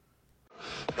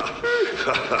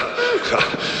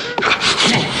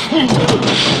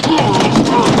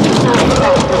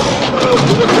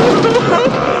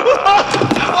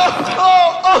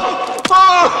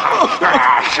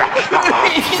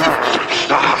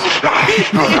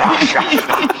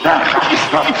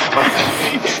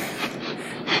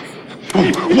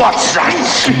What's that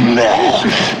smell?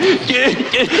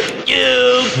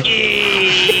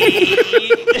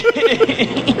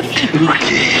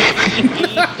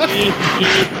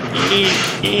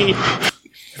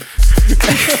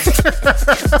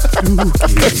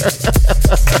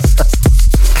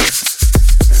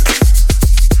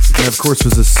 And of course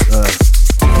was this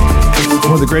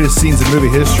one of the greatest scenes in movie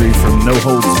history from No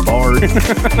Holds Barred.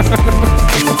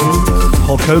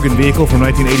 Hulk Hogan vehicle from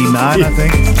 1989, I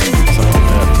think.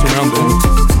 It's around then.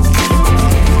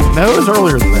 No, it was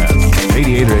earlier than that.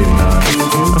 88 or 89.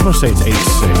 I'm going to say it's 86.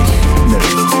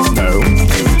 No.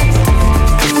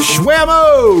 Schwammo!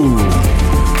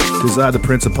 Tis I, the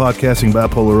Prince of Podcasting,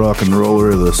 Bipolar Rock and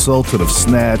Roller, the Sultan of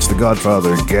Snatch, the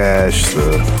Godfather of Gash,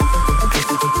 the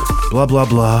blah, blah,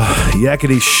 blah,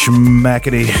 yakety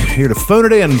schmackety, here to phone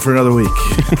it in for another week.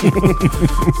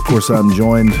 Of course, I'm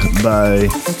joined by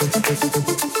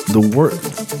the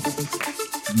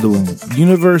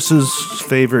universe's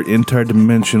favorite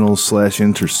interdimensional /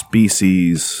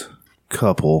 interspecies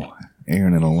couple,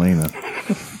 Aaron and Elena.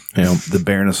 The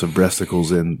Baroness of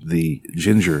Breasticles and the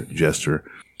Ginger Jester.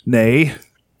 Nay,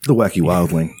 the Wacky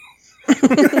Wildling.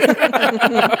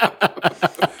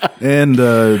 And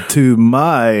to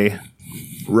my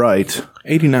right...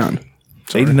 89.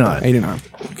 Sorry. 89. 89.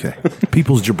 Okay.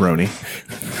 People's Jabroni.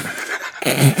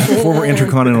 Former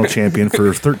Intercontinental Champion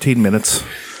for 13 minutes.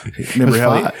 Remember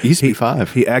how he used to be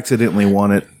 5. He accidentally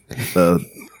won it.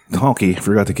 Honky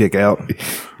forgot to kick out.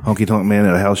 Honky Tonk Man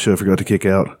at a house show forgot to kick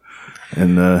out.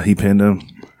 And he pinned him.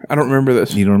 I don't remember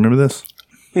this. You don't remember this?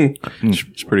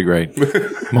 It's pretty great.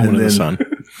 Moment in the sun.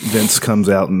 Vince comes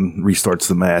out and restarts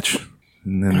the match.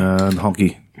 And then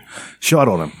Honky shot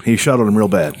on him. He shot on him real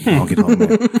bad. Honky Tonk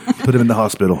Man. Put him in the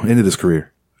hospital. Ended his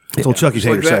career. I told Chucky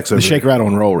Tater Sacks over The shake, rattle,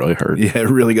 and roll really hurt. Yeah, it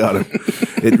really got him.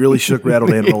 It really shook,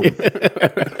 rattled, and rolled him.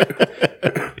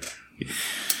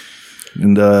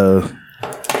 And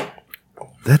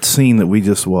that scene that we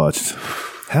just watched,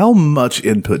 how much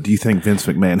input do you think Vince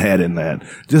McMahon had in that?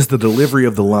 Just the delivery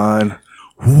of the line,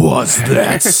 what's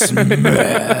that smell?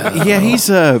 Yeah, he's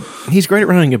great at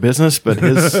running a business, but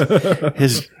his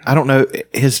I don't know,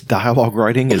 his dialogue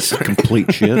writing is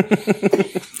complete shit.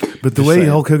 But the way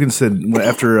Hulk Hogan said,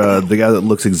 after the guy that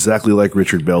looks exactly like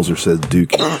Richard Belzer said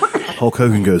Dookie, Hulk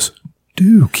Hogan goes,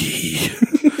 Dookie.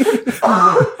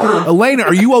 Elena,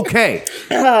 are you okay?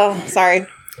 Oh, sorry.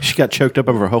 She got choked up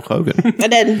over Hulk Hogan. I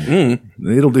did.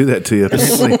 It'll do that to you.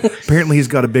 Apparently he's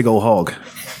got a big old hog.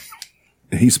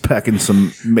 He's packing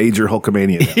some major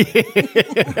Hulkamania.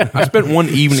 I spent one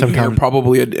evening here,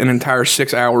 probably an entire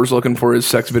 6 hours looking for his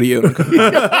sex video.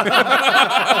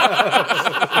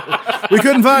 We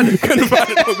couldn't find it.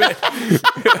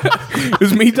 It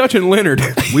was me touching Leonard.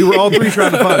 We were all three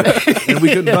trying to find it, and we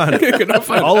couldn't find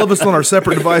it. All of us on our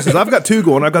separate devices. I've got two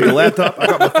going. I've got the laptop. I've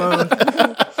got my phone.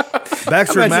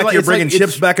 Baxter and Mackie are bringing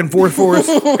chips back and forth for us.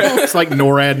 It's like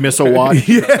NORAD missile watch.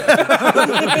 Yeah.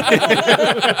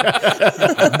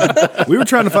 We were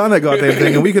trying to find that goddamn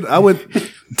thing, and I went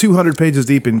 200 pages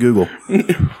deep in Google. We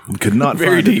could not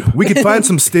find it. We could find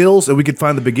some stills, and we could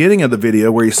find the beginning of the video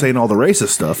where he's saying all the racist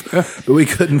stuff, but we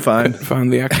couldn't find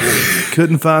the actual.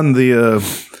 Couldn't find the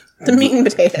meat and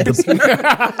potatoes.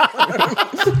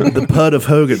 The pud of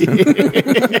Hogan.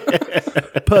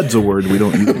 Pud's a word we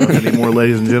don't use anymore,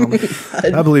 ladies and gentlemen.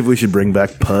 Pud. I believe we should bring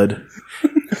back pud.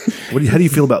 How do you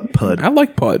feel about pud? I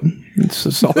like pud. It's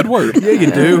a solid word. Yeah,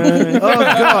 you do. Oh,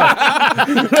 God.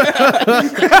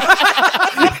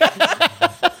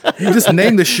 You just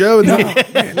named the show,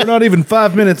 and we're not even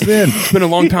 5 minutes in. It's been a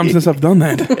long time since I've done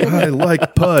that. I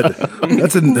like pud.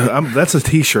 That's a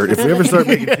T-shirt. If we ever start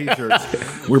making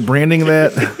T-shirts, we're branding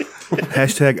that.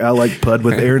 Hashtag I like pud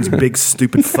with Aaron's big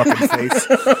stupid fucking face.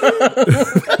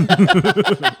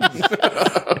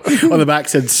 On the back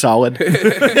said solid.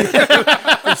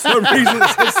 For some reason it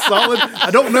says solid. I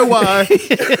don't know why.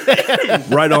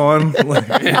 Right on.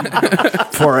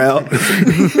 Far out.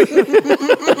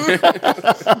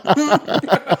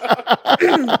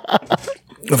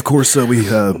 Of course, we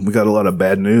got a lot of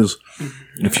bad news.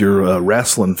 If you're a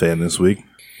wrestling fan this week,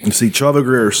 you see Chavo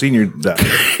Guerrero Sr. died.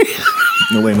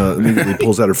 Elena immediately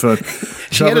pulls out her phone.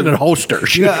 She had it in a holster.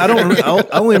 Yeah, I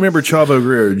only remember Chavo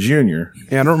Guerrero Jr.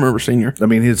 Yeah, I don't remember Senior. I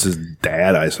mean, it's his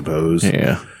dad, I suppose.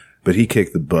 Yeah. But he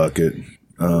kicked the bucket.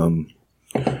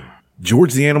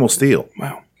 George the Animal Steel.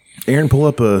 Wow. Aaron, pull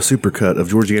up a supercut of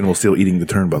Georgie Animal Steel eating the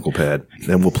turnbuckle pad.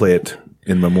 Then we'll play it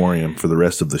in memoriam for the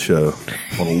rest of the show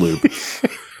on a loop.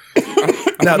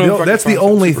 Now, that's the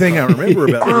only thing I remember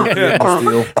about Georgie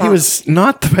Animal Steel. He was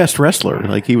not the best wrestler.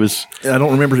 Like he was. I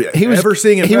don't remember ever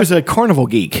seeing him. He was a carnival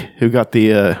geek who got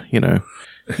the,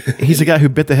 he's a guy who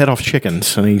bit the head off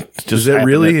chickens, and he just. Is that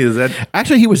really? Is that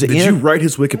actually he was? Did you write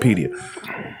his Wikipedia?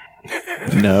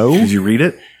 No. Did you read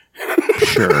it?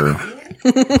 Sure.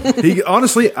 He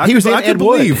honestly, I could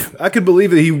believe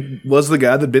that he was the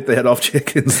guy that bit the head off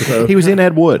chickens. So. He was in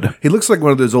Ed Wood. He looks like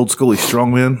one of those old schooly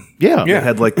strongmen. Yeah. That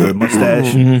had like the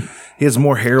mustache. Mm-hmm. He has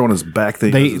more hair on his back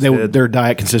than their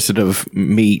diet consisted of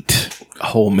meat,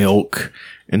 whole milk,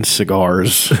 and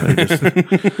cigars,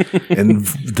 and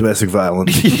domestic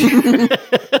violence.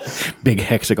 Big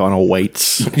hexagonal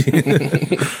weights,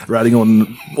 riding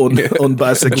on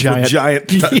bicycles with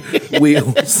giant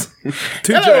wheels.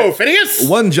 Hello, Phineas.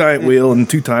 One giant wheel and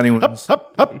two tiny ones.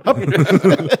 Up.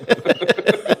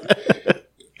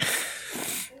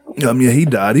 Yeah, he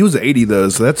died. He was 80 though,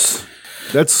 so that's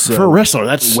for a wrestler.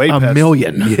 That's way a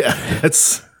million. Yeah,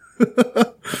 that's.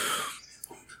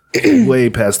 Way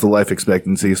past the life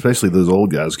expectancy, especially those old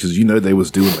guys, because they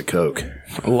was doing the coke.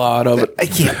 A lot of it.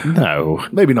 No,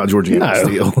 maybe not Georgie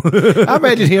Steel. I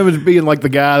imagine him as being like the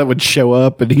guy that would show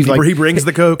up and he's like, he brings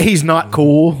the coke. He's not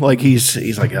cool. Like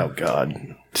he's like, oh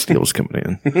god, Steel's coming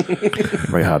in.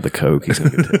 Everybody hide the coke. He's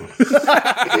gonna get to.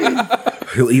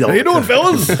 He'll eat all. How you doing,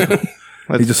 fellas?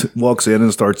 He just walks in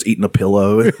and starts eating a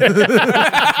pillow.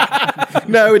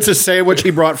 No, it's a sandwich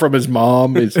he brought from his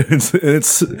mom.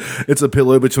 It's a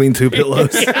pillow between two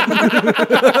pillows.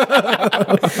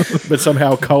 But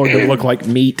somehow colored to look like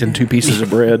meat and two pieces of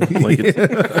bread. Like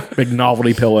it's big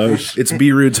novelty pillows. It's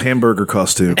B-Rude's hamburger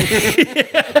costume.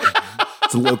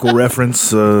 It's a local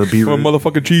reference. B-Rude.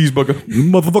 Motherfucking cheeseburger.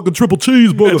 Motherfucking triple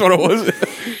cheeseburger. That's what it was.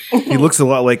 He looks a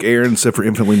lot like Aaron, except for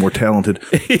infinitely more talented.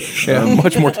 Yeah,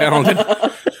 much more talented.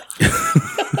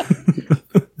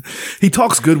 He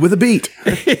talks good with a beat.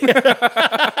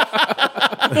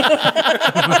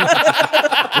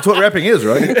 That's what rapping is,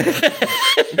 right?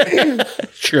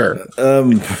 Sure.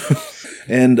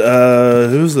 And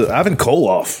who's the Ivan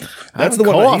Koloff? That's the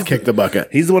one. Koloff kicked the bucket.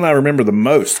 He's the one I remember the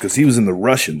most because he was in the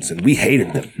Russians, and we hated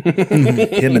him.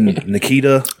 Him and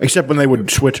Nikita. Except when they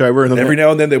would switch over, and every now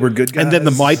and then they were good guys. And then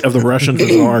the might of the Russians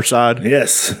was on our side.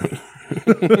 Yes,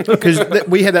 because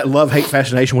we had that love-hate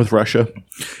fascination with Russia.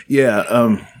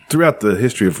 Yeah. Throughout the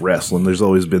history of wrestling, there's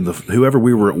always been whoever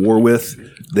we were at war with,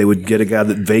 they would get a guy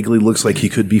that vaguely looks like he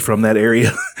could be from that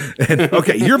area. And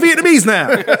okay, you're Vietnamese now.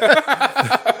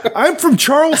 I'm from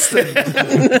Charleston.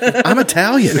 I'm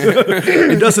Italian.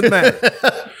 It doesn't matter.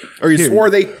 Or you swore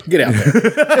they get out there.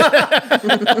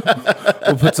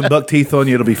 We'll put some buck teeth on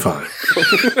you. It'll be fine.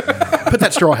 Put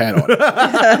that straw hat on.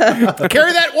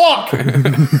 Carry that walk.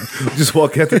 Just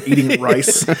walk out there eating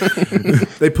rice.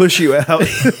 They push you out.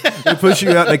 They push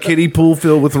you out in a kiddie pool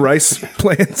filled with rice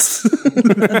plants. You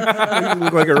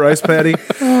look like a rice patty.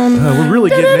 We're really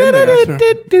getting in there.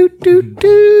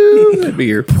 That'd be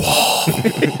your.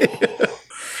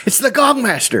 It's the Gong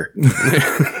Master.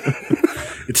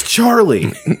 It's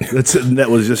Charlie. That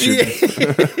was just your, in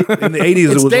the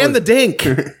 80s. It's it was Dan the Dink.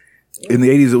 In the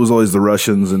 80s, it was always the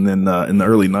Russians, and then in the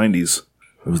early 90s,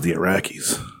 it was the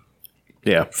Iraqis.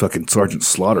 Yeah, fucking Sergeant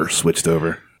Slaughter switched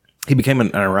over. He became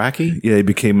an Iraqi? Yeah, he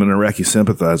became an Iraqi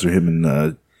sympathizer. Him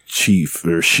and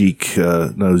General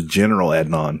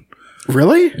Adnan.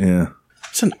 Really? Yeah.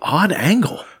 It's an odd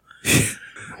angle.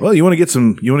 Well, you want to get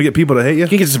people to hate you? You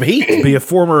can get some heat. Be a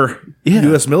former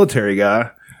U.S. military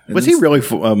guy. Was he really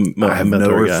I have no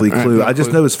earthly clue. I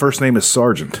just know his first name is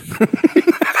Sergeant.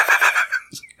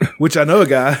 Which I know a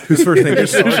guy whose first name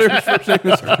is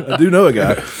Sergeant. I do know a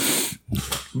guy.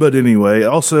 But anyway,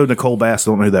 also Nicole Bass.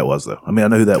 I don't know who that was, though. I mean, I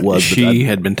know who that was. She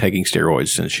had been taking steroids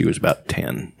since she was about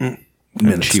 10.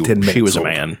 She was a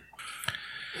man.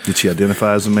 Did she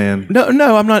identify as a man? No,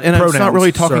 I'm not. And Pronouns, it's not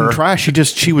really talking sir. trash.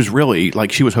 She was really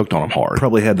like she was hooked on him hard.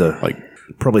 Probably had a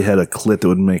clit that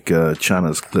would make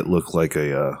China's clit look like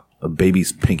a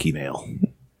baby's pinky nail.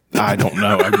 I don't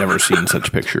know. I've never seen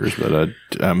such pictures, but what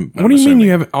do you mean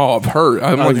you haven't? Oh, I've heard.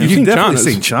 You've definitely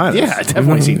seen China's. Yeah, I've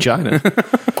definitely seen China.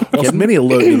 Well, many a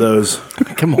load of those.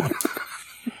 Come on.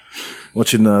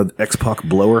 Watching X-Pac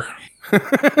Blower.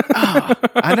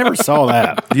 I never saw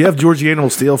that. Do you have Georgie Animal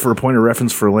Steel for a point of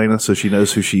reference for Elena so she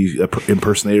knows who she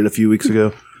impersonated a few weeks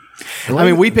ago? I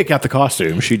mean, we pick out the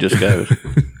costume. She just goes,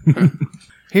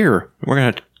 here, we're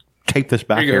going to tape this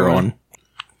back hair on.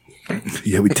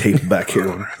 Yeah, we taped back hair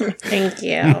on her. Thank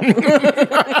you.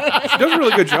 She does a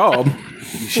really good job.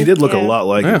 She did look a lot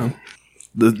like him.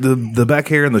 The back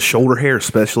hair and the shoulder hair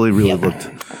especially really looked.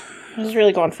 I was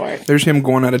really going for it. There's him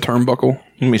going at a turnbuckle.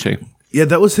 Let me see. Yeah,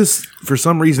 that was his. For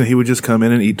some reason, he would just come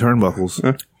in and eat turnbuckles.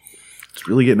 It's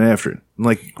really getting after it.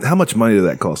 Like, how much money did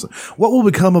that cost him? What will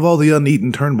become of all the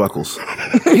uneaten turnbuckles?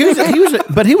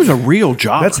 But he was a real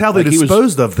jobber. That's how they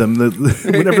disposed of them.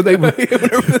 Whenever they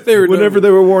whenever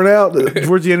were worn out,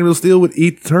 towards the end of Steel would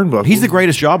eat the turnbuckles. He's the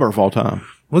greatest jobber of all time.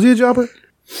 Was he a jobber?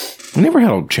 He never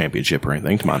held a championship or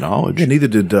anything, to my knowledge. Yeah, neither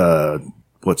did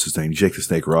what's his name, Jake the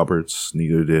Snake Roberts.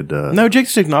 Neither did no, Jake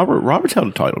the Snake Roberts held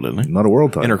a title, didn't he? Not a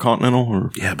world title, Intercontinental.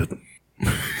 Or yeah, but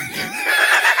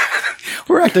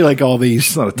we're acting like all these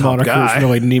it's not a top monikers guy.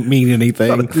 really mean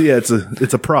anything. It's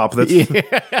a prop. That's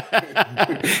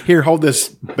Here, hold this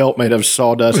belt made of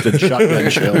sawdust and shotgun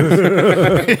shells.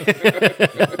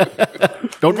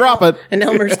 Don't drop it. And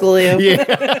Elmer's glue.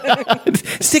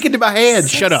 Stick it to my hand.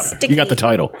 Shut up. Sticky. You got the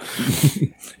title.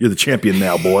 you're the champion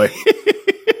now, boy.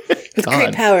 With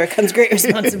great power comes great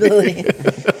responsibility.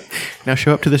 Now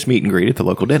show up to this meet and greet at the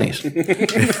local Denny's.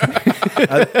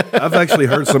 I've actually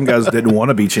heard some guys didn't want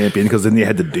to be champion because then you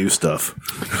had to do stuff.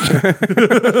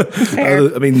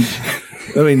 I mean,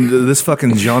 this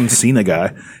fucking John Cena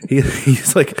guy,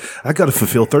 he's like, I got to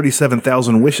fulfill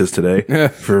 37,000 wishes today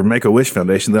for Make-A-Wish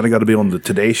Foundation. Then I got to be on the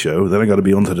Today Show. Then I got to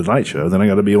be on the Tonight Show. Then I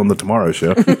got to be on the Tomorrow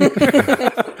Show.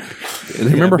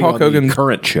 Remember Hulk Hogan's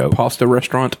current show pasta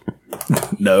restaurant?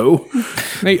 No.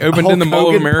 They opened Hulk in the Mall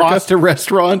of Hogan America. pasta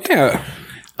restaurant? Yeah.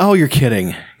 Oh, you're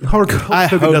kidding. Hulk I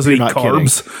Hogan hope doesn't you're eat not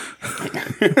carbs.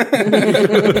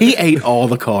 He ate all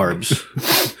the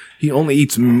carbs. He only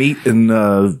eats meat and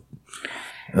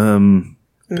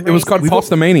It was called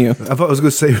Pasta Mania. I thought I was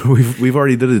going to say we've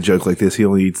already did a joke like this. He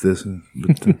only eats this,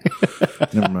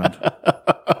 but never mind.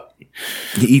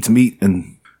 He eats meat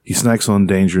and he snacks on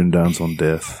danger and dines on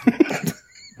death.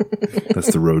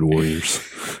 That's the Road Warriors.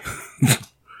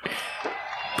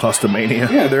 Pasta Mania.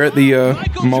 Yeah, they're at the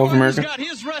Mall of America. Got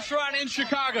his restaurant in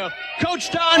Chicago.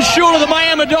 Coach Don Shula of the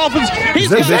Miami Dolphins.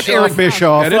 He's that got Eric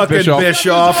Bischoff? That is Bischoff.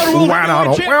 He's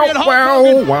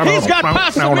got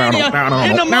Pasta Mania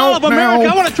in the Mall of America.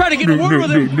 I want to try to get a word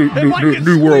with him. If I can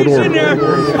squeeze in there.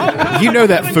 You know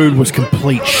that food was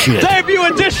complete shit. Debut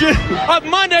edition of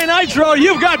Monday Nitro.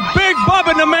 You've got Big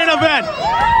Bubba in the main event.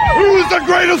 Who's the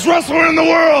greatest wrestler in the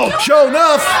world? Show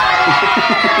enough.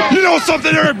 You know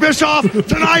something, Eric Bischoff?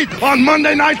 Tonight on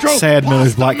Monday Nitro, Sad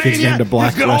Miller's black kid's Hulkamania named a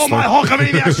black has got all my wrestler.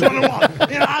 Hulkamaniacs running wild.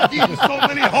 And I've eaten so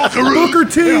many Hulkaroos. Booker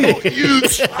T. and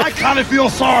Hulk-Utes. I kind of feel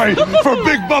sorry for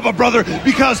Big Bubba, brother,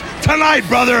 because tonight,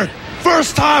 brother,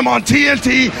 first time on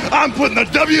TNT, I'm putting the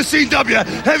WCW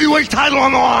heavyweight title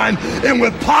on the line, and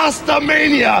with Pasta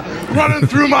Mania running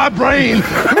through my brain,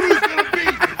 who's going to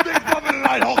beat Big Bubba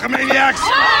tonight, Hulkamaniacs?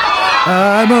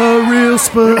 I'm a real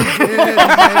spaghetti.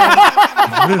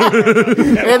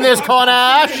 In this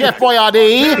corner, Chef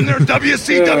Boyardee. And their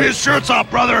WCW shirts off,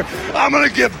 brother. I'm going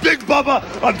to give Big Bubba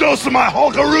a dose of my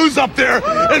Hulkaroos up there,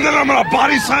 and then I'm going to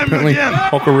body slam him again.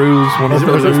 Hulkaroos. Was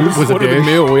it What a big dish?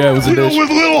 meal. Yeah, it was a You know, dish. with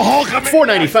little Hulk.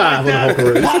 $4.95 with a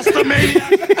Hulkaroo. Pasta Mania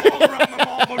all around the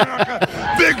Mall of America.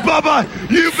 Big Bubba,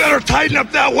 you better tighten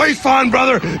up that waistline,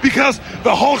 brother, because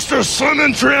the Hulkster's slim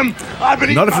and trim. I've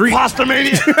been Not eating if my you- Pasta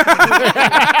Mania.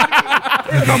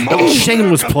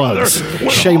 Shameless plugs.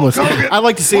 Shameless. I'd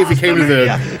like to see if he came to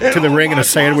the ring in a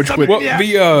sandwich with. Well,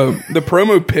 the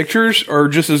promo pictures are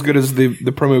just as good as the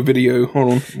promo video.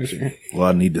 Hold on. Let me see. Well,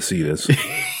 I need to see this.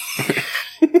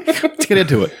 Let's get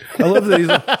into it. I love that he's.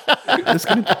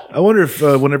 I wonder if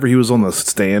whenever he was on the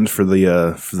stand for the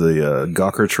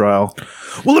Gawker trial.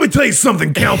 Well, let me tell you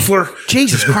something, counselor.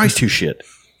 Jesus Christ, who shit.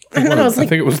 And then I was I like,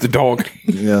 think it was the dog.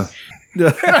 Yeah.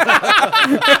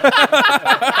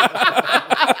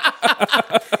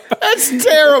 That's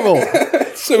terrible.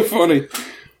 So funny.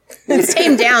 it's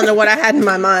tamed down to what I had in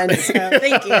my mind. So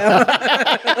thank you.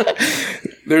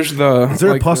 There's the. Is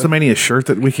there a Pasta Mania shirt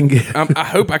that we can get? I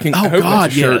hope I can. Oh, I hope God,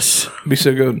 that's a shirt. yes. Be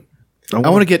so good. I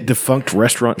want to get defunct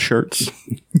restaurant shirts.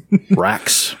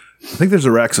 Racks. I think there's a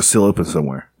Raxa still open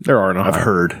somewhere. There are no. I've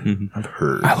heard. I've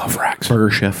heard. I love Rax. Burger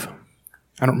Chef.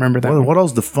 I don't remember that. What, one. what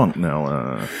else defunct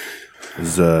now?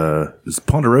 Is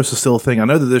Ponderosa still a thing? I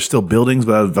know that there's still buildings,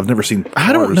 but I've never seen.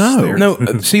 I don't cars know. there. No,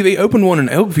 see, they opened one in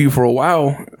Elkview for a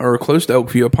while, or close to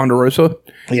Elkview, at Ponderosa,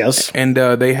 Yes. and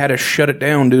they had to shut it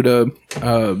down due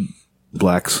to,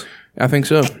 Blacks. I think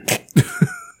so.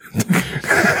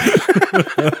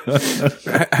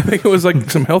 I think it was like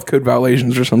some health code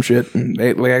violations or some shit. And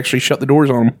they actually shut the doors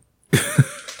on them.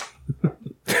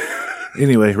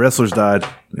 Anyway, wrestlers died,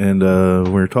 and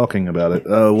we're talking about it.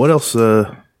 What else?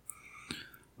 Let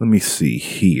me see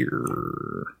here.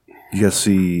 You guys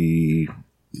see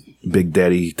Big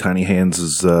Daddy Tiny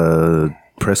Hands'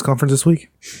 press conference this week?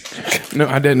 No,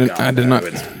 I didn't. I did not.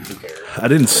 I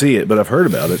didn't see it, but I've heard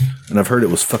about it, and I've heard it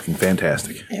was fucking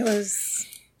fantastic. It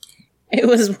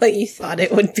was what you thought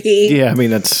it would be. Yeah, I mean,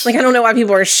 that's... Like, I don't know why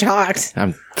people are shocked.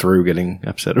 I'm through getting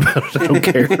upset about it. I don't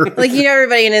care. Like,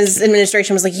 everybody in his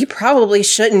administration was like, you probably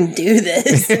shouldn't do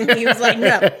this. And he was like,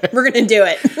 no, we're going to do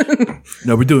it.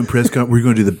 No, we're doing press conference. We're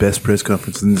going to do the best press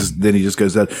conference. And then he just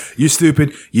goes out, you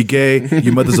stupid, you gay,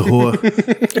 your mother's a whore.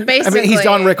 Basically. I mean, he's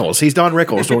Don Rickles. He's Don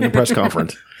Rickles during the press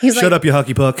conference. He's Shut up, you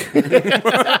hockey puck.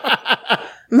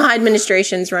 My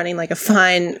administration's running like a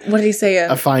fine, what did he say?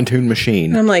 A fine-tuned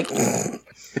machine. And I'm like,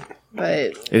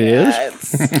 but... It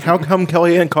is? How come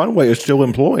Kellyanne Conway is still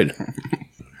employed?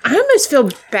 I almost feel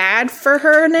bad for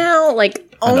her now.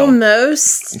 Like,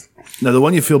 almost. No, the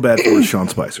one you feel bad for is Sean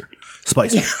Spicer.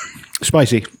 Spicy. Yeah.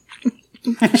 Spicy.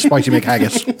 Spicy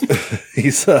McHaggis.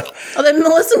 He's Although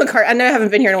Melissa McCarthy, I know I haven't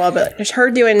been here in a while, but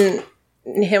her doing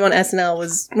him on SNL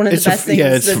was one of the best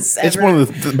things that's ever. It's one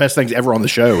of the best things ever on the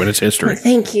show in its history.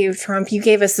 Thank you, Trump. You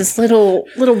gave us this little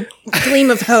gleam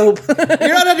of hope.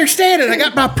 You're not understanding. I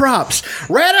got my props.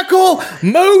 Radical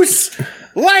moose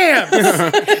lamb.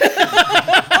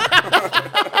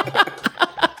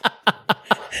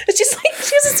 It's just like,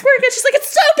 she was a squirt gun. She's like,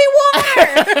 it's soapy water.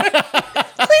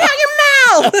 Clean out your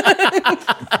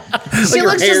mouth. She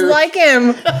looks just like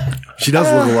him. She does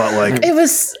look a lot like. It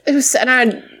was, and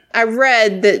I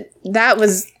read that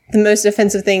was the most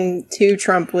offensive thing to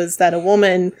Trump was that a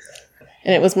woman,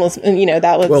 and it was most,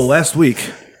 that was. Well, last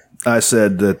week I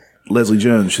said that Leslie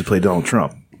Jones should play Donald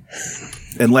Trump,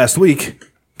 and last week,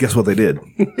 guess what they did?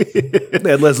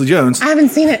 They had Leslie Jones. I haven't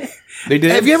seen it. They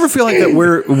did. Have you ever feel like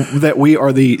that we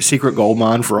are the secret gold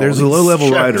mine for all There's these a low-level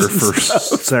shows? writer for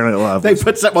Saturday Night Live. They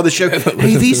put something on the show.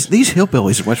 Hey, these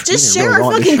hillbillies in West Virginia Just share really our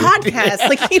want fucking this shit. podcast.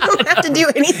 Like, you don't have to do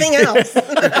anything else.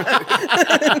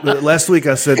 But last week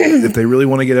I said if they really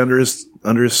want to get under his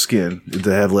skin, to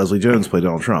have Leslie Jones play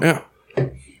Donald Trump. Yeah.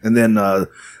 And then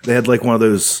they had like one of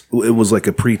those. It was like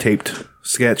a pre-taped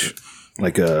sketch,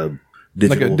 like a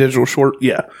digital, Like a digital short.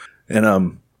 Yeah.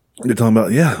 And they're talking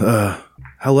about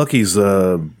how lucky's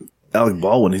Alec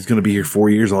Baldwin. He's going to be here 4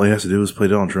 years. All he has to do is play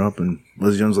Donald Trump. And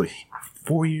Leslie Jones is like,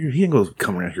 4 years? He ain't going to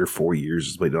come around here 4 years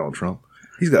just to play Donald Trump.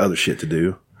 He's got other shit to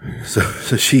do. So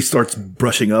she starts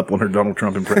brushing up on her Donald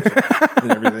Trump impression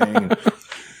and everything.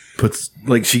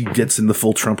 And she gets in the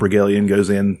full Trump regalia and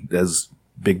goes in as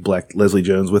big black Leslie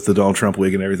Jones with the Donald Trump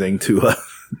wig and everything to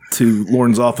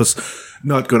Lauren's office.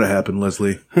 Not going to happen,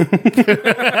 Leslie.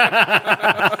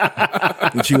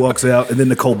 And she walks out, and then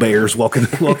Nicole Bayer's walking in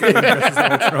dressed as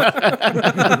Donald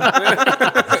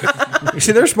Trump. You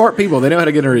see, they're smart people. They know how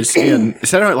to get under his skin.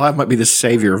 Saturday Night Live might be the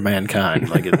savior of mankind.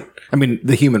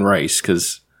 The human race,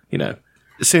 because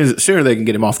sooner they can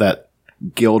get him off that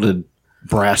gilded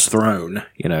brass throne,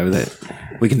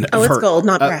 that we can. Oh, it's gold,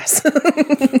 not brass.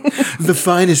 The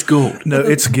finest gold. No,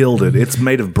 it's gilded. It's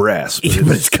made of brass. But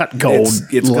it's got gold.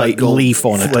 It's got gold leaf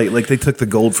on it. Like they took the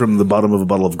gold from the bottom of a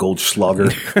bottle of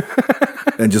Goldschlager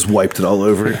and just wiped it all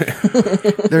over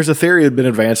it. There's a theory that's been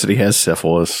advanced that he has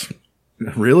syphilis.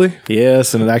 Really?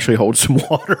 Yes, and it actually holds some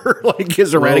water, like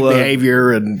his erratic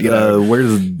behavior, and where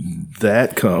did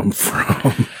that come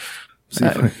from? See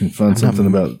if I can find something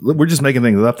about. We're just making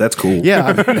things up. That's cool. Yeah,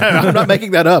 I'm not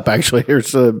making that up. Actually, there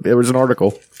was an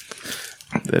article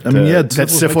that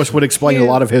syphilis would explain a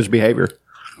lot of his behavior.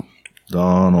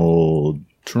 Donald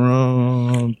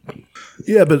Trump.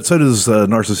 Yeah, but so does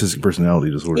narcissistic personality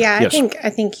disorder. Yeah, I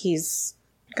think he's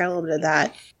got a little bit of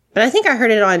that. But I think I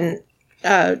heard it on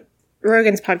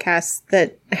Rogan's podcast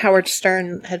that Howard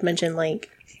Stern had mentioned, like,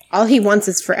 all he wants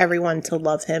is for everyone to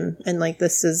love him, and like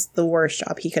this is the worst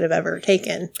job he could have ever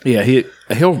taken. Yeah,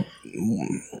 he'll.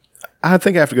 I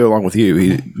think I have to go along with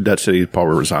you. Dutch said he'd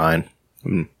probably resign.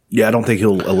 Yeah, I don't think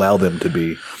he'll allow them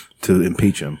to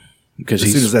impeach him. Because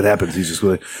as soon as that happens, he's just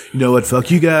like, you know what,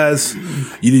 fuck you guys.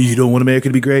 You don't want America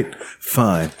to be great?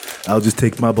 Fine. I'll just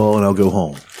take my ball and I'll go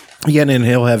home. Yeah, and then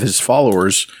he'll have his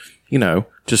followers,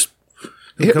 just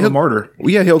become a martyr.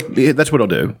 Yeah, that's what he'll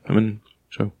do. I mean,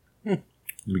 so it'd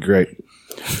be great.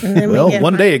 Well,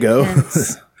 one day ago,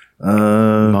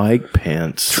 Mike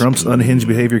Pence. Trump's unhinged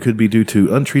behavior could be due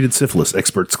to untreated syphilis,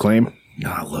 experts claim. Oh,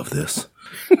 I love this.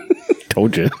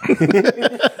 Told you.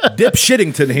 Dip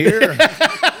Shittington here.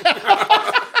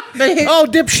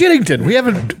 Dip Shittington. We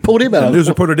haven't pulled him out. News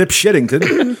reporter Dip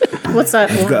Shittington. What's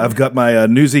that? I've got my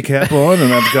newsy cap on,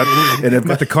 and I've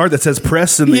got the card that says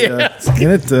press in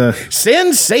it.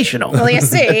 Sensational. Well, you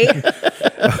see.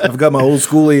 I've got my old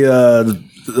schooly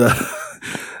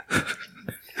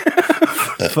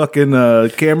fucking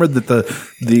camera that the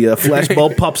flash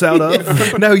bulb pops out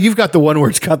of? No, you've got the one where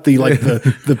it's got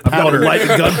the powder, light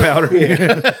gunpowder.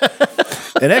 Yeah.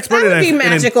 An expert That would be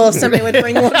magical if somebody would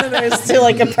bring one of those to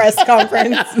like a press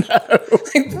conference.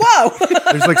 Like, whoa!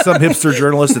 There's like some hipster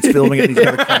journalist that's filming it. And he's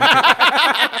got a crank it.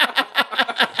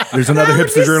 There's another That would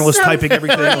hipster be journalist so typing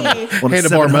everything on a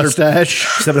handlebar mustache.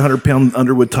 700-pound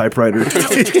Underwood typewriter.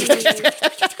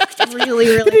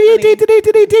 Really, really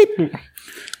funny.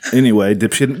 Anyway,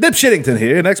 Dipshittington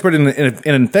here, an expert in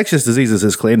infectious diseases,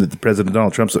 has claimed that President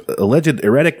Donald Trump's alleged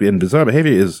erratic and bizarre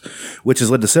behavior which has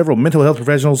led to several mental health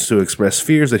professionals to express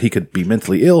fears that he could be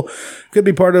mentally ill, could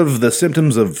be part of the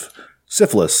symptoms of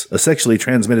syphilis, a sexually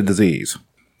transmitted disease.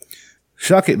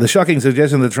 The shocking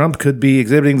suggestion that Trump could be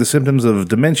exhibiting the symptoms of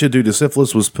dementia due to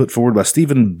syphilis was put forward by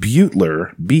Stephen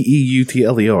Beutler,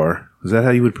 Beutler. Is that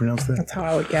how you would pronounce that? That's how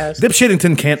I would guess.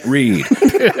 Dipshittington can't read.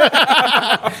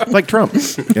 Like Trump.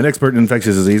 An expert in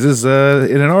infectious diseases,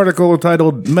 in an article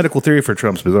titled Medical Theory for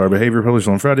Trump's Bizarre Behavior, published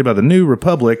on Friday by the New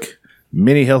Republic,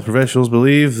 many health professionals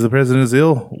believe the president is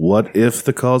ill. What if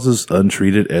the cause is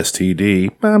untreated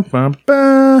STD? Bum, bum,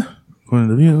 bum. According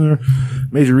to Beutler,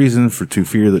 major reason to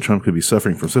fear that Trump could be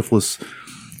suffering from syphilis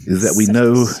is that we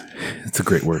know, it's a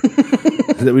great word,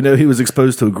 that we know he was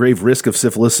exposed to a grave risk of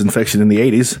syphilis infection in the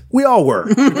 80s. We all were.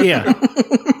 Yeah.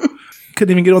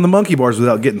 Couldn't even get on the monkey bars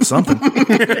without getting something.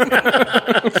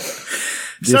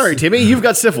 Sorry, Timmy, you've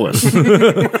got syphilis.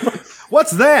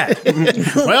 What's that?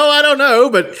 Well, I don't know,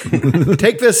 but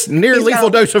take this near lethal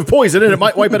dose of poison and it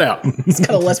might wipe it out. It's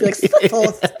got a list like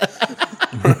syphilis.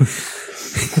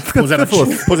 Pulls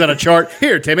out a chart.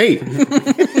 Here, Timmy.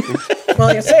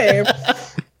 Well, you see.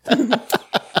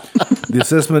 The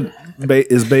assessment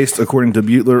is based, according to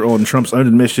Beutler, on Trump's own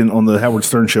admission on the Howard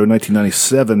Stern Show in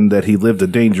 1997 that he lived a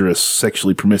dangerous,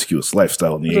 sexually promiscuous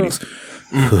lifestyle in the 80s.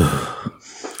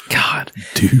 God.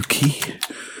 Dookie.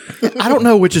 I don't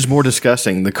know which is more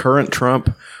disgusting, the current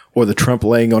Trump or the Trump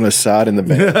laying on his side in the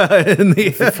bed.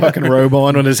 The fucking robe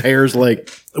on when his hair's like...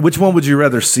 Which one would you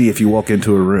rather see if you walk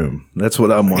into a room? That's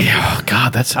what I'm wondering. Oh,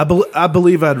 God, that's... I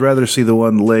believe I'd rather see the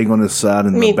one laying on his side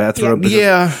in the bathrobe.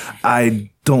 Yeah.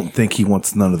 I don't think he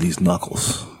wants none of these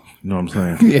knuckles. You know what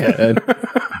I'm saying? Yeah.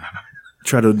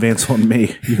 Try to advance on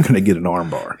me, you're going to get an arm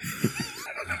bar.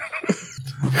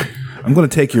 I'm going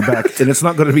to take your back, and it's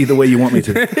not going to be the way you want me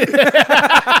to.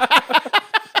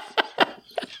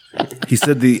 He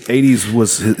said the 80s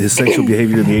was his sexual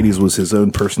behavior in the 80s was his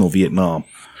own personal Vietnam.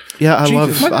 Yeah, I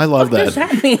love that. What does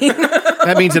that mean?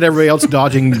 That means that everybody else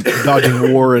dodging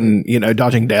war and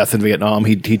dodging death in Vietnam,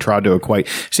 he tried to equate.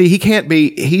 See,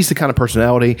 he's the kind of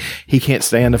personality, he can't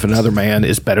stand if another man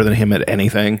is better than him at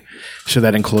anything. So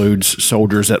that includes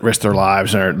soldiers that risk their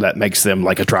lives or that makes them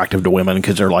like attractive to women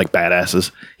because they're like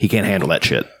badasses. He can't handle that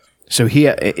shit. So he,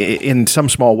 in some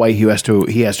small way, he has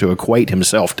to equate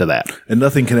himself to that. And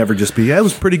nothing can ever just be, yeah, it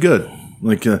was pretty good.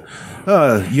 Like, you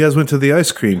guys went to the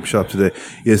ice cream shop today.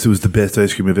 Yes, it was the best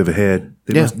ice cream I've ever had.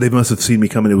 They must have seen me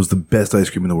coming. It was the best ice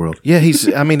cream in the world. Yeah, it is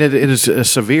a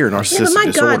severe narcissistic but my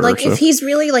disorder. God, like if he's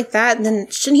really like that, then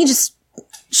shouldn't he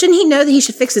know that he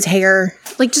should fix his hair?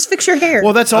 Like, just fix your hair.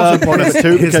 Well, that's also part of it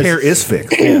too. His hair is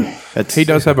fixed. Yeah, he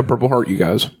does have a Purple Heart, you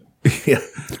guys. Yeah.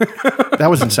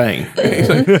 That was insane.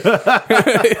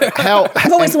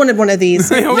 I've always wanted one of these.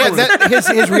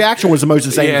 His reaction was the most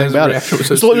insane thing about it. This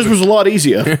was a lot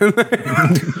easier.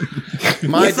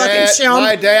 My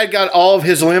dad got all of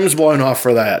his limbs blown off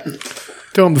for that.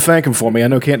 Tell him to thank him for me. I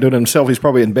know he can't do it himself. He's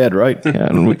probably in bed, right?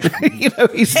 Yeah.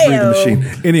 He's the machine.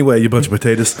 Anyway, you bunch of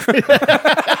potatoes.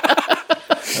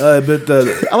 But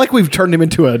I like we've turned him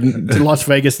into a Las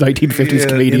Vegas 1950s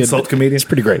comedian. Insult comedian. It's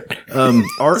pretty great.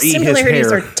 R.E. his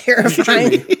hair. Are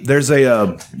terrifying. There was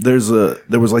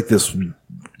like this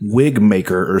wig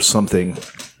maker or something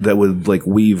that would like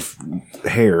weave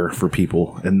hair for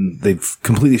people, and they've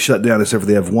completely shut down except for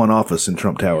they have one office in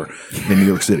Trump Tower in New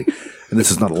York City, and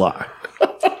this is not a lie.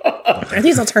 Are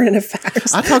these alternative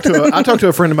facts? I talked to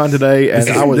a friend of mine today,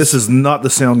 and this is not the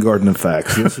Soundgarden of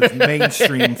facts. This is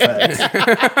mainstream facts.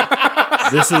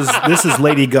 This is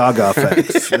Lady Gaga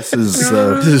facts. This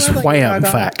is Wham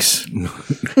facts.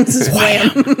 This is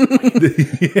Wham.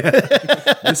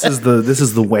 This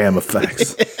is the Wham of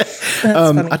facts.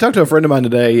 I talked to a friend of mine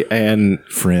today, and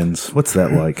Friends. What's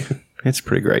that like? It's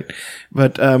pretty great.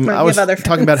 But I was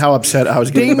talking about how upset I was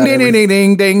getting. Ding, ding,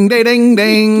 ding, ding, ding, ding, ding,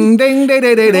 ding, ding,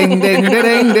 ding, ding, ding,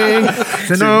 ding, ding.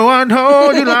 So no one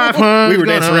told you life was we were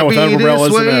dancing around with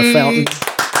umbrellas in a fountain.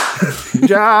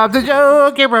 Job's a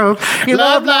joke, you broke. Your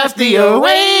love life's the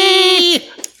away.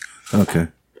 Okay.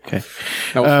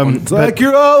 It's like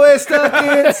you're always stuck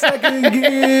in second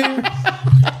gear.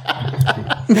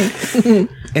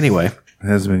 Anyway.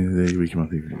 Has been the week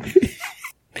month.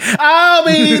 I'll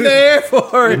be there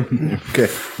for it. Okay.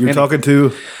 You're talking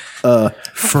to a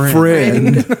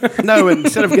friend. No,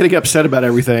 instead of getting upset about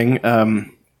everything,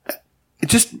 I'm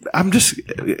just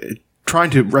trying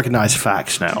to recognize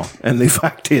facts now. And the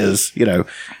fact is,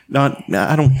 not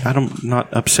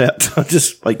upset.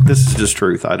 Just like, this is just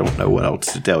truth. I don't know what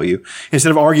else to tell you.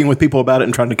 Instead of arguing with people about it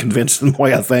and trying to convince them the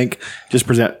way I think, just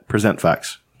present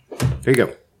facts. There you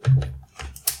go.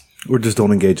 Or just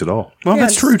don't engage at all. Well, Yeah,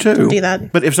 that's true too. don't do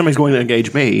that. But if somebody's going to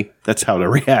engage me, that's how to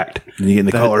react. And you get in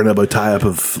the collar and elbow tie up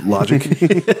of logic.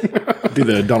 Do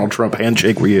the Donald Trump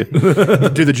handshake where you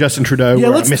do the Justin Trudeau. Yeah,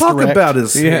 where I let's talk misdirect. about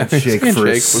his handshake for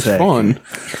a was sec. fun.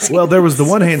 Well, there was the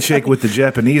one handshake with the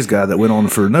Japanese guy that went on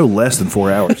for no less than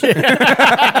 4 hours.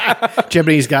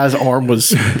 Japanese guy's arm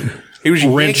was He was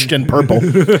wrenched in purple.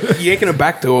 yanking it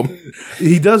back to him.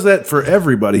 He does that for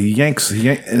everybody. He yanks.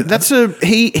 That's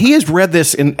he has read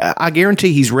this, and I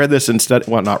guarantee he's read this in study.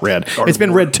 Well, not read. It's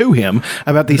been read to him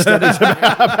about these studies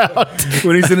about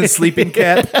when he's in his sleeping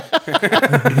cat.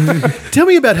 Tell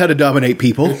me about how to dominate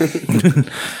people.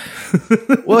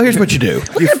 Well, here's what you do.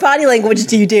 What kind of body language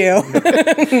do you do?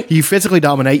 You physically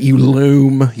dominate. You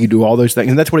loom. You do all those things,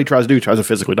 and that's what he tries to do. He tries to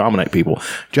physically dominate people.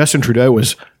 Justin Trudeau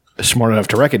was smart enough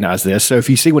to recognize this. So if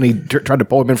you see when he tried to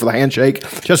pull him in for the handshake,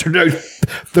 Justin Trudeau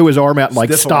threw his arm out and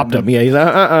like stopped him. Yeah, he's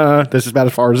this is about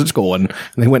as far as it's going. And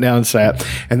they went down and sat.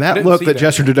 And that look that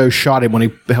Justin Trudeau shot him when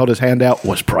he held his hand out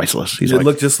was priceless. He's It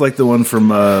looked just like the one from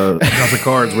House of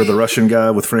Cards where the Russian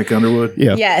guy with Frank Underwood.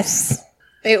 yeah. Yes.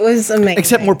 It was amazing.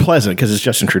 Except more pleasant because it's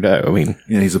Justin Trudeau. I mean,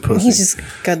 Yeah, he's a pussy. He's just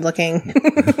good looking.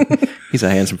 he's a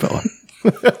handsome fella.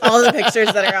 All the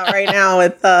pictures that are out right now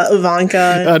with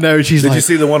Ivanka. I know. She's Did like, you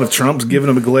see the one of Trump's giving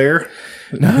him a glare?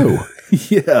 no.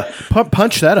 Yeah.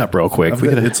 Punch that up real quick.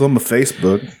 It's on my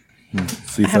Facebook.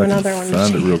 See if have I can another one to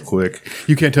find it show real quick.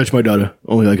 You can't touch my daughter.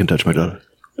 Only I can touch my daughter.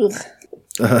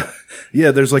 Ugh.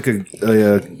 Yeah, there's like a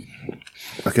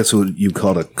I guess what you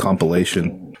call it a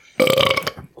compilation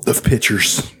of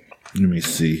pictures. Let me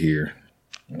see here.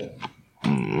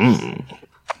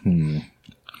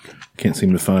 Can't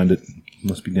seem to find it.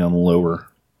 Must be down lower.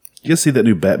 You guys see that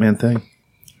new Batman thing?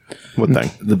 What thing?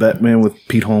 The Batman with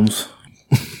Pete Holmes.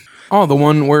 Oh, the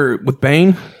one where with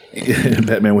Bane?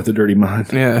 Batman with the dirty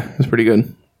mind. Yeah, that's pretty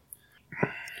good.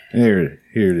 Here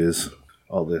it is.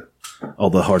 All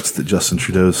the hearts that Justin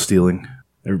Trudeau's stealing.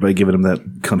 Everybody giving him that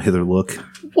come hither look.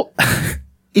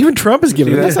 Even Trump is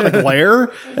giving it. That's not a glare.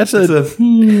 That's a.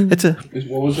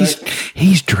 What was that?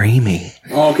 He's dreamy.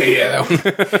 Oh, okay, yeah,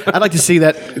 that one. I'd like to see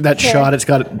that shot. It's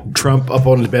got Trump up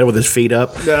on his bed with his feet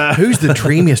up. Who's the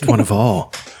dreamiest one of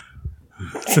all?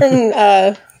 From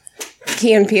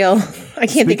Key and Peele. I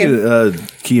can't think Speaking of.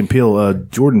 of Key and Peele,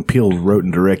 Jordan Peele wrote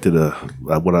and directed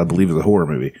what I believe is a horror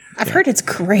movie. I've heard it's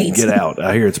great. Get Out.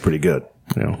 I hear it's pretty good.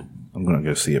 Yeah. I'm going to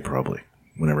go see it probably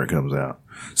whenever it comes out.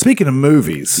 Speaking of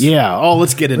movies. Yeah. Oh,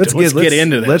 let's get into let's get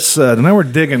into this. Now we're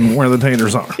digging where the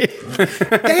taters are.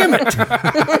 Damn it.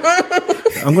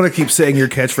 I'm going to keep saying your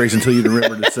catchphrase until you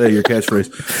remember to say your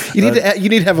catchphrase. You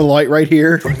need to have a light right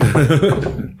here.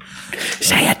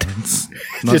 Say it.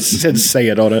 Just said say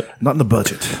it on it. Not in the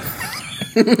budget.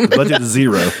 The budget is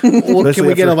zero. Well, can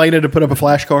we get Elena to put up a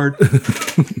flashcard?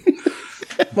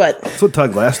 What? That's what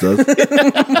Todd Glass does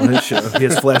on his show. He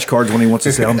has flashcards when he wants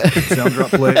a sound drop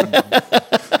play.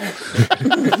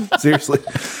 Seriously.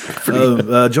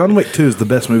 John Wick 2 is the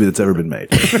best movie that's ever been made.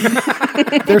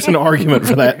 There's an argument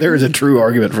for that. There is a true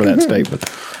argument for that statement.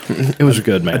 It was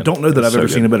good, man. I don't know that I've ever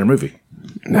seen a better movie.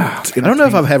 I don't know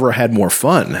if I've ever had more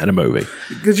fun at a movie.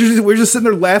 Because we're just sitting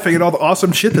there laughing at all the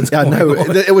awesome shit that's I going know.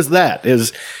 on. It was that. It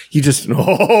was, you just,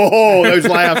 those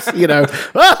laughs,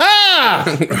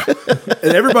 Ah-ha!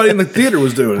 And everybody in the theater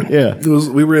was doing it. Yeah.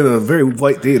 We were in a very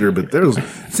white theater, but it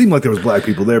seemed like there was black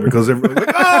people there because everybody was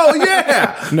like, oh,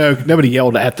 yeah! No, nobody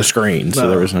yelled at the screen, so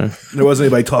there was no. There wasn't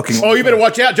anybody talking. Oh, you better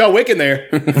watch out, John Wick in there.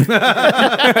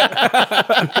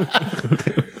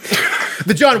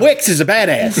 The John Wicks is a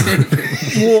badass.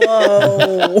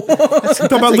 Whoa.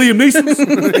 Talking about Liam Neeson?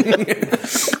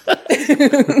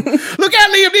 Look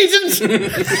out, Liam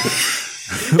Neeson!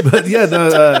 But yeah, no,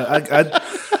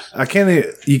 I can't.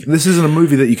 This isn't a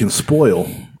movie that you can spoil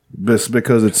just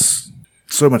because it's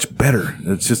so much better.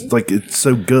 It's just like it's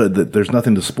so good that there's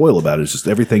nothing to spoil about it. It's just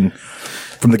everything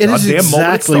from the It is goddamn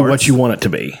exactly moment it what you want it to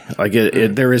be. Like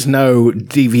there is no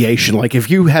deviation. Like if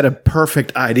you had a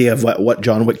perfect idea of what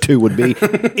John Wick 2 would be,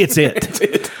 it's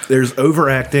it. There's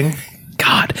overacting.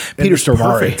 God, Peter It's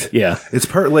Stormare. perfect. Yeah.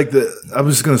 It's like I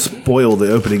was just going to spoil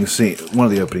the opening scene, one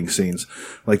of the opening scenes.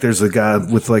 Like there's a guy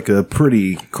with like a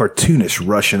pretty cartoonish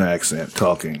Russian accent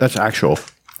talking. That's actual.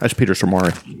 That's Peter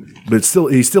Stormare. But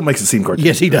he still makes it seem cartoonish.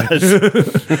 Yes, he does.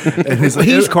 And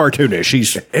he's cartoonish.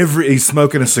 He's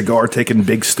smoking a cigar, taking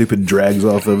big stupid drags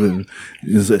off of it.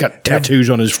 He's got tattoos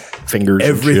on his fingers.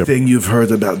 Everything you've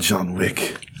heard about John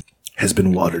Wick has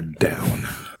been watered down.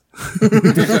 He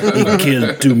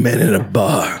killed 2 men in a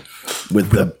bar with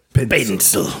the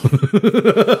pencil.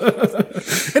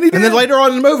 and then later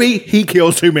on in the movie, he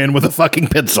kills 2 men with a fucking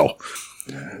pencil.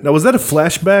 Now, was that a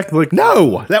flashback? Like,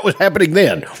 no, that was happening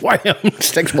then. Wham!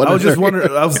 Sticks one. I was just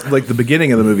wondering. I was like, the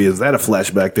beginning of the movie, is that a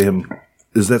flashback to him?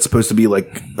 Is that supposed to be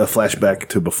like a flashback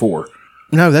to before?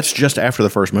 No, that's just after the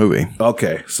first movie.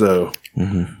 Okay, so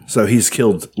he's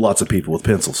killed lots of people with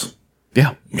pencils.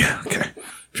 Yeah. Okay.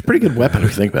 It's a pretty good weapon if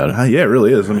you think about it. Yeah, it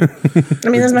really is. I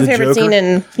mean, that's my favorite scene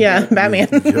in Batman.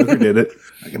 Joker did it.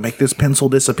 I can make this pencil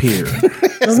disappear.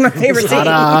 That was my favorite scene.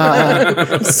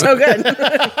 So good.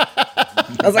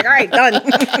 I was like, all right, done.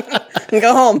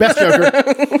 Go home. Best Joker.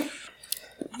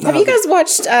 Have you guys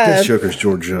watched... Best Joker's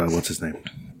George, what's his name?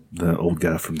 The old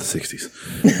guy from the 60s.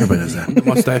 Everybody knows that. The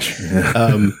mustache.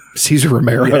 Yeah. Cesar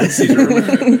Romero. Yeah, Cesar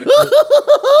Romero.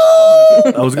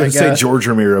 I was going to say George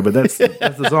Romero, but that's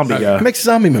the zombie guy. He makes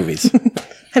zombie movies.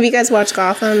 Have you guys watched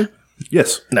Gotham?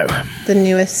 Yes. No. The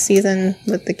newest season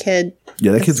with the kid.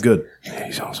 Yeah, that kid's good. Yeah,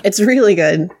 he's awesome. It's really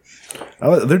good.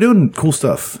 They're doing cool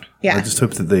stuff. Yeah. I just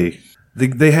hope that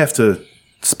they have to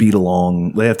speed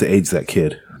along. They have to age that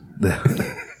kid. They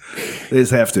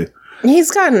just have to.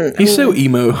 He's so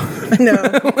emo. I know.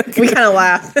 We kind of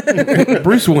laugh.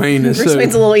 Bruce Wayne is Bruce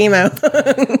Wayne's a little emo.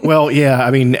 Well, yeah. I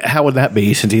mean, how would that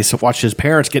be since he's watched his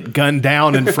parents get gunned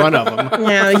down in front of him?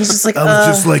 Yeah, he's just like, I was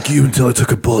just like you until I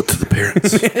took a bullet to the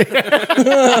parents.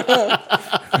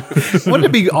 Wouldn't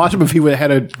it be awesome if he would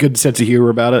have had a good sense of humor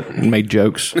about it and made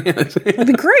jokes? That'd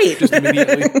be great. just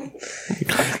immediately.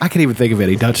 I can't even think of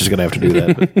Eddie Dutch is going to have to do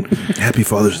that. Happy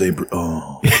Father's Day.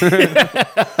 Oh.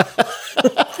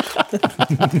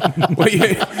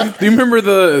 Wait, do you remember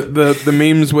the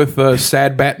memes with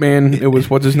sad Batman? It was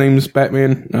what's his name's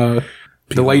Batman,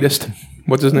 the latest.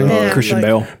 What's his name? Christian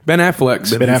Bale. Ben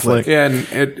Affleck. Ben Affleck. Yeah,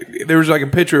 and there was like a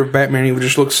picture of Batman. He would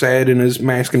just look sad in his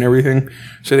mask and everything.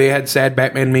 So they had sad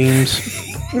Batman memes.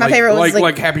 My favorite was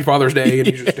like Happy Father's Day, and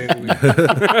he's just standing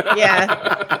there.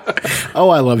 Yeah. Oh,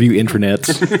 I love you,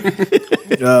 internets.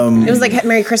 It was like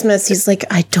Merry Christmas. He's like,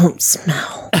 I don't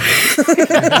smell.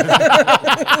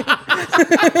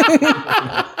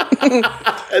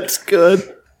 That's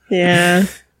good. Yeah.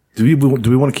 Do we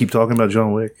want to keep talking about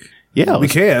John Wick? Yeah, we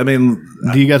can. I mean,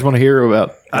 do you guys want to hear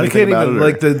about? I can't even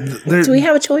like Do we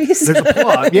have a choice? There's a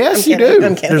plot. Yes, you kidding. do.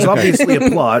 I'm kidding. There's obviously a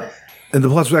plot, and the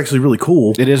plot's actually really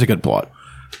cool. It is a good plot.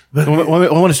 I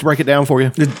want us to break it down for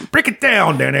you. Break it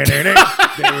down. Love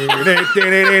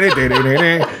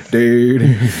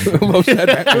sad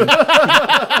Batman.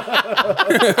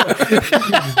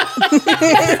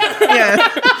 Yeah.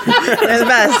 They're the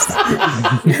best.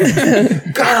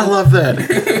 God, I love that.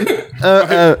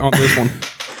 On this one.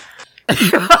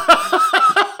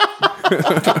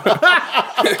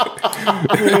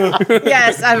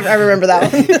 Yes, I remember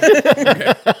that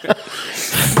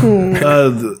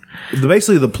one.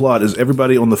 Basically, the plot is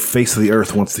everybody on the face of the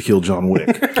earth wants to kill John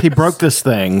Wick. He broke this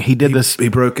thing. He did this. He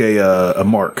broke a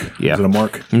mark. Yeah. Is it a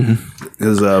mark?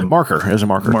 Mm-hmm. Marker is a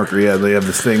marker. Marker, yeah. They have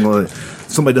this thing where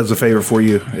somebody does a favor for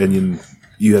you, and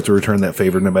you have to return that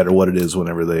favor no matter what it is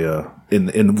whenever they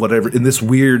in this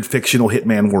weird fictional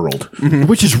hitman world. Mm-hmm.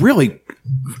 Which is really,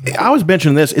 I was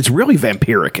mentioning this, it's really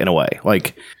vampiric in a way.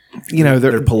 Like, you know,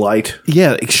 they're polite.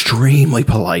 Yeah, extremely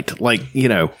polite. Like, you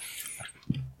know,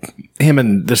 him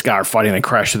and this guy are fighting, they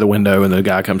crash through the window, and the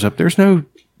guy comes up, there's no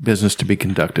business to be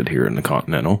conducted here in the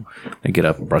Continental. They get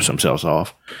up and brush themselves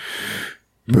off.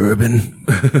 Bourbon.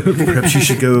 Perhaps you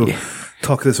should go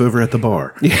talk this over at the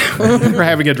bar. Yeah. We're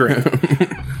having a drink.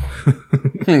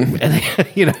 And,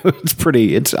 you know, it's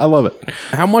pretty. I love it.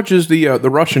 How much is the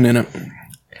Russian in it?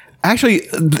 Actually,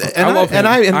 I love him.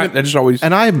 I just always.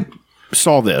 And I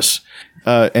saw this,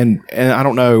 and I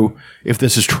don't know if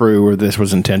this is true or this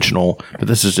was intentional, but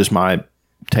this is just my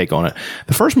take on it.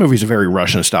 The first movie is a very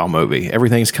Russian style movie.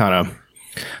 Everything's kind of,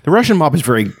 the Russian mob is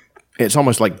very, it's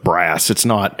almost like brass. It's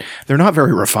not, they're not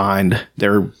very refined.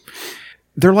 They're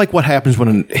like what happens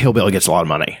when a hillbilly gets a lot of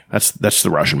money. That's the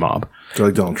Russian mob. They're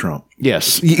like Donald Trump.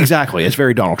 Yes, exactly. It's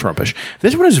very Donald Trumpish.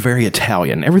 This one is very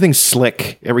Italian. Everything's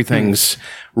slick. Everything's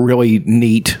really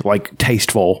neat, like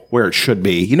tasteful, where it should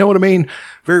be. You know what I mean?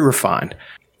 Very refined.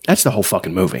 That's the whole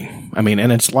fucking movie. I mean,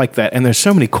 and it's like that. And there's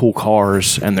so many cool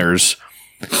cars, and there's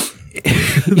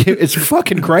It's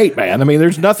fucking great, man. I mean,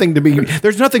 there's nothing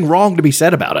wrong to be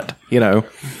said about it. You know.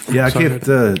 Yeah, I can't.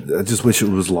 I just wish it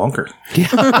was longer.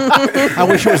 I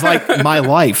wish it was like my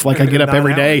life. Like I get up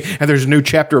every day and there's a new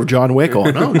chapter of John Wick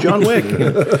on. Oh, John Wick.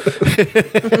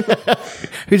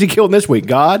 Who's he killing this week?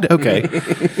 God. Okay.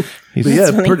 But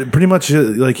yeah, pretty much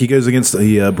like he goes against,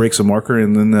 he breaks a marker,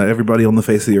 and then everybody on the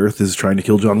face of the earth is trying to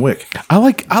kill John Wick. I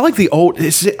like the old.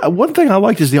 One thing I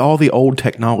liked is all the old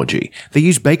technology. They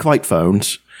use Bakelite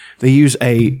phones. They use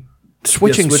a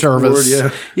switching service.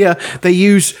 Yeah. They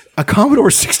use a Commodore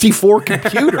 64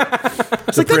 computer.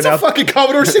 It's like, that's a fucking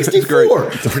Commodore 64.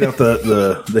 To print out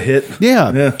the hit.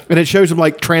 Yeah. And it shows him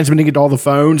like transmitting it to all the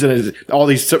phones, and all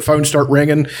these phones start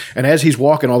ringing. And as he's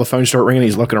walking, all the phones start ringing.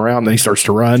 He's looking around, and then he starts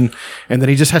to run, and then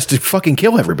he just has to fucking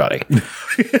kill everybody.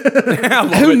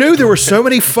 Who knew there were so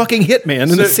many fucking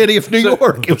hitmen in the city of New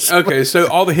York? It was okay, so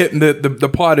all the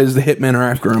plot is the hitmen are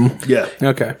after him. Yeah.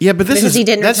 Okay. Yeah, but Because he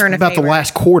didn't that's return a about favor. the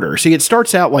last quarter. See, it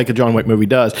starts out like a John Wick movie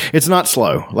does. It's not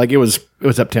slow. Like it was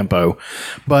up tempo,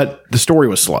 but the story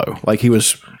was slow. Like he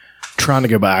was trying to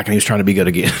go back and he was trying to be good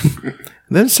again.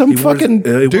 Then some fucking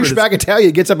douchebag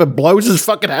Italian gets up and blows his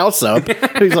fucking house up.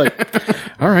 He's like,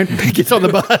 all right, he gets on the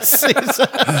bus.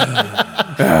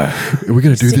 We're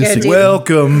going to do this again.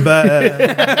 Welcome back.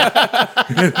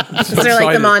 Is there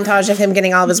like the montage of him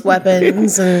getting all of his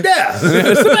weapons? And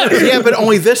Yeah, but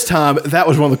only this time, that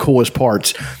was one of the coolest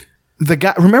parts. The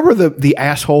guy, remember the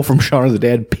asshole from Shaun of the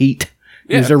Dead, Pete?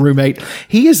 He's their roommate.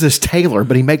 He is this tailor,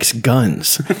 but he makes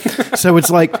guns. So it's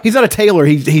like, he's not a tailor,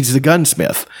 he's the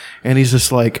gunsmith. And he's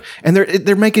just like, and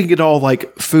they're making it all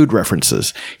like food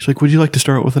references. He's like, would you like to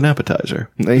start with an appetizer?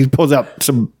 And he pulls out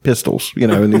some pistols,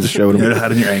 and he's showing them.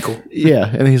 Had in your ankle.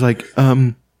 Yeah. And he's like,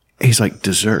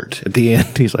 dessert. At the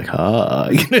end, he's like,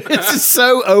 it's just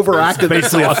so overacted.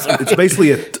 It's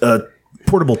basically a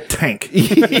portable tank.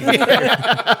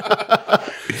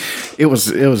 It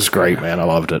was great, man. I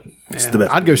loved it. It's the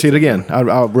best. I'd go see it again.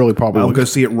 I'll really probably. I'll go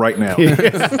see it right now.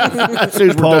 As soon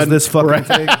as we're Pause done. this fucking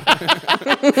thing.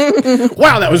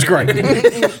 Wow, that was great. But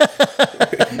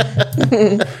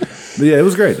yeah, it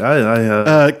was great.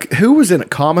 Who was in it?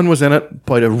 Common was in it.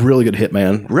 Played a really good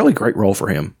hitman. Really great role for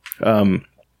him.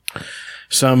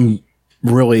 Some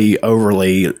really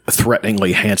overly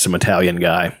threateningly handsome Italian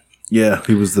guy. Yeah,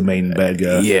 he was the main bad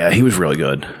guy. Yeah, he was really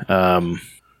good.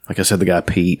 Like I said, the guy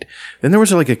Pete. Then there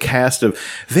was like a cast of.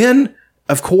 Then,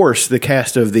 of course, the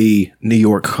cast of the New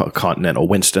York Continental,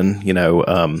 Winston.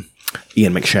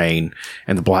 Ian McShane,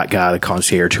 and the black guy, the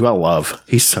concierge, who I love.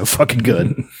 He's so fucking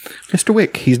good. Mr.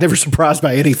 Wick. He's never surprised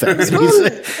by anything.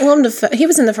 Willem Dafoe. He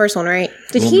was in the first one, right?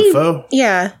 Did Willem he? Dafoe?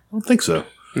 Yeah. I don't think so.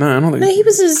 No, I don't think No, he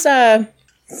was his friend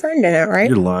in it, right?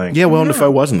 You're lying. Yeah, Willem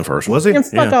Dafoe was in the first one. Was he? And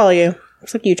fuck all of you.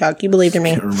 Fuck you, Chuck. You believed in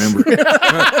me. I don't remember.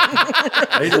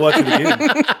 I need to watch it again.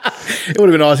 It would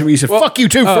have been awesome if you said, fuck you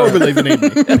too for believing in me.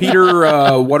 Peter,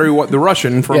 the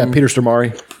Russian from Peter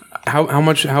Stormare.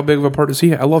 How big of a part does he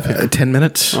have? I love him. 10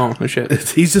 minutes. Oh, no shit.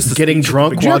 He's just Getting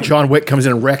drunk while John Wick comes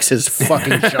in and wrecks his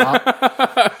fucking shop.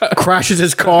 Crashes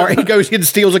his car. He goes in and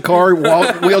steals a car,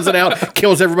 wheels it out,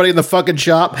 kills everybody in the fucking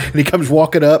shop, and he comes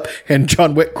walking up, and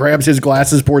John Wick grabs his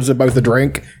glasses, pours them both a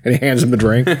drink, and he hands him the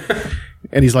drink.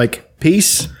 And he's like,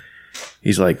 peace?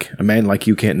 He's like, a man like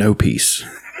you can't know peace.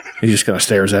 He just kind of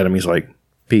stares at him. He's like,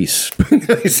 peace.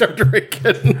 He starts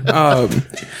drinking. Did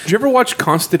you ever watch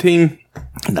Constantine?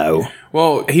 No.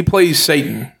 Well, he plays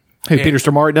Satan. Who, Peter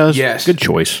Stormare does? Yes. Good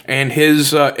choice. And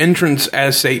his entrance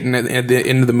as Satan at the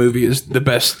end of the movie is the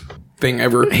best thing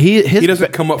ever. He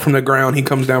doesn't come up from the ground. He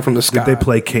comes down from the sky. Did they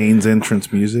play Kane's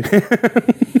entrance music?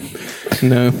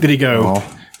 No. Did he go?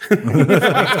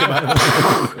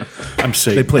 I'm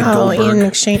sick. They played Oh, Goldberg. Ian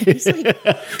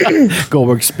McShane.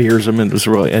 Goldberg spears him, and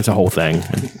it's a whole thing.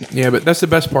 Yeah, but that's the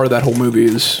best part of that whole movie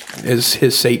is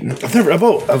his Satan.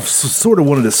 I've sort of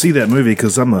wanted to see that movie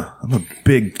because I'm a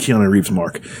big Keanu Reeves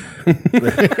mark.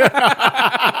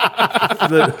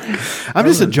 I'm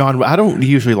just a John. I don't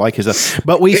usually like his,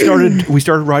 but we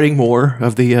started writing more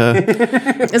of the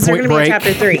Is there going to be a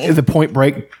chapter 3? the Point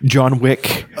Break John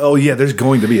Wick. Oh yeah, there's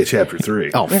going to be a chapter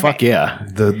 3. Oh fuck yeah,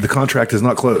 The contract is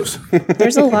not closed.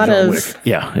 There's a lot John of. Wick.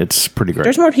 yeah, it's pretty great.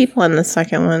 There's more people in the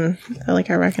second one. I feel like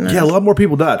I recognize. Yeah, a lot more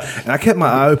people died, and I kept my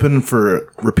eye open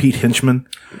for repeat henchmen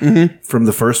from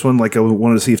the first one. Like I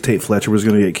wanted to see if Tate Fletcher was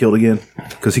going to get killed again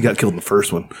because he got killed in the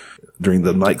first one during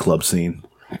the nightclub scene.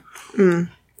 And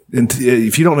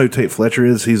if you don't know who Tate Fletcher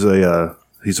is, he's a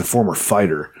former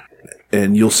fighter,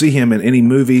 and you'll see him in any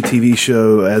movie, TV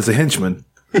show as a henchman.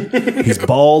 He's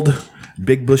bald,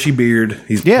 big bushy beard.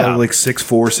 He's probably like 6'4",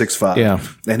 6'5". Yeah.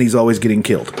 And he's always getting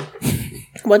killed.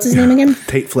 What's his name again?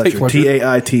 Tate Fletcher.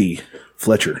 Tait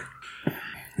Fletcher.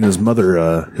 His mother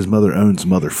owns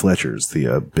Mother Fletcher's,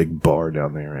 the big bar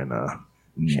down there in the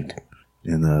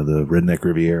Redneck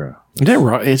Riviera. Is that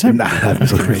right? Is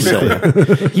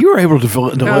that you were able to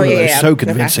deliver this so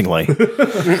convincingly.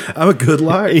 I'm a good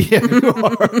liar. Yeah, you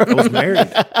are. I was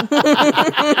married.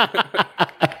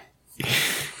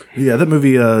 Yeah, that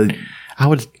movie. I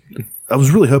was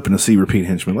really hoping to see repeat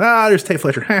henchman. There's Tate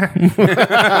Fletcher.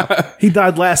 He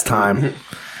died last time,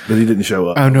 but he didn't show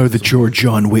up. I know that you're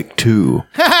John Wick 2.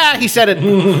 He said it.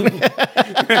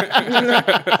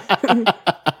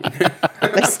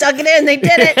 They stuck it in. They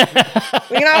did it.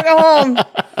 We can all go home.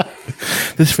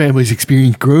 This family's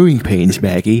experienced growing pains,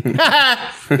 Maggie.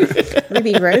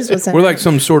 Ruby Rose was in We're like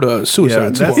some sort of suicide Yeah,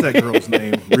 that's squad. that girl's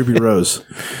name, Ruby Rose.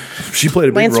 She played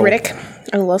a big Lance role. Riddick.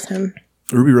 I love him.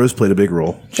 Ruby Rose played a big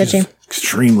role. Did She's she?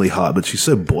 extremely hot, but she's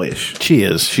so boyish. She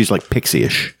is. She's like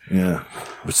pixie-ish. Yeah,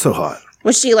 but so hot.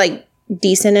 Was she like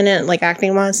decent in it, like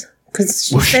acting wise? Because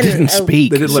she's Well, she didn't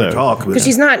speak. They didn't let her so- talk. But Because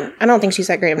she's not. I don't think she's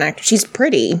that great of an actor. She's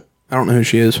pretty. I don't know who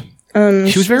she is. She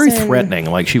was very She's in- threatening.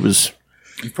 Like she was.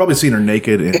 you've probably seen her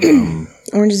naked in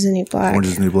Orange is the New Black. Orange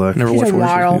is the New Black. Never She's watched a Orange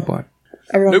is the model. New Black.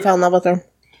 Everyone fell in love with her.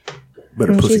 But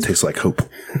her pussy she's- tastes like hope.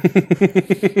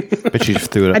 But she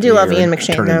just threw it up. I do in the love air Ian and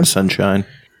McShane, Turned though. into sunshine.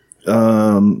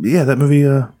 Yeah, that movie.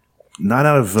 9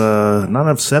 out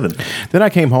of 7. Then I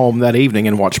came home that evening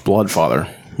and watched Bloodfather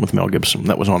with Mel Gibson.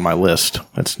 That was on my list.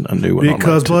 That's a new one.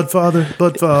 Because on my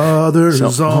Bloodfather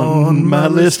is on my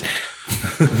list.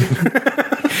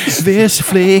 This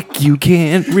flick you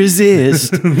can't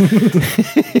resist.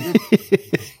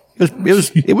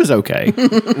 It was okay.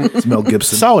 It's Mel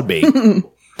Gibson. Solid B.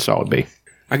 Solid B.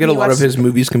 I get a lot of his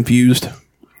movies confused.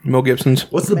 Mel Gibson's.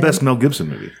 What's the best Mel Gibson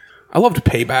movie? I loved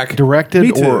Payback. Me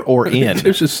Directed too. or in. It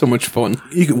was just so much fun.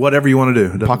 You can, whatever you want to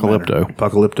do. It doesn't Apocalypto. matter.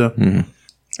 Apocalypto.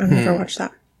 I've never watched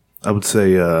that. I would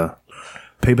say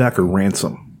Payback or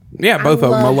Ransom. Yeah, both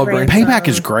of them. I love love Ransom. Ransom. Payback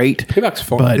is great. Payback's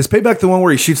fun. But- Is Payback the one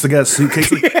where he shoots the guy's suitcase?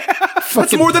 Like,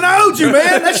 that's more than I owed you,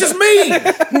 man. That's just me.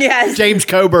 Yes. James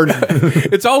Coburn.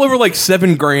 It's all over like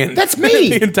 $7,000. That's me.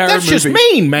 The entire That's movie. just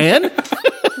mean, man.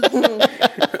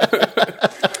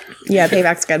 Yeah,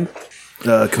 Payback's good.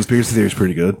 Conspiracy Theory is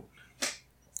pretty good.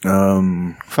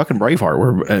 Fucking Braveheart.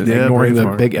 We're ignoring the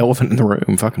Braveheart. big elephant in the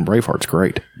room. Fucking Braveheart's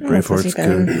great. Braveheart's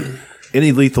been. good.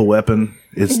 Any Lethal Weapon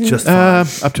is just fine.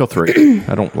 Up till 3.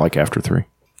 I don't like after 3. You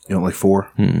don't like 4?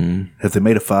 Mm-hmm. Have they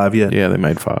made a 5 yet? Yeah, they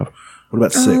made 5. What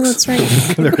about 6? Oh, that's right.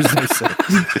 There is no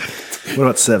 6. What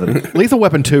about 7? Lethal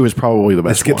Weapon 2 is probably the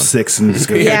best Skip one. 6 and just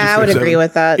go. Yeah, I would agree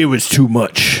with that. It was too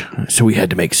much, so we had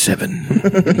to make 7.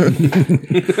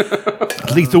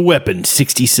 Lethal Weapon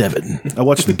 67. I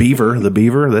watched The Beaver. The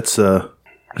Beaver. That's Is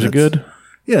it good?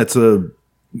 Yeah, it's a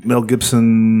Mel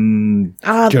Gibson.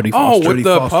 Jodie Oh, Foster. with Jodie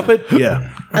the Foster. puppet?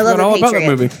 Yeah, I love Forgot all the about that Patriot.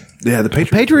 movie. yeah. The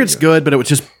Patriot. Patriot's good, but it was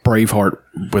just Braveheart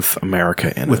with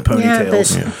America in with it.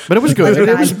 ponytails. Yeah, But it was good.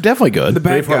 It was definitely good. The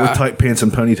bad Braveheart with guy. tight pants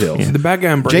and ponytails. The bad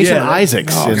guy in Braveheart. Jason Yeah, that-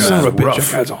 Isaacs. Oh, in, son of a bitch. rough.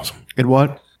 That guy's awesome. in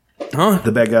what? Huh?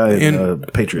 The bad guy in In-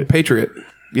 Patriot. Patriot.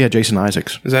 Yeah, Jason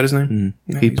Isaacs. Is that his name?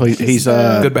 He plays. He's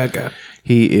Good bad guy.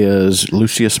 he is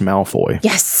Lucius Malfoy.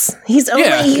 Yes. He's only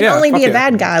Yeah, he can yeah, only be fuck a yeah.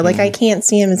 bad guy. Like I can't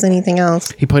see him as anything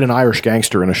else. He played an Irish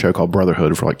gangster in a show called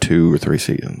Brotherhood for like 2 or 3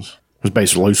 seasons. It was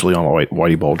based loosely on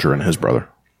Whitey Bulger and his brother.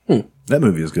 That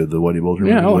movie is good. The Whitey Bulger.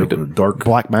 Yeah, movie, I liked it. Dark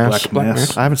Black Mass. Black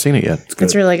Mass. I haven't seen it yet.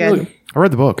 It's really good. I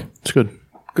read the book. It's good.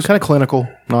 It's kind of clinical.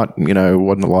 Not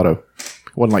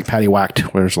wasn't like Patty Whacked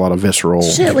where there's a lot of visceral.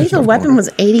 Shit, Lethal Weapon was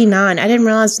 89. I didn't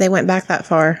realize they went back that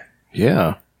far.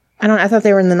 Yeah. I thought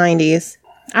they were in the 90s.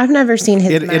 I've never seen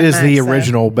his It Mad is the Max, though.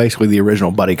 original, basically the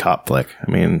original buddy cop flick.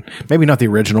 I mean, maybe not the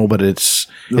original, but it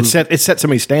set so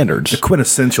many standards.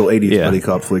 Quintessential 80s Yeah. buddy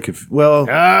cop flick. Was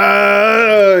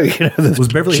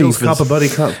Beverly Hills Cop a buddy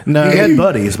cop? No. He had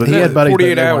buddies, but He had buddies,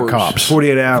 48 but they weren't hours. cops.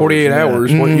 48 hours. 48 yeah.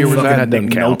 hours. What year was Fucking that? had Doesn't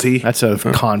count. Nolte. That's a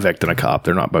convict and a cop.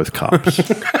 They're not both cops.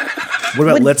 What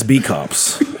about Let's Be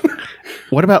Cops?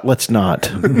 What about Let's Not?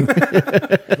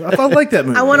 I like that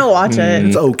movie. I want to watch it.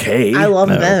 It's okay. I love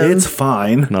them. It's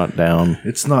fine. Not down.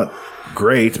 It's not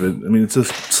great, but I mean, it's a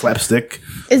slapstick.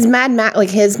 Is Mad Max like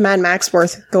Mad Max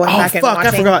worth going Oh, back and fuck,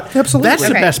 watching? I forgot. Absolutely. That's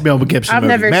the Okay. best Mel Gibson I've movie.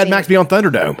 never Mad seen Max it. Beyond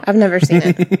Thunderdome. I've never seen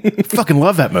it. Fucking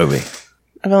love that movie.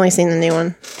 I've only seen the new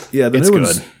one. Yeah, the It's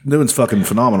new one's fucking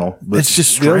phenomenal. But It's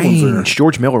just the other ones strange.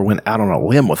 George Miller went out on a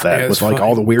limb with that, Yeah, with it's like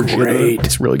all the weird shit. great.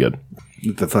 It's really good.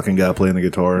 are the fucking guy playing the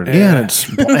guitar. Yeah, and,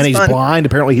 and he's fun. blind.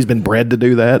 Apparently, he's been bred to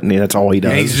do that, and that's all he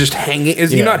does. And he's just hanging. Is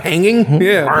he Yeah. not hanging?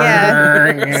 Yeah.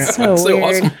 Yeah. so So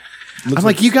weird. awesome. I'm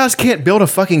like, you guys can't build a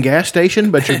fucking gas station,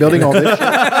 but you're building all this shit.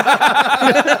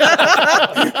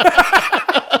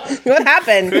 What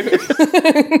happened?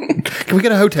 Can we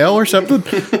get a hotel or something?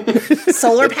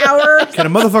 Solar power? Can a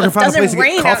motherfucker find a place Doesn't to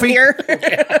rain get out coffee?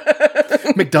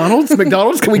 here. McDonald's?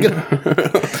 Can we get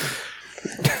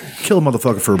Kill a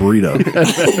motherfucker for a burrito.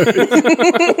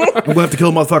 I'm gonna have to kill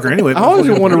a motherfucker anyway. I always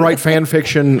want to write fan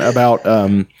fiction about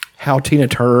how Tina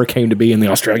Turner came to be in the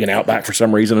Australian outback for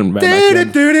some reason. And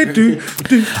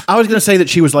I was going to say that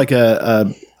she was like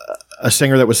a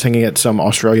singer that was singing at some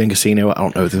Australian casino. I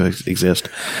don't know if they exist,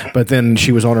 but then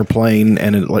she was on her plane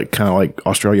and it like kind of like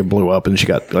Australia blew up and she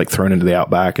got like thrown into the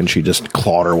outback and she just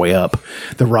clawed her way up.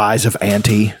 The rise of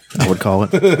Auntie, I would call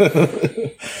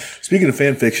it. Speaking of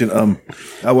fan fiction,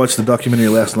 I watched the documentary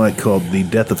last night called "The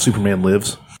Death of Superman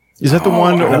Lives." Is that the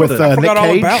one with I Nick forgot all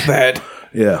Cage? about that.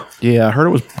 Yeah, Yeah, I heard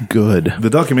it was good. the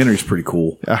documentary is pretty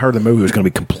cool. I heard the movie was going to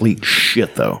be complete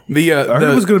shit though. The I heard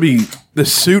it was going to be the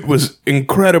suit was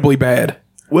incredibly bad.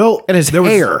 well, And his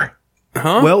hair.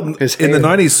 Well, His in the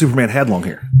hair. '90s, Superman had long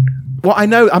hair. Well, I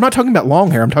know. I'm not talking about long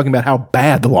hair. I'm talking about how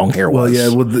bad the long hair Well, was. yeah.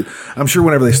 Well, I'm sure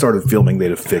whenever they started filming, they'd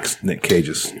have fixed Nick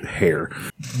Cage's hair.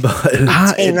 But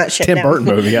Tame that shit Tim down. Burton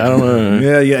movie. I don't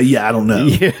know. yeah. I don't know.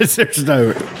 Yes, there's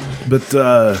no. But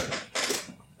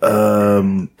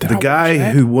the guy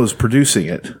who was producing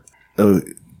it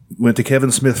went to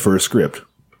Kevin Smith for a script,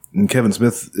 and Kevin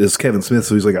Smith is Kevin Smith,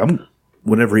 so he's like,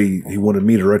 whenever he wanted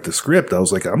me to write the script, I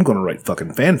was like, I'm going to write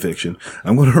fucking fan fiction.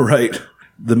 I'm going to write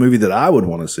the movie that I would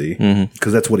want to see,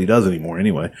 because that's what he does anymore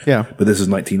anyway. Yeah. But this is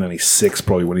 1996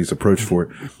 probably when he's approached for it.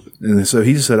 And so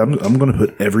he just said, I'm going to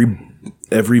put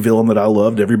every villain that I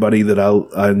loved, everybody that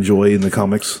I enjoy in the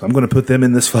comics, I'm going to put them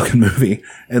in this fucking movie,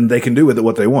 and they can do with it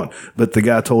what they want. But the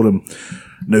guy told him,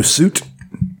 no suit,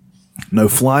 no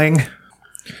flying.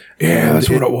 Yeah, that's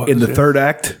what it was. In the third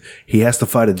act, he has to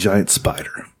fight a giant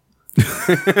spider.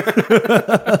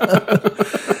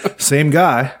 Same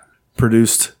guy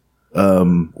produced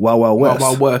Wild Wild West.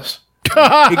 Wild West. He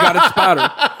got his spider.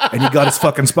 And he got his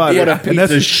fucking spider. What a And piece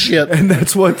that's- of shit. And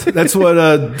that's what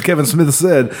Kevin Smith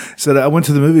said. He said, I went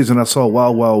to the movies and I saw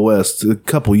Wild Wild West a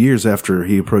couple years after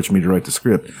he approached me to write the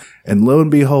script. And lo and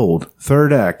behold,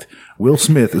 third act, Will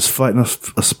Smith is fighting a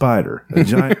spider, a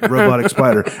giant robotic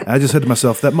spider. And I just said to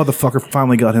myself, that motherfucker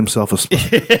finally got himself a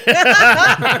spider.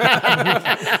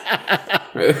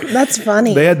 That's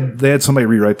funny. They had somebody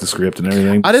rewrite the script and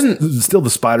everything. I didn't- Still, the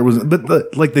spider was, but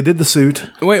they did the suit.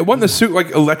 Wait, wasn't the suit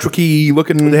like electric-y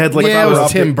looking? They had like Yeah, it was fiber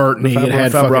optic- Tim Burton-y. It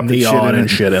had fiber fucking optic neon and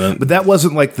shit in it. But that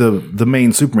wasn't like the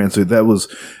main Superman suit. That was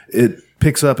it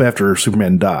picks up after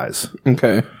Superman dies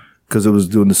Okay. because it was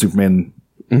doing the Superman,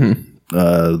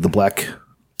 the black,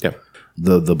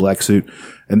 the black suit,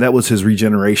 and that was his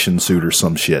regeneration suit or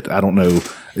some shit. I don't know.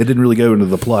 It didn't really go into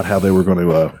the plot how they were going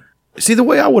to See, the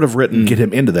way I would have written get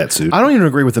him into that suit. I don't even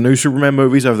agree with the new Superman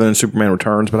movies other than Superman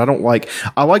Returns, but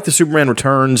I like the Superman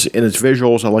Returns in its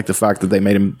visuals. I like the fact that they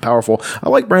made him powerful. I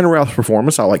like Brandon Routh's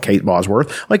performance. I like Kate Bosworth.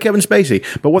 I like Kevin Spacey.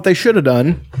 But what they should have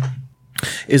done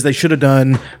is they should have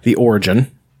done the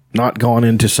origin, not gone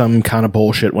into some kind of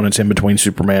bullshit when it's in between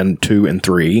Superman 2 and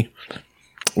 3,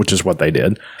 which is what they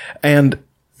did. And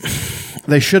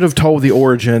they should have told the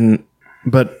origin,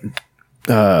 but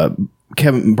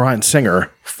Bryan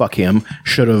Singer, fuck him,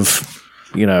 should have,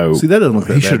 See, that doesn't look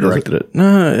that he bad, should have does it? directed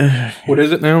it. What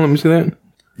is it now? Let me see that.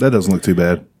 That doesn't look too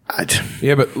bad.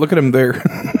 Yeah, but look at him there.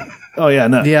 Oh yeah,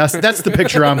 no. Yeah, that's the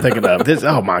picture I'm thinking of.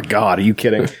 Oh my God, are you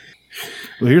kidding?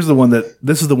 Well, here's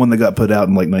this is the one that got put out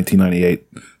in like 1998.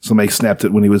 Somebody snapped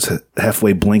it when he was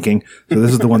halfway blinking. So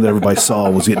this is the one that everybody saw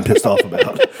and was getting pissed off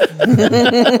about.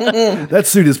 That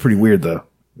suit is pretty weird though.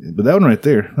 But that one right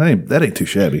there, that ain't too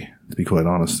shabby, to be quite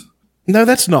honest. No,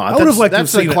 that's not. I would have liked to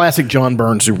that's have a seen classic John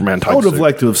Byrne Superman type. I would have suit.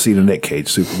 liked to have seen a Nick Cage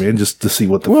Superman just to see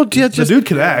what the Yeah, the dude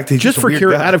could act. He's just a for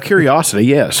weird guy. out of curiosity,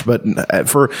 yes. But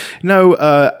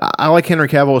I like Henry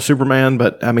Cavill as Superman,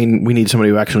 but I mean, we need somebody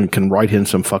who actually can write in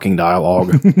some fucking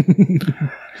dialogue.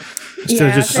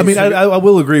 Yeah, just- I mean, I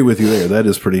will agree with you there. That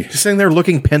is pretty. Sitting there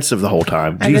looking pensive the whole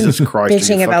time. I've been Jesus Christ!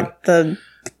 bitching you fucking-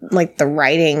 about the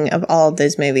writing of all of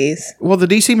those movies. Well, the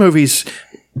DC movies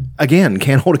again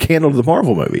can't hold a candle to the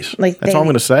Marvel movies. Like That's all I'm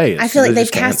going to say. I feel like They they've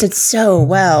just can't. casted so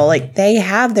well. Like they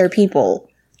have their people.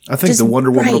 I think Just the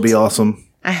Wonder Woman will right. be awesome.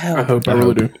 I hope. I hope I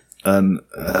really do. And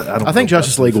I think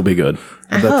Justice League will be good.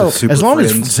 I hope. As long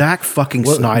as Friends. Zack fucking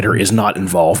Snyder is not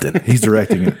involved in it. He's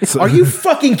directing it. So- Are you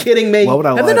fucking kidding me? Why would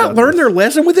I Have they lie not about learned this? their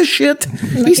lesson with this shit?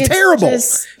 He's it's terrible.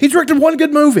 just- He directed one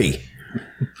good movie,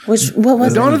 What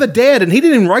was Dawn it? of the Dead, and he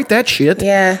didn't even write that shit.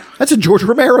 Yeah. That's a George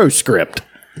Romero script.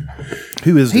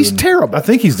 Who is? He's doing- terrible. I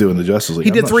think he's doing the Justice League. He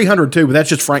I'm did not 300 too, but that's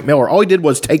just Frank Miller. All he did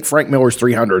was take Frank Miller's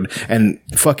 300 and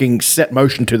fucking set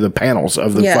motion to the panels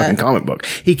of the Yeah. fucking comic book.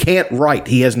 He can't write.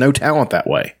 He has no talent that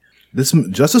way. This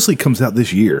Justice League comes out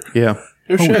this year. Yeah.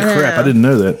 Holy crap! I didn't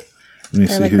know that. Let me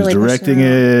see like who's really directing pushing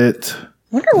it.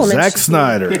 Wonder Woman. Zack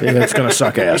Snyder. Yeah, it's going to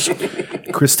suck ass.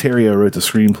 Chris Terrio wrote the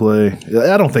screenplay.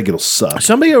 I don't think it'll suck.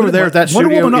 Somebody over there at that Wonder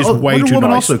studio Woman, is way Wonder too Woman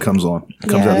nice. also comes out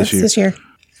it's this year.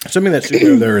 Somebody at that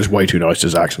studio there is way too nice to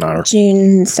Zack Snyder.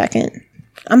 June 2nd.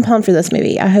 I'm pumped for this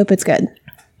movie. I hope it's good.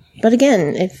 But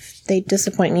again, if they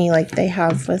disappoint me like they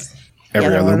have with Every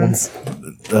the other one. ones.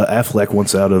 Affleck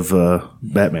wants out of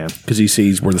Batman. Because he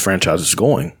sees where the franchise is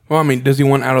going. Well, I mean, does he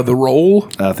want out of the role?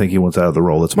 I think he wants out of the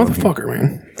role. That's one thing. Motherfucker,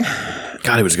 man.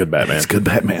 God, he was a good Batman. It's good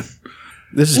Batman.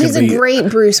 This is He's going a to be... great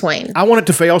Bruce Wayne. I want it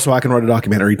to fail so I can write a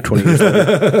documentary 20 years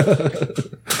later.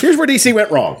 Here's where DC went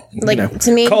wrong. Like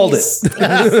to me, Called Boom!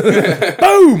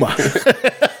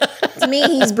 To me,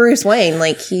 he's Bruce Wayne.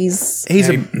 Like he's He's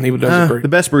He does the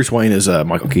best Bruce Wayne is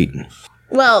Michael Keaton.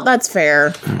 well. That's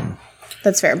fair.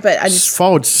 That's fair. But I It's just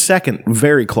followed second,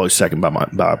 very close second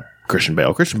by Christian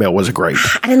Bale. Christian Bale was a great.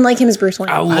 I didn't like him as Bruce Wayne.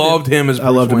 I loved him as Bruce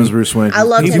I loved him Wayne. as Bruce Wayne. I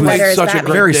loved He him played better as such a Batman.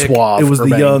 great Very dick. suave. It was for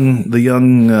the Bane.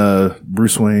 young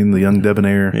Bruce Wayne, the young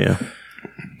debonair, Yeah.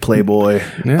 playboy.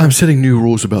 I'm setting new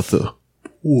rules about the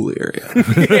pool area.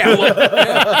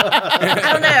 I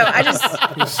don't know. I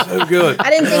just So good. I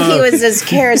didn't think he was as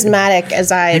charismatic as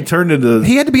He I. turned into.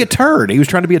 He had to be a turd. He was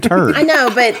trying to be a turd. I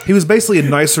know, but He was basically a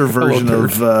nicer version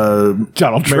of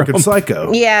Donald American Trump.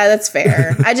 Psycho. yeah, that's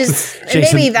fair. I just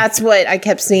maybe that's what I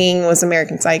kept seeing was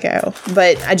American Psycho.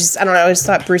 But I don't know. I just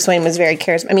thought Bruce Wayne was very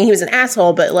charismatic. I mean, he was an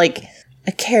asshole, but like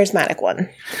a charismatic one.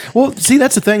 Well, see,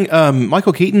 that's the thing.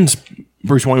 Michael Keaton's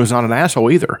Bruce Wayne was not an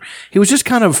asshole either. He was just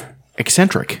kind of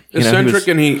eccentric. You know, he Eccentric, was-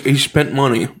 and he spent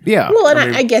money. yeah. Well,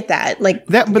 and I get that. Like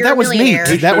But you're that a was neat.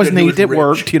 millionaire. That was He was neat. It rich.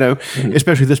 worked, you know,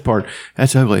 especially this part.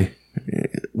 That's ugly.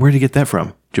 Where'd you get that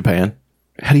from? Japan.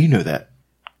 How do you know that?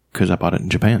 Because I bought it in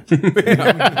Japan. No,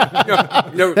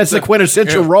 That's the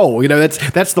quintessential role. You know,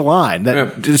 that's the line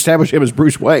that to establish him as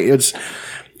Bruce Wayne.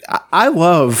 I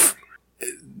love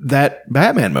that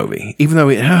Batman movie, even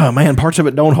though parts of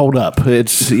it don't hold up.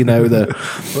 It's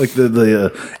Like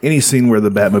the any scene where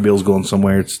the Batmobile's going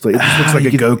somewhere, it just looks like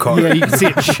a go kart. yeah, you can see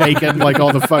it shaking, like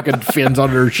all the fucking fins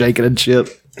under it shaking and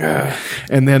shit.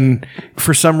 And then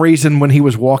for some reason, when he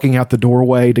was walking out the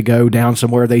doorway to go down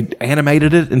somewhere, they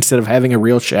animated it instead of having a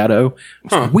real shadow.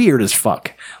 It's weird as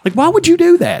fuck. Like, why would you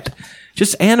do that?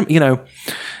 Just then.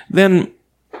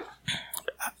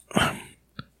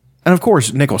 And of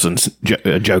course, Nicholson's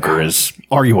Joker is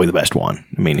arguably the best one.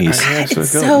 I mean, he's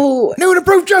So new and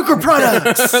improved Joker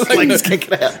products. Like, just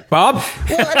kick it out. Bob?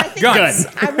 well, and I think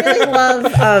I really love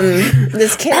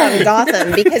this kid on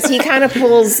Gotham because he kind of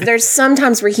pulls. There's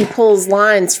sometimes where he pulls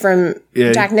lines from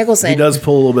Jack Nicholson. He does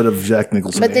pull a little bit of Jack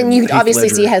Nicholson. But then and you Heath obviously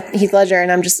Ledger. see Heath Ledger,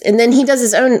 and then he does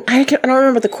his own. I don't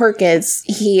remember what the quirk is.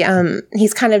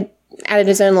 He's kind of added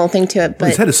his own little thing to it. But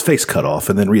He's had his face cut off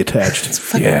and then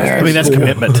reattached. Yeah. I mean, that's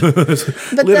commitment.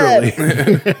 but Literally.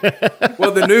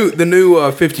 Well, the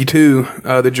new 52,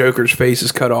 the Joker's face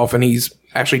is cut off, and he's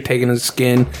actually taken his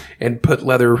skin and put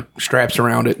leather straps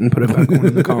around it and put it back on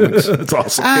in the comics. That's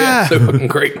awesome. Yeah, so fucking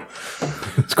great.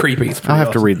 It's creepy. It's pretty I'll have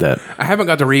to awesome. read that. I haven't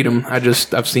got to read them. I've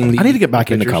seen the. I need to get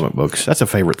back into pictures. comic books. That's a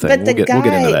favorite thing. But We'll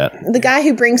get into that. the guy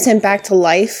who brings him back to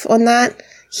life on that,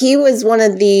 he was one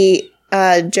of the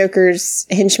Joker's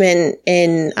henchmen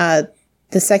in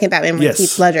the second Batman with Yes.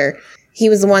 Heath Ledger. He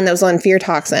was the one that was on Fear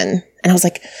Toxin. And I was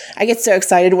like, I get so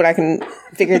excited when I can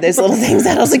figure those little things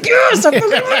out. I was like, yes, I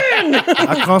fucking win!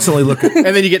 I constantly look at. And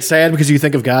then you get sad because you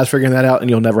think of guys figuring that out and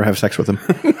you'll never have sex with them.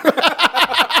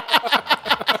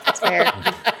 That's fair.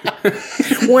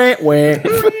 Wah, wah.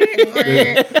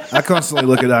 I constantly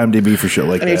look at IMDb for shit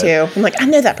like I do that. too. I'm like, I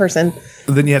know that person.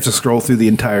 Then you have to scroll through the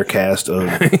entire cast of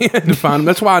To find 'em.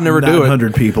 That's why I never do it.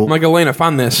 900 people. I'm like, Elena,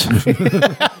 find this.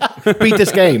 Beat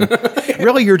this game.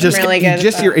 Really, you're just really good at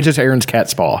that. it's just Aaron's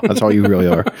cat's paw. That's all you really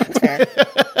are. That's fair.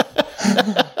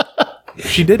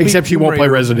 She did. Except she won't play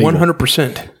Resident Evil.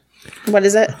 100%. What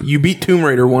is it? You beat Tomb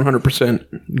Raider 100%.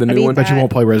 The new beat one. that. But you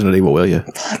won't play Resident Evil, will you?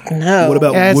 No. What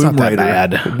about It's Womb not that Raider?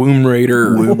 bad. Womb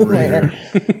Raider.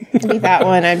 I beat that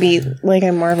one. I beat like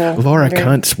a Marvel. Laura 100.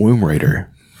 Kunt's Womb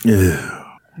Raider.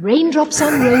 Raindrops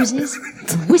on roses,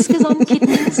 whiskers on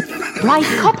kittens, bright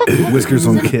copper pens Whiskers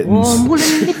on and kittens. warm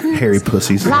woolen mittens, Hairy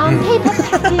pussies. brown paper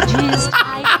packages,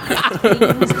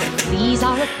 things. These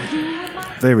are a few of my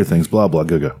Favorite things. Blah blah.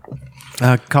 Go go.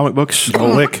 Comic books.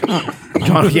 John Wick.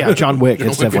 John Wick.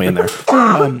 It's definitely in there.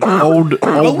 Old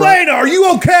Elena, are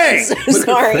you okay?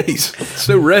 Sorry. Face.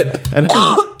 So red.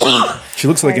 She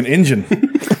looks like an engine.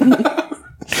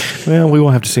 Well, we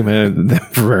won't have to see them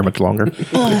for very much longer.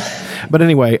 But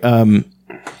anyway,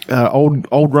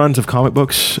 old runs of comic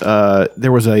books.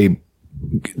 There was a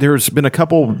there's been a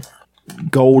couple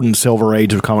gold and silver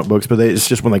age of comic books, but it's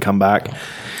just when they come back.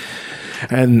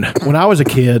 And when I was a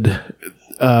kid,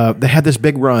 they had this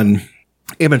big run.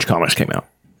 Image Comics came out,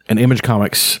 and Image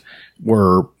Comics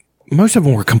most of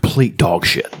them were complete dog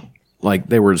shit. Like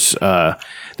they were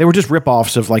just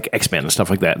rip-offs of like X-Men and stuff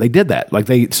like that. They did that. Like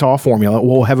they saw a formula.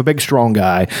 We'll have a big, strong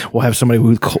guy. We'll have somebody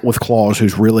with claws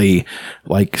who's really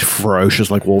like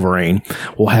ferocious, like Wolverine.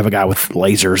 We'll have a guy with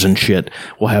lasers and shit.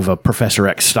 We'll have a Professor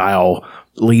X style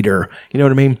leader. You know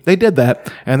what I mean? They did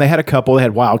that, and they had a couple. They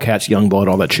had Wildcats, Youngblood,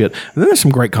 all that shit. And then there's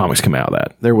some great comics come out of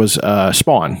that. There was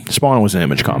Spawn. Spawn was an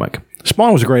Image comic.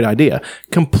 Spawn was a great idea.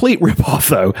 Complete ripoff,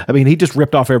 though. I mean, he just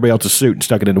ripped off everybody else's suit and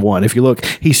stuck it into one. If you look,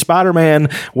 he's Spider-Man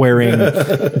wearing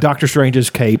Doctor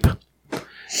Strange's cape,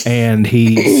 and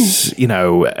he's,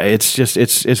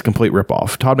 it's a complete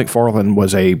ripoff. Todd McFarlane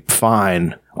was a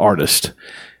fine artist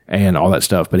and all that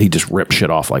stuff, but he just ripped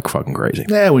shit off like fucking crazy.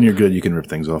 Yeah, when you're good, you can rip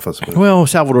things off, I suppose. Well,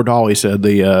 Salvador Dali said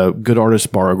the good artists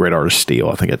borrow, great artists steal.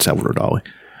 I think that's Salvador Dali.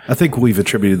 I think we've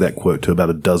attributed that quote to about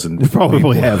a dozen. We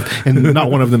probably have, and not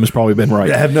one of them has probably been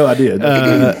right. I have no idea.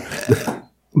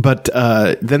 But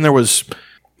then there was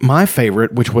my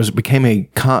favorite, which became a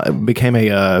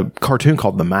cartoon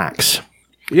called The Max.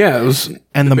 Yeah, it was,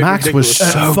 and The Max was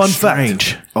ridiculous. so Fun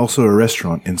strange. fact. Also a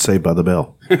restaurant in Saved by the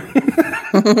Bell.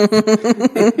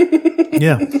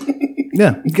 Yeah,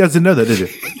 you guys didn't know that, did you?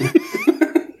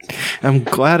 I'm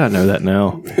glad I know that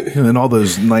now. And all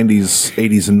those 90s,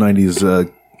 80s, and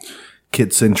 90s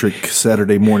kid-centric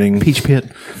Saturday morning Peach Pit.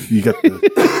 You got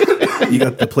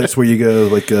the place where you go,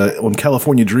 like on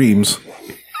California Dreams,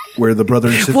 where the brother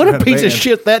and sister. What a had piece of band.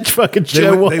 shit that fucking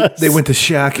show was. They went to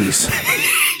Shackies.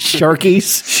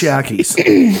 Sharkies.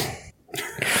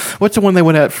 What's the one they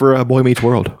went at for Boy Meets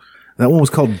World? That one was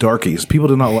called Darkies. People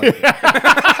did not like it.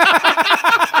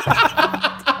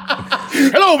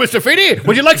 Hello, Mr. Feeny.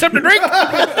 Would you like something to drink?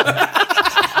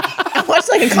 I watched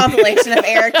like a compilation of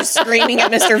Eric just screaming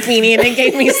at Mr. Feeney, and it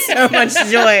gave me so much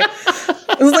joy.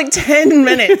 It was like 10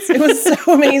 minutes. It was so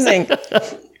amazing.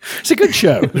 It's a good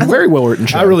show. It's a very well written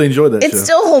show. I really enjoyed that It show.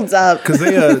 still holds up. Because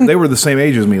they were the same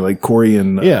age as me, like Corey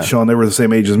and Sean. They were the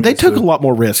same age as me. They took a lot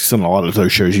more risks than a lot of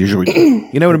those shows usually.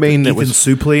 You know what I mean? Ethan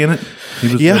Suplee in it. He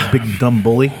was a big dumb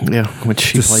bully. Yeah, which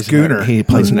he It's a plays schooner. he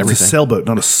plays in It's everything. a sailboat,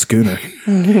 not a schooner.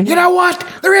 You know what?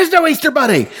 There is no Easter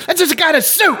Bunny. That's just a guy in a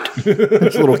suit.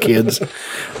 It's little kids.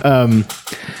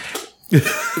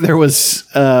 There was,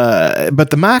 but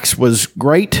the Max was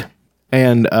great,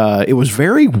 and it was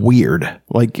very weird.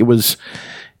 Like it was.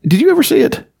 Did you ever see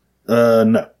it?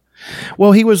 No.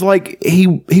 Well, he was like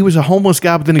he was a homeless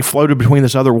guy, but then he floated between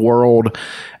this other world,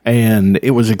 and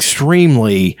it was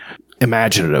extremely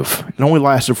imaginative. It only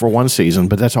lasted for one season,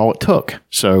 but that's all it took.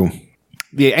 So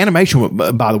the animation,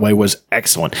 by the way, was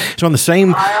excellent. So on the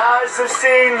same It's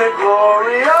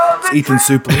Ethan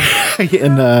Suplee.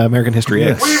 in American History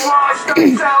X. It's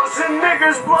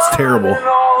terrible.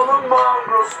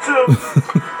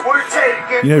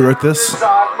 You know who wrote this?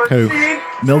 Who?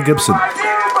 Mel Gibson.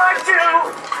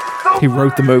 He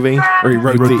wrote the movie, or he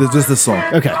wrote Just this song.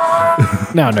 Okay.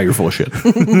 Now I know you're full of shit.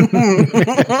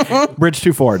 Bridge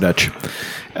too far, Dutch.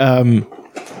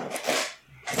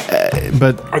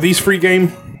 But Are these free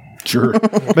game? sure.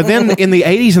 But then in the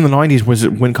 80s and the 90s was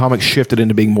when comics shifted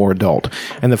into being more adult.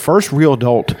 And the first real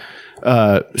adult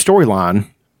storyline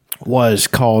was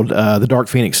called The Dark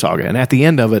Phoenix Saga. And at the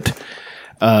end of it,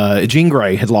 Jean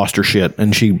Grey had lost her shit,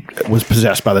 and she was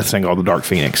possessed by this thing called the Dark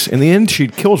Phoenix. In the end, she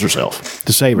kills herself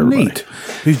to save everybody. Neat.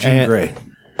 Who's Jean Grey?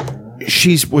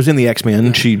 She was in the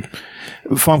X-Men.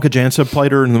 Famke Janssen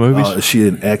played her in the movies. Is she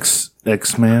an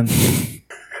X-Man?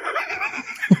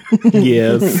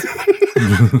 Yes.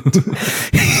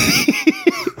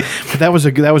 But that was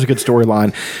a good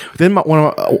storyline. Then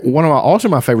one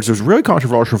of my favorites was really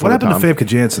controversial for What the happened time. to Famke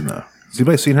Janssen, though? Has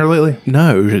anybody seen her lately?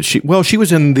 No, she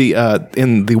was in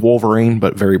the Wolverine,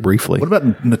 but very briefly. What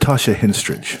about Natasha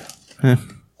Henstridge?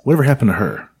 Whatever happened to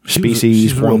her?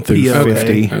 Species a real 1 through POA.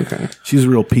 50. Okay. She's a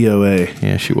real POA.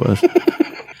 Yeah, she was.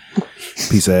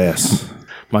 Piece of ass.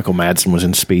 Michael Madsen was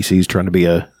in Species, trying to be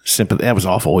a sympathetic. That was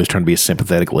awful. He was trying to be a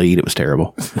sympathetic lead. It was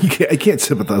terrible. I can't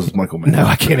sympathize with Michael Mann. No,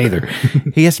 I can't either.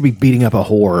 He has to be beating up a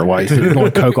whore while he's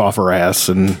going coke off her ass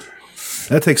and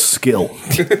That takes skill.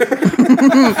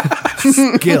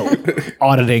 Skill.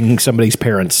 auditing somebody's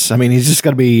parents. I mean, he's got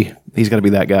to be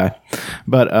that guy.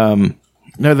 But and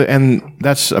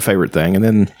that's a favorite thing. And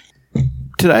then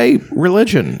today,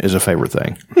 religion is a favorite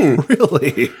thing.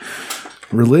 Really?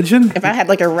 Religion? If I had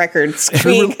like a record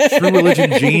screen. True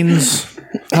religion jeans?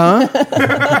 Huh?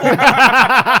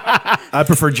 I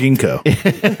prefer Jeanco.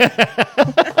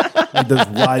 Like those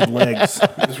wide legs.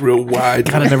 It's real wide.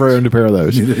 God, I never owned a pair of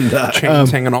those.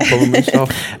 Chains hanging off of them and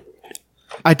stuff.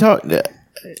 I thought.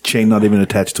 Chain not even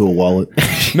attached to a wallet.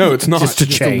 No, it's not. Just a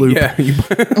chain. loop. Yeah.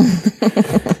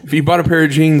 If you bought a pair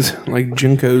of jeans, like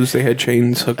Jinkos, they had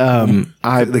chains hooked.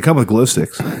 They come with glow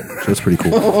sticks. So that's pretty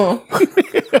cool.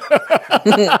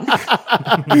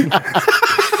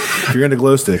 If you're into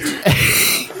glow sticks.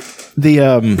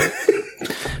 The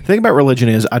thing about religion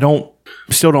is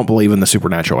still don't believe in the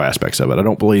supernatural aspects of it. I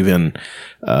don't believe in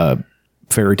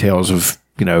fairy tales of,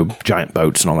 giant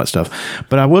boats and all that stuff.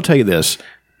 But I will tell you this.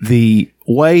 The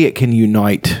way it can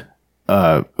unite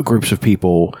groups of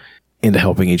people into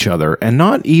helping each other, and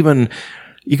not even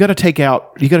you got to take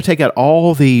out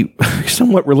all the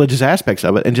somewhat religious aspects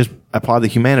of it and just apply the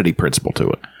humanity principle to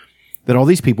it. That all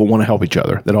these people want to help each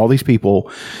other. That all these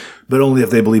people, but only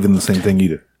if they believe in the same thing you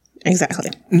do.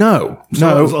 Exactly. No,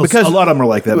 Because a lot of them are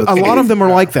like that. A lot of them are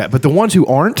like that, but the ones who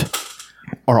aren't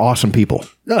are awesome people.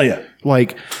 Oh yeah,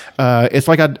 Like it's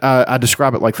like I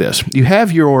describe it like this: you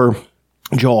have your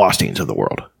Joel Osteens of the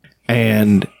world,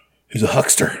 and he's a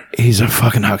huckster. he's a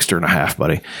fucking huckster and a half,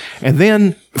 buddy. And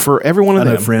then for every one of I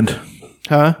them, know, friend.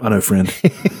 huh? I know, friend.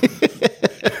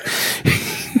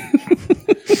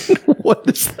 What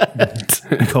is that?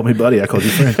 You called me buddy. I called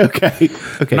you friend. Okay,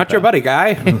 Not your buddy,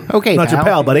 guy. okay, Not your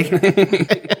pal, buddy.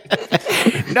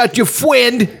 not your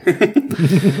friend.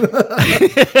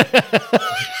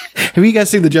 Have you guys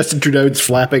seen the Justin Trudeau's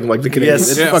flapping like the Canadian? Yes.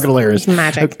 It's Yes. fucking hilarious.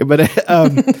 Magic. Okay, but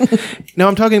no,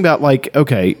 I'm talking about like,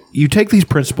 okay, you take these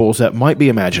principles that might be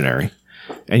imaginary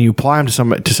and you apply them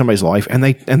to somebody's life, and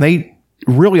they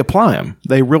really apply them.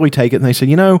 They really take it and they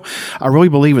say, I really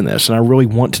believe in this and I really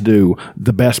want to do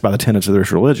the best by the tenets of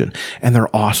this religion. And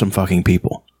they're awesome fucking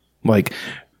people. Like,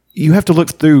 you have to look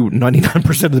through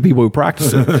 99% of the people who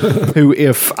practice it. Who,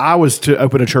 if I was to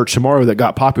open a church tomorrow that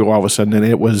got popular all of a sudden and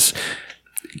it was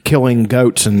killing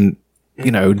goats and,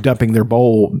 dumping their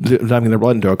blood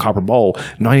into a copper bowl,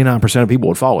 99% of people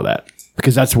would follow that.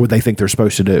 Because that's what they think they're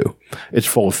supposed to do. It's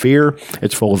full of fear.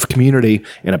 It's full of community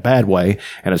in a bad way.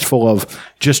 And it's full of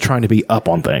just trying to be up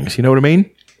on things. You know what I mean?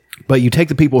 But you take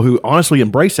the people who honestly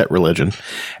embrace that religion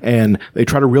and they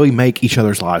try to really make each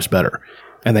other's lives better.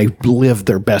 And they live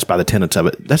their best by the tenets of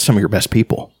it. That's some of your best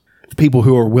people. The people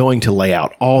who are willing to lay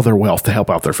out all their wealth to help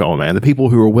out their fellow man. The people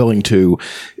who are willing to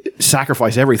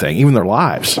sacrifice everything, even their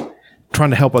lives, trying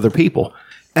to help other people.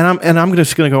 And I'm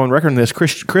just going to go on record on this.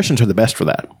 Christians are the best for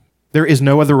that. There is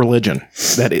no other religion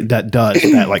that does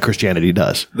that like Christianity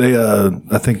does. They,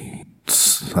 I think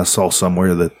I saw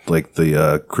somewhere that like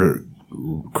the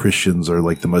Christians are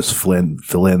like the most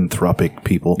philanthropic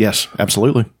people. Yes,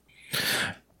 absolutely.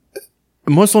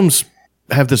 Muslims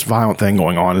have this violent thing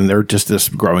going on, and they're just this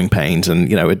growing pains,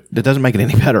 and it doesn't make it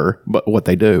any better. But what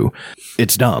they do,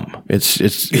 it's dumb. It's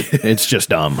just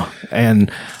dumb.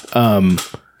 And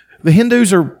the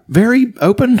Hindus are very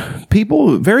open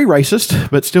people, very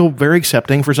racist, but still very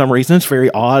accepting for some reason. It's a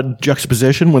very odd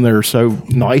juxtaposition when they're so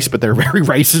nice, but they're very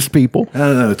racist people. I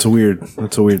don't know. It's a weird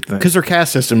thing. Because their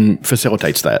caste system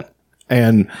facilitates that.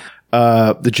 And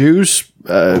the Jews,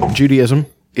 Judaism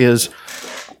is,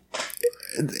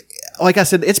 like I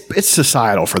said, it's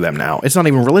societal for them now. It's not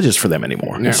even religious for them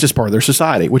anymore. Yeah. It's just part of their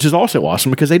society, which is also awesome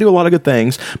because they do a lot of good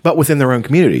things, but within their own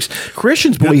communities.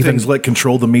 Christians believe things like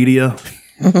control the media.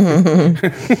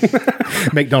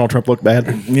 Make Donald Trump look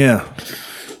bad. Yeah.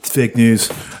 It's fake news.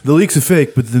 The leaks are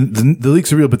fake, but the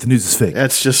leaks are real, but the news is fake.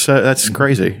 That's just, that's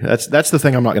crazy. That's the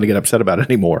thing I'm not going to get upset about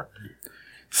anymore.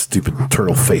 Stupid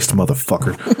turtle-faced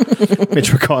motherfucker. Mitch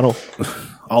McConnell.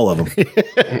 All of them.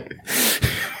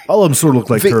 All of them sort of look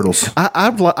like turtles.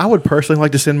 I would personally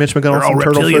like to send Mitch McConnell some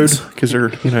turtle food because they're,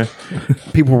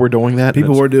 people were doing that.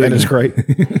 People were doing it. And it's great.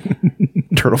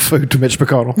 Turtle food to Mitch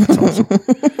McConnell. That's awesome.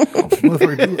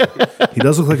 He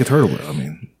does look like a turtle, though. I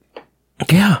mean,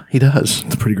 yeah, he does.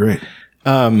 It's pretty great.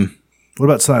 What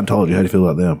about Scientology? How do you feel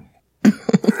about them?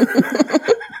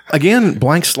 Again,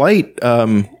 blank slate.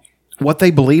 What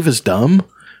they believe is dumb.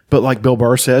 But like Bill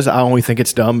Burr says, I only think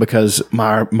it's dumb because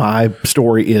my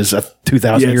story is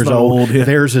 2,000 years old. Yeah.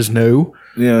 Theirs is new.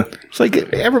 Yeah. It's like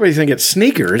everybody's thinking it's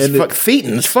sneakers. And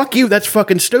Thetans. Fuck you. That's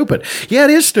fucking stupid. Yeah, it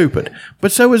is stupid.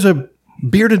 But so is a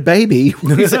bearded baby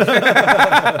moonwalking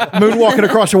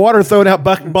across the water, throwing out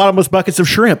bottomless buckets of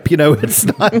shrimp. It's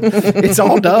not. It's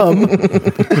all dumb.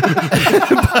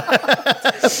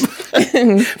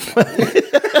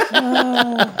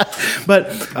 But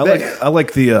I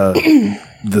like the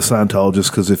Scientologists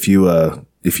because if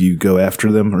you go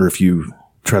after them or if you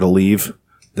try to leave,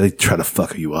 they try to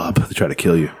fuck you up. They try to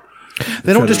kill you.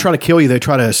 They don't just try to kill you; they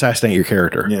try to assassinate your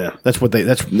character. Yeah. that's what they.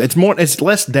 It's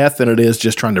less death than it is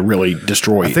just trying to really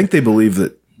destroy you. I think they believe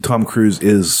that Tom Cruise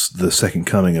is the second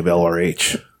coming of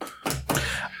LRH.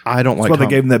 I don't like. That's why Tom.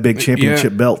 they gave him that big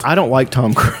championship belt. I don't like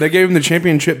Tom Cruise. They gave him the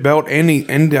championship belt, and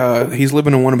he's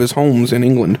living in one of his homes in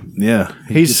England. Yeah,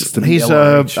 He's.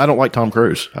 LRH. I don't like Tom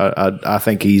Cruise. I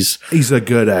think he's a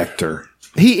good actor.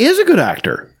 He is a good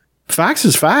actor. Facts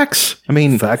is facts. I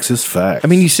mean, Facts is facts. I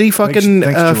mean, you see fucking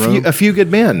Thanks, Jerome. a few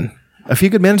good men. A Few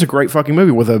Good Men is a great fucking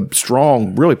movie with a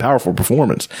strong, really powerful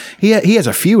performance. He has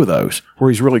a few of those where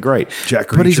he's really great. Jack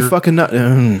but he's a Reacher. fucking nut.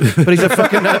 But he's a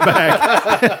fucking nutbag.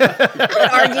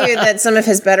 I would argue that some of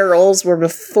his better roles were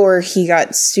before he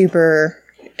got super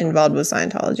involved with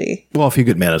Scientology. Well, A Few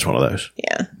Good Men is one of those.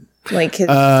 Yeah. Like his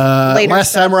later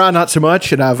Last stuff. Samurai, not so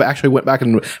much. And I've actually went back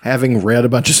and having read a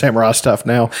bunch of samurai stuff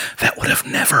now, that would have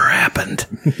never happened.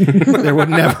 There would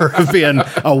never have been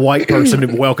a white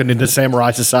person welcomed into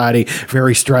samurai society,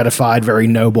 very stratified, very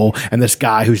noble, and this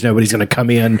guy who's nobody's going to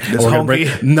come in.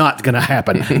 Not going to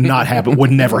happen. Not happen.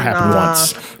 Would never happen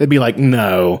once. They'd be like,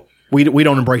 no. We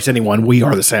don't embrace anyone. We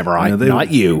are the samurai,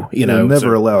 not you. You know,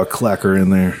 never allow a clacker in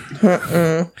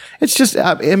there. It's just,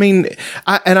 I mean,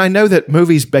 I know that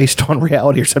movies based on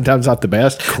reality are sometimes not the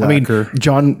best. Clacker. I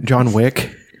mean, John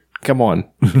Wick. Come on,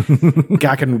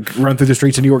 guy can run through the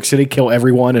streets of New York City, kill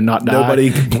everyone, and not die. Nobody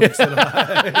can blink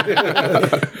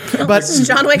But this is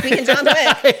John Wick being John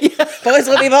Wick. Boys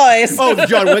will be boys. Oh,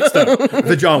 John Wick stuff.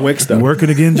 The John Wick stuff. Working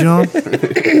again, John?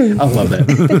 I love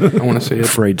that. I want to see it.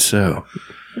 Afraid so.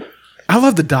 I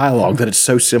love the dialogue that it's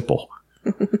so simple.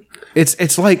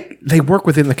 It's like they work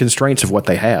within the constraints of what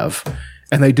they have,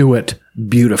 and they do it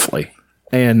beautifully.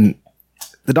 And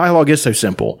the dialogue is so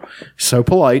simple, so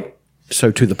polite,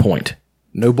 so to the point.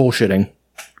 No bullshitting.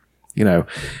 You know,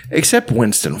 except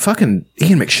Winston. Fucking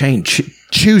Ian McShane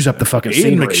chews up the fucking Ian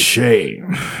scenery.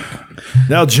 McShane.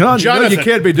 Now, John, you know Jonathan. you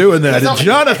can't be doing that.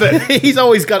 Jonathan. He's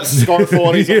always got a scarf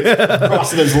on. He's always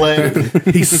crossing his leg.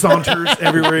 He saunters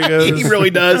everywhere he goes. He really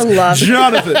does. I love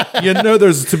Jonathan, you know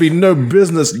there's to be no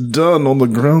business done on the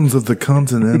grounds of the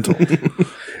Continental.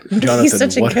 Jonathan, He's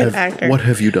such a good actor. What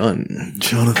have you done,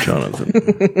 Jonathan?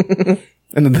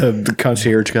 And then the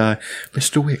concierge guy,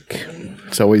 Mr. Wick.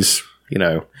 It's always, you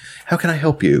know, how can I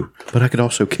help you? But I could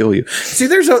also kill you. See,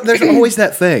 there's always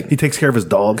that thing. He takes care of his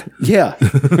dog. Yeah.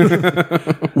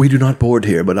 We do not board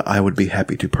here, but I would be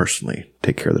happy to personally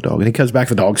take care of the dog. And he comes back,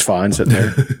 the dog's fine, sitting there.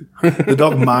 The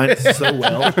dog minds so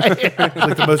well. Like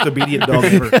the most obedient dog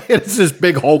ever. It's this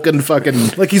big hulking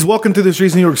fucking... Like he's walking through the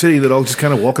streets of New York City, the dog just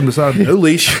kind of walking beside him. No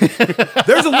leash.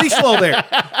 There's a leash law there.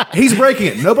 He's breaking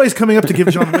it. Nobody's coming up to give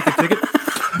John Wick a ticket.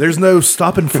 There's no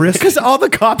stop and frisk. Because all the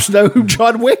cops know who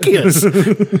John Wick is.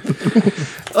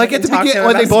 Like at the Talk to beginning, him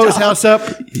when they about blow his his house up,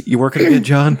 you working again,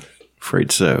 John?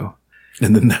 Afraid so.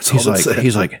 And then that's He's all like, it said.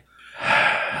 he's like,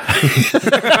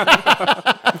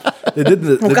 They did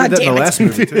that God in the damn it. last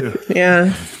movie, too.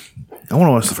 Yeah. I want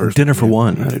to watch the first dinner for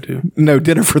one. I do. No,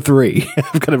 dinner for three.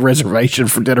 I've got a reservation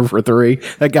for dinner for three.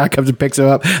 That guy comes and picks him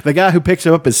up. The guy who picks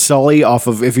him up is Sully off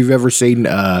of, if you've ever seen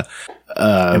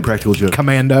Impractical Joke.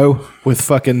 Commando with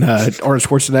fucking Arnold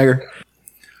Schwarzenegger.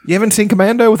 You haven't seen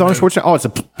Commando with Arnold Schwarzenegger? Oh, it's a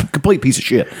complete piece of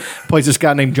shit. Plays this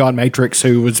guy named John Matrix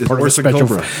who was part of a worse than special.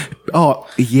 Cobra. Oh,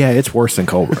 yeah, it's worse than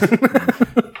Cobra.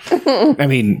 I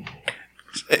mean,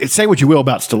 say what you will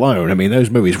about Stallone. I mean, those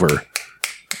movies were.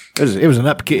 It was an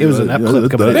up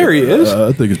clip coming in. There he is.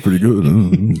 I think it's pretty good.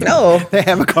 Oh, They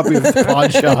have a copy of the pawn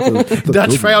shop.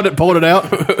 Dutch found it, pulled it out.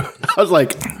 I was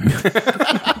like,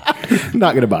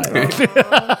 not going to buy it.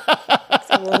 it's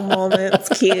a little moment. It's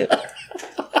cute.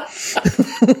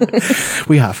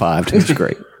 We high-fived. It's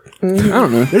great. I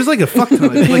don't know. There's like a fuck ton.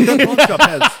 Like that pawn shop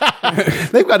has.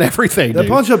 They've got everything, That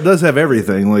dude. pawn shop does have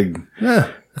everything. Like,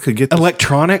 yeah, I could get the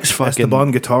Electronics, fucking.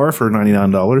 Esteban guitar for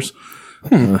 $99.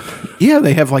 Yeah,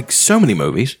 they have like so many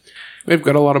movies. They've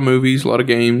got a lot of movies, a lot of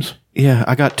games. Yeah,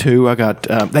 I got two. I got.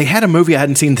 They had a movie I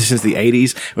hadn't seen since the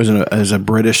 80s. It was a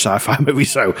British sci-fi movie.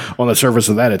 So on the surface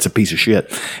of that, it's a piece of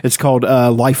shit. It's called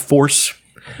Life Force.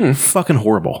 Fucking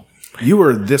horrible. You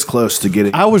were this close to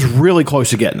getting I was really close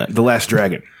to getting it. The Last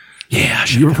Dragon. Yeah,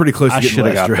 You were pretty close to I getting should The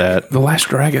have Last got Dragon. that. The Last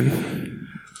Dragon.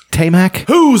 Tamac.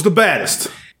 Who's the baddest?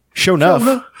 Show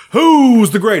enough.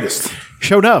 Who's the greatest?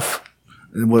 Show enough.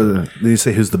 And what, did you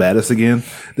say who's the baddest again?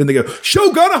 Then they go,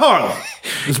 Shogun of Harlem.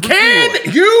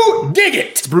 Can you dig it?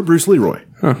 It's Bruce Leroy.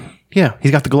 Yeah,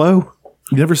 he's got the glow.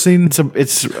 You've never seen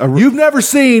You've never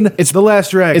seen The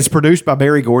Last Dragon. It's produced by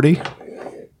Barry Gordy.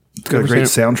 It's got a great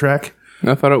soundtrack.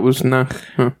 I thought it was nah.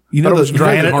 Huh. You know, Thought it was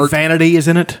Dragon Heart. Vanity is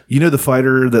in it. you know the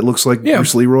fighter that looks like Yeah.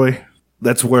 Bruce Leroy?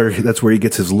 That's where he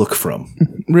gets his look from.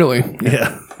 Really?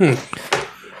 Yeah.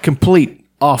 Complete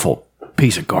awful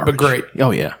piece of garbage. But great.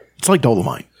 Oh yeah, it's like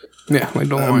Dolomite. Yeah, like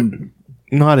Dolomite.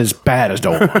 Not as bad as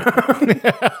Dolomite.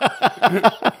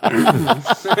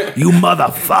 You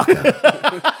motherfucker.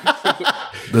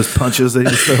 Those punches they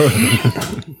just throw.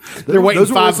 They're waiting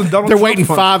Those were worse than Donald They're Trump's waiting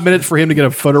punch. 5 minutes for him to get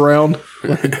a foot around.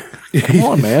 Come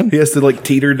on, man. He has to like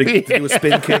teeter to do a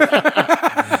spin kick.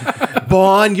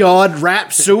 Barnyard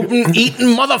rap soup-and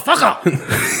eating motherfucker.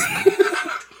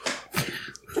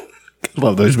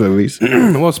 Love those movies.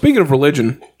 Well, speaking of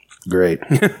religion, Great.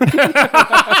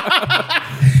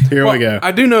 Here we go.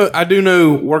 I do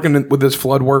know. Working with this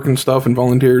flood work and stuff and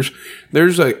volunteers,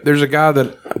 there's a guy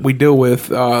that we deal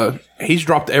with. He's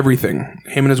dropped everything.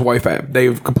 Him and his wife have.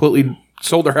 They've completely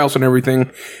sold their house and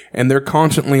everything, and they're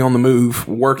constantly on the move,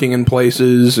 working in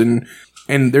places, and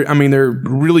they're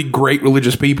really great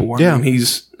religious people. I mean,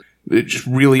 he's just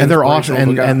really And they're awesome.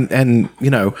 inspirational guy. And you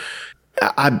know,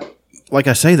 I like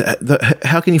I say that.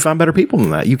 How can you find better people than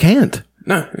that? You can't.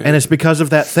 No. And it's because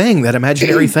of that thing, that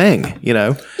imaginary thing, you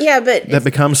know, Yeah, but that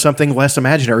becomes something less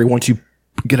imaginary once you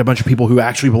get a bunch of people who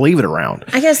actually believe it around.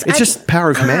 I guess it's just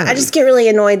power of humanity. I just get really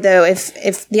annoyed though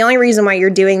if the only reason why you're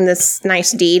doing this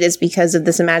nice deed is because of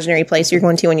this imaginary place you're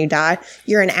going to when you die,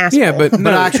 you're an asshole. Yeah, but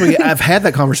But actually, I've had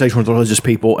that conversation with religious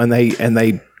people, and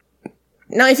they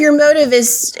now, if your motive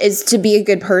is to be a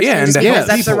good person, Yeah, and just to because help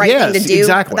that's the people, right yes, thing to do,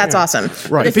 exactly. that's awesome.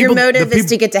 Right. But if People- your motive the is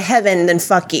to get to heaven, then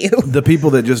fuck you. The people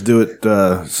that just do it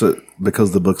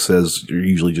because the book says you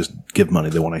usually just give money,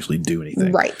 they won't actually do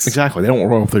anything. Right. exactly they don't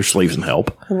roll up their sleeves and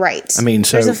help. Right. I mean,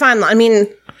 so- there's a fine line. I mean,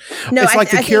 no, It's like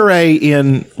the think- cure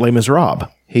in Les Miserables.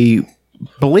 He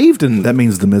believed in That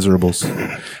means the miserables.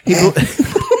 the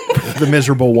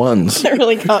miserable ones. That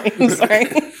really got me. I'm sorry.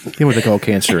 You know what they call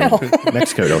cancer in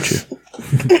Mexico, don't you?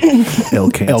 El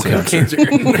cancer. cancer.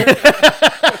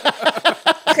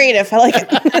 Creative. I like it.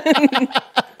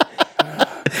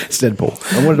 It's Deadpool.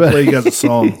 I wanted to play you guys a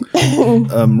song.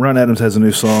 Ron Adams has a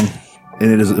new song,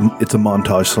 and it's a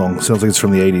montage song. Sounds like it's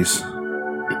from the 80s.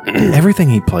 Everything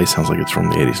he plays sounds like it's from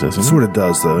the 80s, doesn't it? Sort of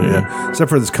does, though, yeah. Except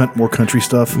for this more country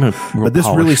stuff. Real But this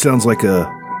really polished. sounds like a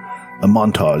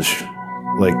montage.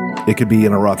 Like, it could be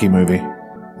in a Rocky movie.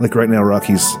 Like, right now,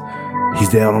 Rocky's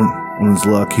down on his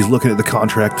luck. He's looking at the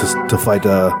contract to fight,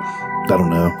 I don't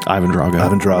know, Ivan Drago.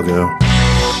 Ivan Drago.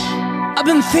 I've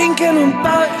been thinking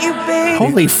about you, babe.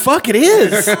 Holy fuck, it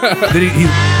is!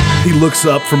 Then he looks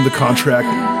up from the contract,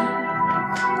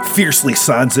 fiercely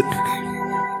signs it.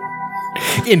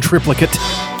 In triplicate.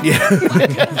 Yeah.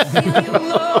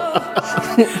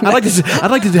 I'd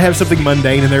like to have something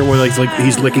mundane in there where like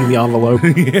he's licking the envelope.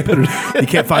 You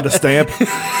can't find a stamp.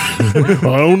 I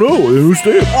don't know. Who's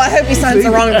stamp? Well, I hope he signs the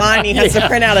wrong line. He has to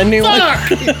print out a new one.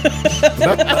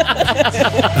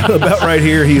 About right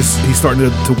here, he's starting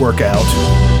to work out.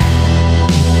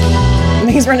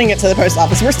 He's running it to the post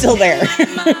office. We're still there.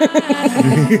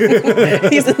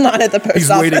 He's not at the post He's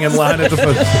office. waiting in line at the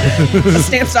post.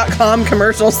 Stamps.com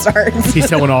commercial starts. He's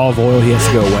selling olive oil. He has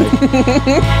to go away.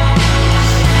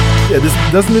 Yeah,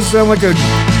 doesn't this sound like a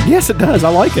Yes, it does. I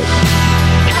like it.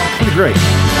 pretty great?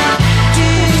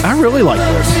 I really like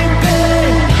this.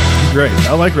 Great.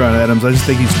 I like Ron Adams. I just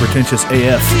think he's pretentious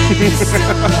AF.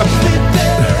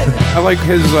 I like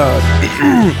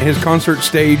his concert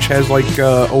stage has like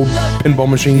old pinball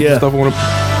machines Yeah. and stuff on it.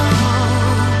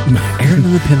 Aaron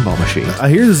and the Pinball Machine. I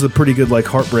hear this is a pretty good like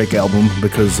heartbreak album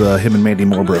because him and Mandy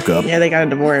Moore broke up. Yeah, they got a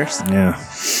divorce. Yeah.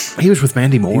 He was with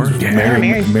Mandy Moore.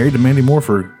 Married to Mandy Moore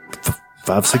for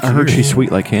 5-6 years. I heard she's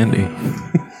sweet like candy.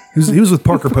 He was with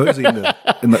Parker Posey in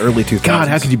the early 2000s. God,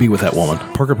 how could you be with that woman?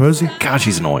 Parker Posey? God,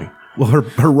 she's annoying. Well,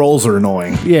 her roles are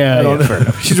annoying. Yeah, fair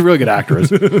enough. She's a really good actress.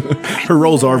 Her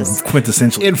roles are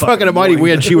quintessentially In fucking A Mighty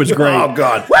Wind, she was great. Oh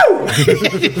God!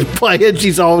 Playing,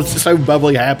 she's always so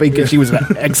bubbly happy because she was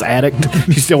an ex-addict.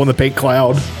 She's still in the pink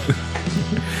cloud.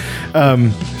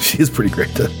 She is pretty great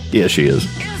though. Yeah, she is.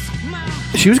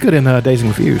 She was good in Dazed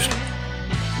and Confused.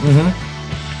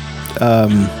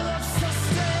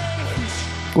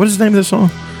 What is the name of this song?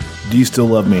 Do you still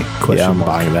love me? Question Yeah, I'm mark.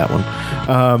 buying that one.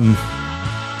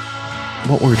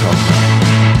 What were we talking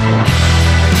about?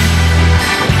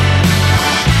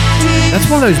 That's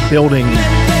one of those building.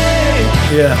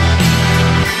 Yeah.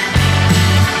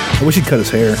 I wish he'd cut his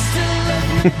hair.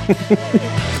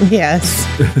 Yes.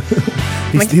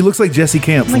 He looks like Jesse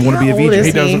Camp from Like, Wanna Be a how old VJ. is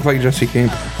He does he? look like Jesse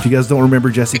Camp. If you guys don't remember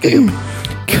Jesse Camp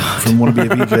from Wanna Be a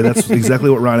VJ, that's exactly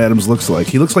what Ron Adams looks like.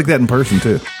 He looks like that in person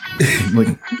too.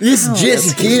 Like, This is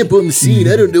Jesse Camp on the scene.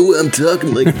 I don't know what I'm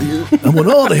talking like this. I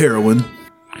want all the heroin.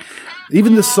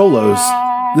 Even the solos.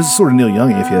 This is sort of Neil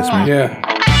Young, if you ask me. Yeah.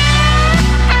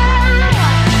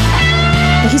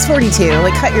 He's 42.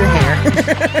 Like, cut your hair.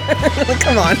 Like,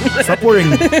 come on. Stop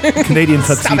wearing Canadian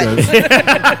tuxedos.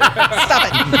 Stop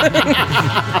it.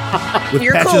 With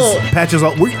You're patches, cool. Patches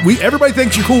all. Everybody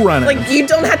thinks you're cool, Ryan. Like, you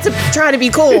don't have to try to be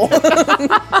cool.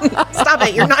 Stop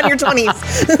it. You're not in your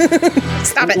 20s.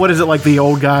 Stop it. What is it, like the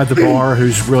old guy at the bar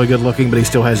who's really good looking, but he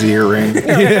still has the earring?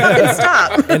 Fucking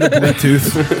stop. And the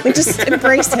Bluetooth. Like, just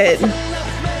embrace it.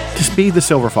 Just be the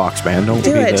silver fox, man. Don't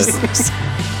Do be it. the. Just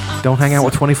Don't hang out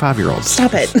with 25-year-olds.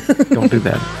 stop it. Don't do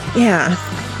that. Yeah.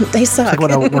 They suck. Like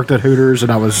when I worked at Hooters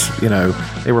and I was,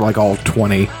 they were like all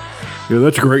 20. Yeah,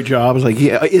 that's a great job. I was like,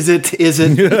 yeah, is it? Think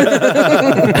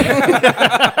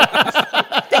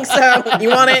so. You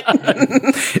want it?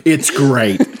 It's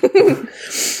great.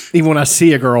 Even when I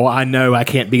see a girl, I know I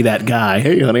can't be that guy.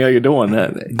 Hey, honey, how you doing?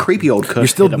 That creepy old cuss. You're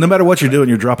still, no matter what you're doing,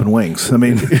 you're dropping wings. I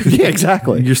mean, yeah,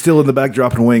 exactly. You're still in the back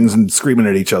dropping wings and screaming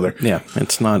at each other. Yeah,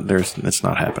 it's not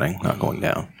happening. Not going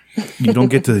down. You don't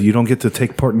get to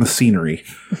take part in the scenery.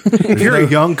 If you're a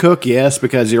young cook, yes,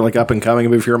 because you're like up and coming.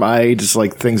 But if you're my age, it's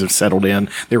like things have settled in.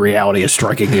 The reality is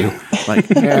striking you. Like,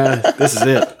 yeah, this is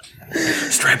it.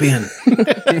 Strap in.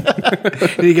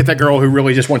 And you get that girl who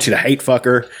really just wants you to hate fuck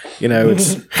her.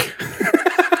 It's.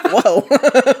 Whoa.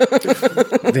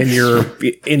 Then you're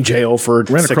in jail for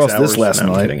Ran 6 across hours. this last No,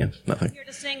 I'm night. kidding. Nothing. Here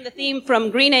to sing the theme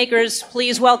from Green Acres,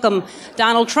 please welcome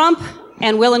Donald Trump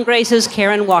and Will and Grace's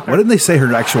Karen Walker. Why didn't they say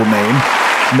her actual name?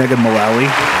 Megan Mullally.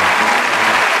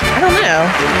 I don't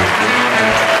know.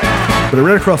 But I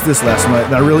ran across this last night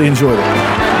and I really enjoyed it.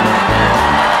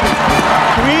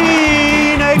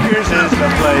 Green Acres is the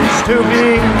place to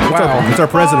be. Wow. It's our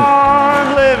president.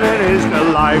 Farm living is the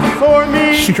life for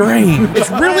me. Strange. It's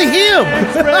really him.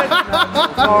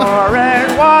 Far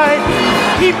and wide.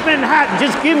 Keep Manhattan,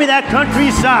 just give me that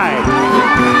countryside.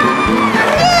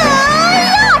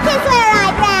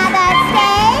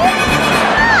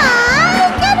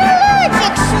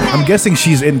 I'm guessing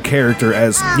she's in character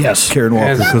as Karen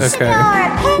Walker. Yes, okay.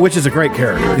 Which is a great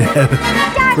character.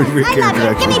 Pretty great character,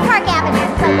 actually. Park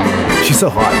Avenue. She's so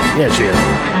hot. Yeah, she is.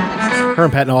 Her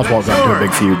and Patton Oswalt got into a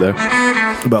big feud, though.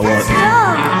 About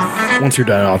what? Once you're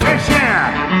done, I'll tell you.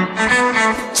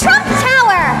 Trump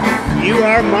Tower. You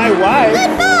are my wife.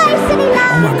 Goodbye, City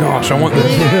Lights. Oh my gosh, I want this.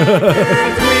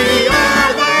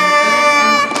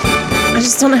 I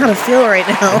just don't know how to feel right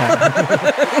now.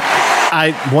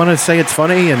 I want to say it's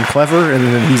funny and clever, and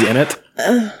then he's in it.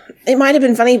 It might have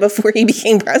been funny before he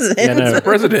became president. Yeah, no.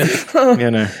 President. Yeah,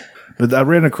 no. But I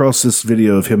ran across this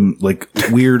video of him, like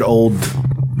weird old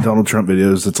Donald Trump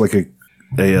videos. It's like a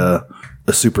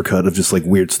supercut of just like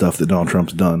weird stuff that Donald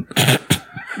Trump's done.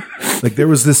 Like there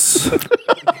was this.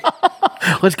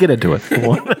 Let's get into it.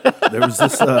 There was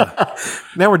this.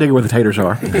 Now we're digging where the taters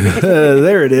are.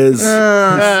 There it is.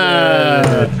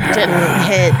 Didn't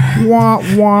hit.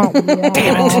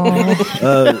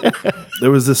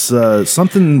 There was this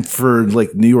something for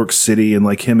like New York City, and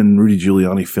like him and Rudy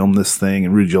Giuliani filmed this thing,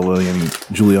 and Rudy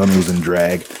Giuliani was in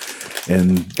drag,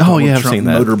 and Donald I've Trump seen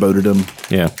that. motorboated him.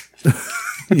 Yeah.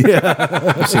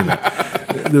 Yeah, I've seen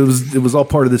that. It was all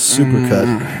part of this supercut.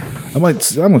 I'm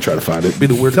gonna try to find it. Be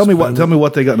the weirdest Tell me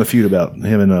what they got in a feud about,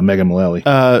 him and Megan Mullally.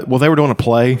 Well, they were doing a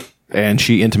play, and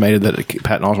she intimated that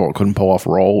Patton Oswalt couldn't pull off a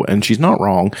role, and she's not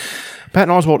wrong.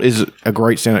 Patton Oswalt is a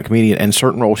great stand-up comedian, and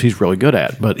certain roles he's really good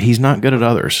at, but he's not good at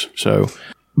others. So,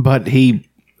 but he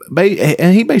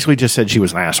basically just said she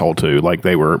was an asshole too. Like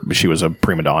she was a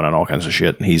prima donna and all kinds of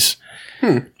shit.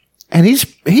 And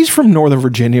he's from Northern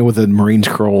Virginia with a Marines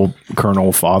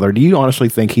colonel father. Do you honestly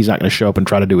think he's not going to show up and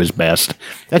try to do his best?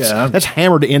 That's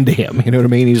hammered into him. You know what I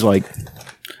mean? He's like,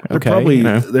 okay,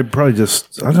 they're probably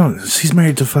just, I don't know. He's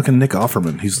married to fucking Nick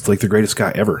Offerman. He's like the greatest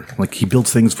guy ever. Like he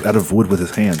builds things out of wood with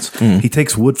his hands. He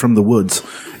takes wood from the woods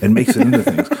and makes it into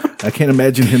things. I can't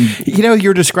imagine him.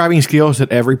 You're describing skills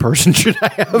that every person should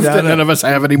have that none of us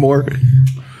have anymore.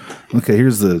 Okay,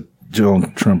 here's the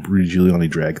Donald Trump Rudy Giuliani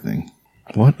drag thing.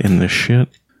 What in the shit?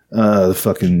 There's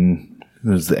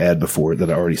the ad before it that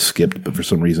I already skipped, but for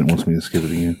some reason it wants me to skip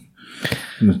it again.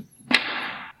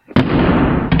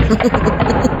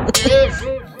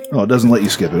 Oh, it doesn't let you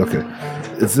skip it. Okay.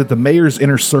 It's at the Mayor's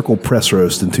Inner Circle press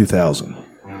roast in 2000.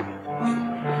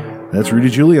 That's Rudy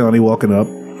Giuliani walking up.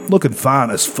 Looking fine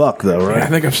as fuck, though, right? Yeah, I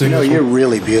think I've seen this you're one.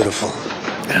 really beautiful.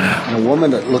 And a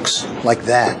woman that looks like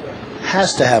that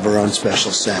has to have her own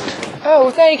special scent.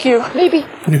 Oh, thank you. Maybe.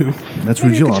 That's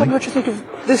Rudy Tell me Giuliani. what you think of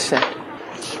this scent.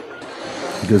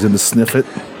 He goes in to sniff it.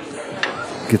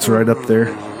 Gets right up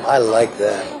there. I like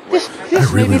that. This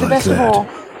really may be the like best that. of all.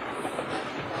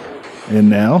 And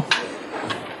now,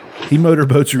 he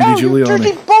motorboats Rudy Giuliani.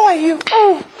 Dirty boy, you.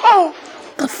 Oh.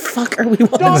 The fuck are we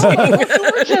watching?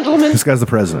 We're gentlemen. This guy's the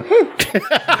president.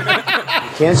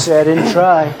 Can't say I didn't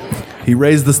try. He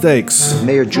raised the stakes.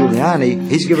 Mayor Giuliani,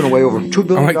 he's given away over $2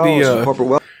 billion in corporate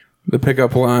wealth. The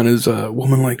pickup line is, a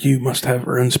woman like you must have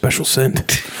her own special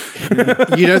scent.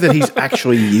 You know that he's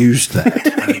actually used that.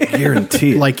 I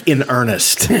guarantee it. Like in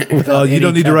earnest. Oh, you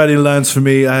don't need to write any lines for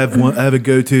me. I have one. I have a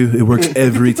go-to. It works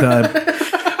every time.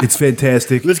 It's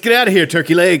fantastic. Let's get out of here,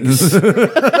 turkey legs.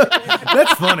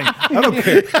 That's funny. I don't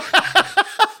care.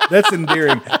 That's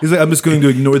endearing. He's like, I'm just going to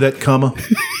ignore that comma.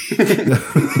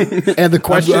 And the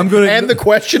question. I'm gonna, and the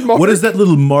question mark. What does that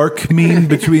little mark mean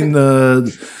between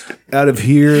the out of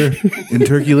here and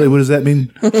turkey leg? What does that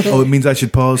mean? Oh, it means I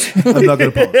should pause. I'm not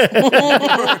going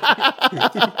to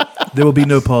pause. There will be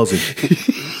no pausing.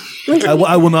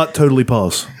 I will not totally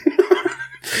pause.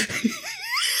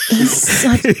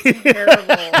 Such terrible.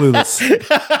 Clueless.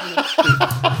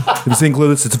 Have you seen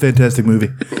Clueless? It's a fantastic movie.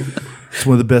 It's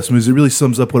one of the best movies. It really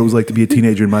sums up what it was like to be a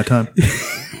teenager in my time. Yeah,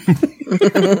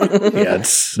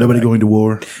 it's nobody going to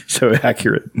war. So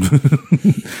accurate.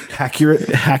 Accurate?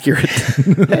 Accurate.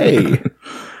 Hey.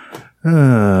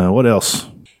 What else?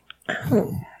 I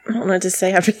don't know what to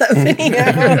say after that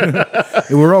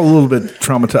video. We're all a little bit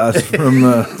traumatized from...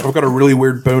 I've got a really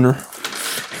weird boner.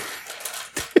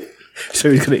 So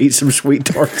he's going to eat some sweet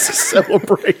tarts to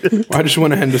celebrate it. I just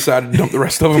went ahead and decided to dump the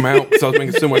rest of them out because I was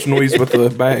making so much noise with the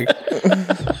bag.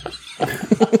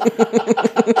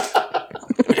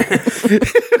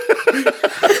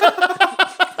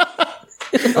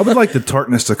 I would like the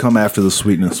tartness to come after the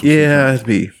sweetness. Yeah, it'd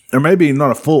be... Or maybe not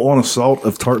a full-on assault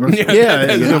of tartness. Yeah,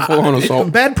 a full-on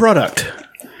assault. Bad product.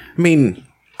 I mean,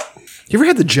 you ever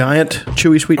had the giant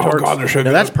chewy sweet tarts? Oh, God, they're so now,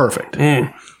 good. that's perfect.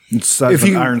 It's size of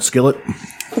an iron skillet.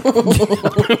 You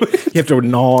have to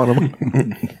gnaw on them.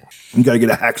 You got to get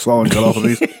a hacksaw and cut off of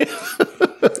these.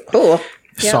 Cool.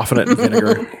 Soften it in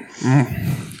vinegar.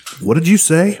 What did you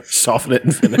say? Soften it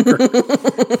in vinegar.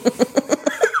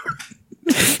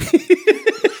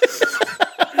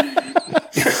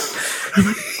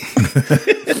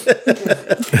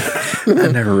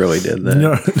 I never really did that.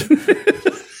 No.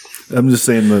 I'm just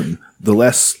saying the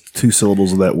last two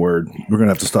syllables of that word, we're going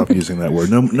to have to stop using that word.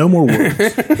 No more words.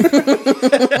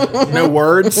 No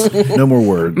words? No more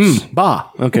words. Bah.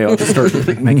 Okay, I'll just start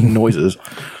making noises.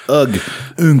 Ugh.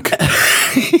 Unk.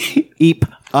 Eep.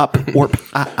 Up. Orp.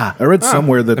 Ah. I read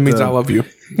somewhere that... That means I love you.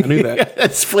 I knew that.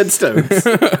 That's Flintstones.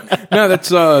 No, that's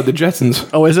the Jetsons.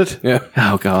 Oh, is it? Yeah.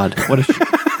 Oh, God. What a...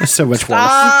 That's so much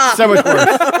worse. So much worse.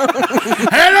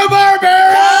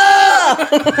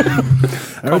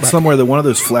 I read somewhere that one of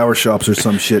those flower shops or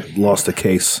some shit lost a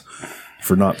case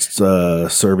for not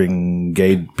serving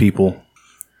gay people.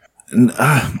 And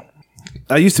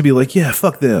I used to be like, yeah,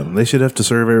 fuck them. They should have to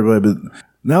serve everybody. But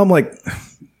now I'm like,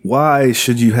 why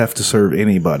should you have to serve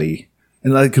anybody?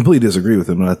 And I completely disagree with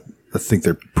them. I think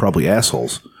they're probably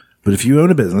assholes. But if you own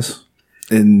a business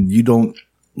and you don't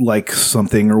like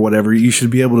something or whatever, you should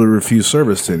be able to refuse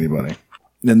service to anybody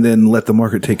and then let the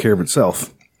market take care of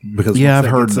itself. Because yeah, I've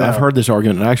heard this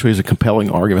argument. It actually is a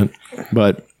compelling argument,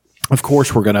 but of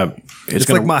course we're gonna. It's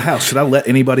like my house. Should I let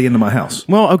anybody into my house?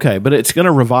 Well, okay, but it's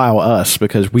gonna revile us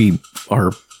because we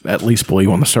are at least believe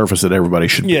on the surface that everybody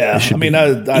should. Yeah, should I mean,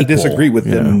 be I disagree with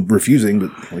you them know. refusing, but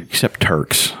like, Except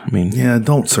Turks. I mean, yeah,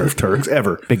 don't serve Turks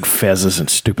ever. big fezzes and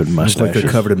stupid It's mustaches. like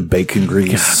they're covered in bacon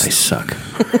grease. God, they suck.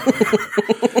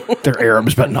 They're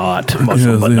Arabs, but not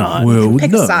Muslim, but not. Well,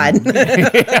 Pick a side.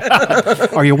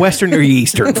 Are you Western or you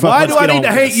Eastern? Why do I need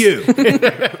to hate you?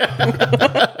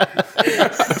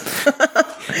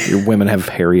 Your women have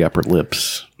hairy upper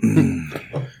lips.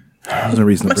 There's no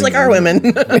reason. Much like our women.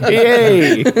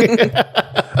 Yay!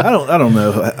 I don't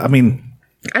know. I mean,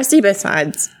 I see both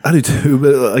sides. I do too.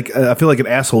 But like, I feel like an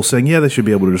asshole saying, "Yeah, they should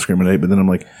be able to discriminate," but then I'm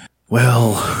like,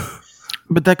 well.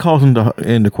 But that calls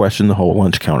into question the whole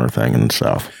lunch counter thing in the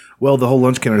South. Well, the whole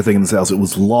lunch counter thing in the South, it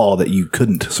was law that you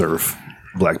couldn't serve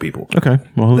black people. Okay,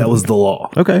 well, That was the law.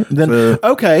 okay.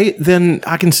 Then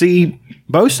I can see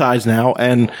both sides now,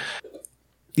 and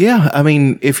yeah, I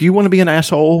mean, if you want to be an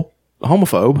asshole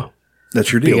homophobe,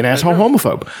 That's your deal. be an asshole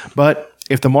homophobe. But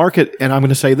if the market, and I'm going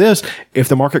to say this, if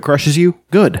the market crushes you,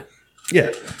 good. Yeah,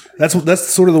 that's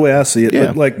sort of the way I see it.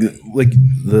 Yeah. Like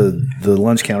the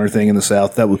lunch counter thing in the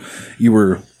South, that was you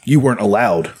weren't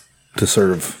allowed to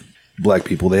serve black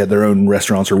people. They had their own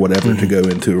restaurants or whatever to go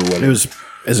into or whatever. It was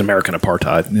as American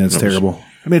apartheid. Yeah, it's terrible.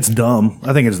 I mean, it's dumb.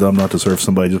 I think it's dumb not to serve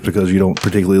somebody just because you don't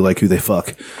particularly like who they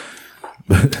fuck.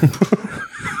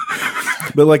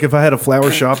 But like if I had a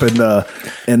flower shop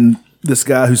and this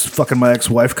guy who's fucking my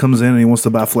ex-wife comes in and he wants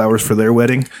to buy flowers for their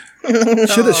wedding,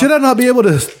 should I not be able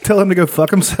to tell him to go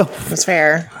fuck himself? That's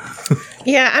fair.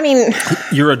 Yeah, I mean,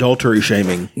 You're adultery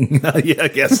shaming. Yeah, I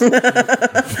guess.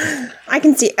 I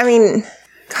can see. I mean,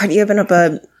 God, you open up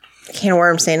a can of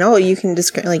worms saying, "Oh, you can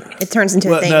just like it turns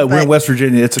into a thing." No, we're but in West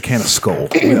Virginia. It's a can of Skull.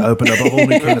 We open up a whole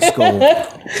new can of Skull.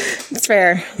 it's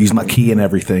fair. Use my key and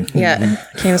everything. Yeah,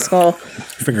 can of Skull.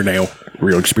 Fingernail.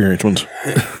 Real experienced ones.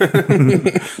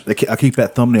 I keep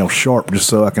that thumbnail sharp just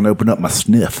so I can open up my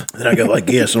sniff. Then I go like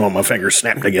this and all my fingers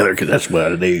snap together because that's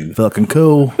what I do. Fucking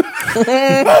cool.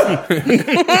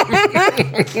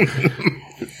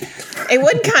 It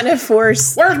would kind of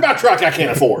force. Where's my truck I can't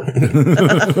afford?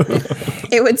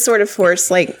 It would sort of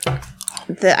force like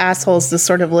the assholes to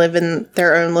sort of live in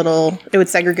their own little. It would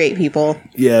segregate people.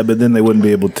 Yeah, but then they wouldn't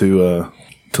be able to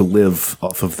live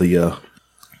off of the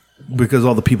because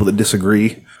all the people that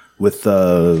disagree with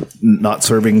not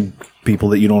serving people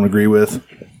that you don't agree with,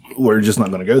 we're just not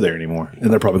going to go there anymore, and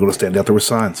they're probably going to stand out there with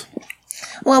signs.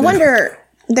 Well, I wonder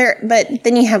there, but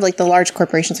then you have like the large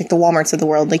corporations, like the Walmarts of the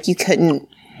world. Like you couldn't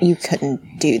do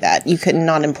that. You could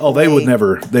not employ. Oh, they would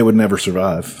never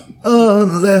survive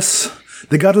unless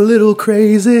they got a little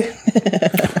crazy.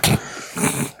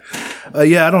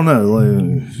 Yeah, I don't know.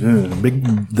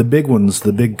 The big ones,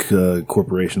 the big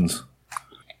corporations.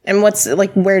 And what's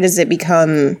like? Where does it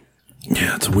become?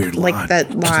 Yeah, it's a weird like line.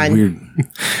 that line. Weird.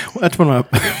 Well, that's when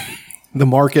the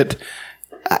market.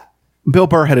 Bill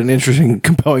Burr had an interesting,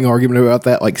 compelling argument about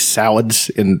that, like salads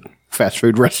in fast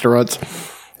food restaurants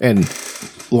and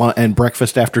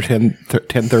breakfast after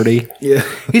 10:30. Yeah,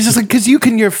 he's just like, because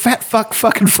your fat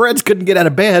fucking friends couldn't get out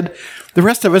of bed. The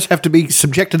rest of us have to be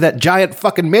subject to that giant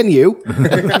fucking menu.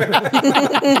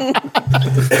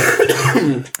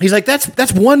 He's like,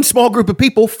 that's one small group of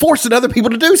people forcing other people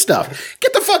to do stuff.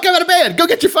 Get the fuck out of bed. Go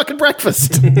get your fucking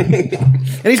breakfast.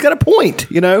 And he's got a point,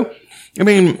 you know? I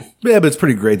mean, yeah, but it's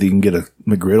pretty great that you can get a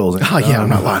McGriddles. Oh, yeah, I'm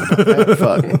not lying about that.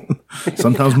 Fuck.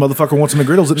 Sometimes a motherfucker wants a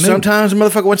McGriddles at noon. Sometimes a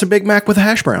motherfucker wants a Big Mac with a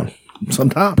hash brown.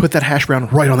 Sometimes. Put that hash brown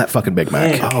right on that fucking Big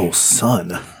Mac. Oh,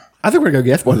 son. I think we're going to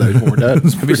go get one of those when we're done.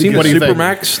 Have you seen the Super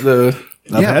Max? I've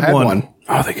had one.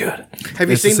 Oh, they're good. Have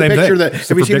you seen the picture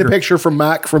Have you seen the picture from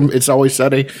Mac from It's Always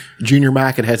Sunny? Junior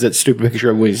Mac, it has that stupid picture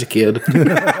of when he's a kid.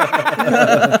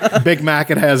 Big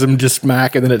Mac, it has him just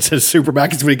Mac, and then it says Super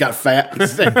Mac. It's when he got fat.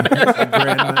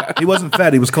 He wasn't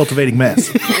fat. He was cultivating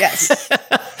mass. Yes.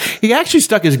 He actually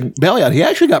stuck his belly out. He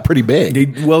actually got pretty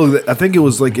big. Well, I think it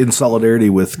was like in solidarity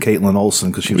with Caitlin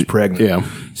Olsen because she was pregnant. Yeah.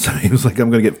 So he was like, I'm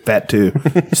going to get fat too.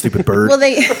 Stupid bird. Well,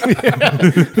 they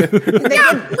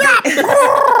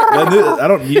I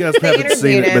don't. You guys haven't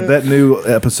seen it, but that new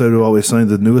episode of Always Sunny,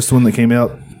 the newest one that came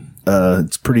out,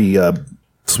 it's pretty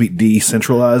Sweet D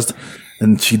centralized,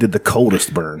 and she did the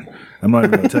coldest burn. I'm not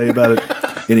even going to tell you about it.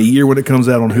 In a year when it comes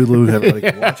out on Hulu, everybody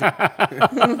can watch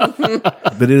it.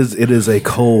 But it is a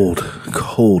cold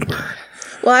burn.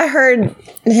 Well, I heard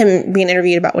him being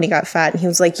interviewed about when he got fat, and he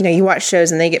was like, you watch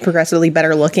shows and they get progressively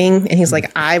better looking, and he's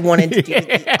like, I wanted to do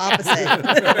the opposite,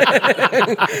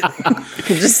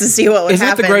 just to see what would happen. Is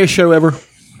that the greatest show ever?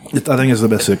 I think it's the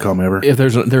best sitcom ever. If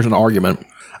there's an argument,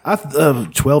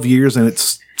 12 years and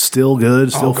it's still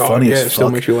good, still funny as fuck. It still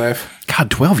makes you laugh.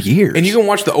 God, 12 years. And you can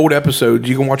watch the old episodes.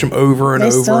 You can watch them over and They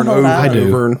over still and hold over. up. And I do.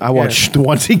 over. I watched the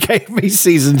ones he gave me,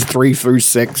 seasons 3 through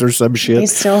 6 or some They shit.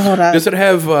 still hold up. Does it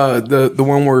have the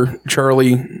one where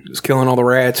Charlie is killing all the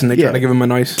rats and they try to give him a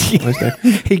nice day?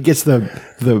 He gets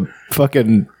the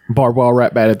fucking barbed wire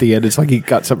rat bat at the end. It's like he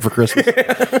got something for Christmas.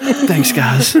 Thanks,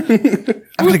 guys.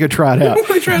 I'm gonna go try it out.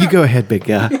 You go ahead, big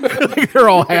guy. They're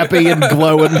all happy and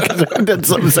glowing because they did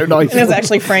something so nice. And it was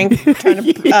actually Frank trying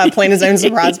to plan his own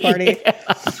surprise party.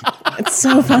 It's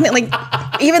so funny. Like,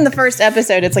 even the first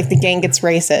episode, it's like the gang gets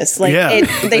racist. Like,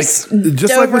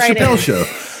 just like with Chappelle's show.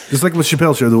 Just like with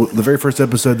Chappelle's show, the very first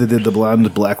episode they did the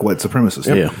blind black white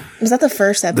supremacist. Yeah. Was that the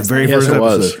first episode? The very first episode.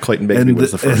 Was. Clayton Bigsby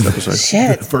was the first episode.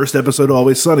 Shit. The first episode of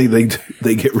Always Sunny, they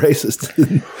get racist.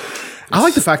 I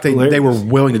like the fact that they were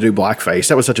willing to do blackface.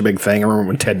 That was such a big thing. I remember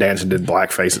when Ted Danson did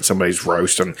blackface at somebody's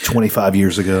roast, and 25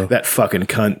 years ago, that fucking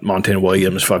cunt Montel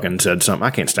Williams fucking said something. I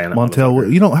can't stand that.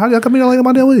 Montel, how come you don't like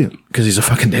Montel Williams? Because he's a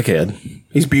fucking dickhead.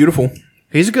 He's beautiful.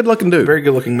 He's a good looking dude. Very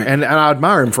good looking man. And I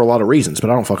admire him for a lot of reasons, but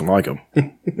I don't fucking like him.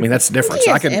 I mean, that's the difference.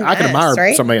 I can admire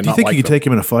right? somebody and Do you not think like you could them. take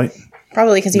him in a fight?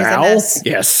 Probably because he was Now? an S.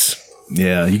 Yes.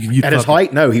 Yeah. At his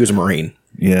height? No, he was a Marine.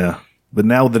 Yeah. But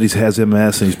now that he has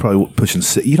MS and he's probably pushing,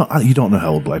 you don't know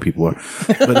how old black people are.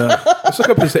 But let's look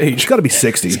up his age. He's got to be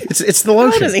 60. It's the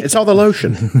lotion. is he? It's all the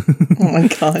lotion. Oh my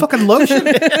God. Fucking lotion.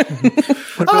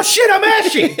 Oh shit, I'm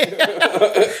ashy.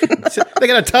 They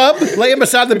got a tub, lay him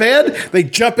beside the bed. They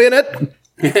jump in it.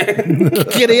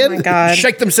 Get in, Oh my God.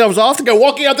 shake themselves off, and go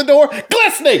walking out the door,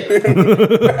 glistening.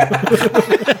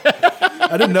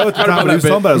 I didn't know at the time, but he was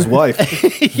talking about his wife.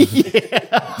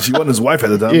 She wasn't his wife at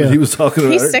the time, but he was talking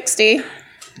about He's her. 60.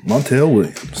 Montel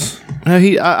Williams.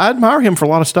 I admire him for a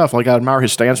lot of stuff. Like I admire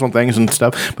his stance on things and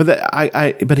stuff. But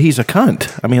but he's a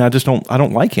cunt. I mean, I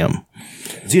don't like him.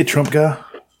 Is he a Trump guy?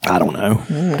 I don't know.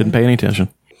 Didn't pay any attention.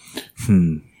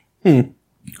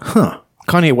 Huh.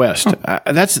 Kanye West.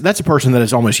 That's a person that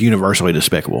is almost universally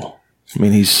despicable. I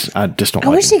mean, I just don't I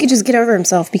like wish him. he could just get over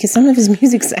himself because some of his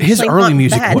music's actually His early not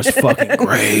music bad. was fucking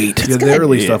great. Yeah, the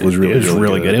early stuff was really,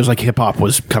 really good. It was like hip hop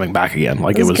was coming back again.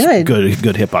 Like it was good.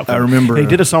 good hip hop. I remember he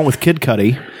did a song with Kid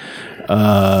Cudi,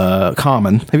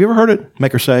 Common. Have you ever heard it?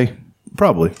 Make Her Say.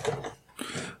 Probably.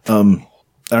 I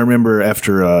remember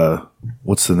after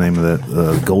what's the name of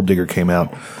that? Gold Digger came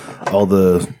out. All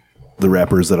the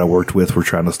rappers that I worked with were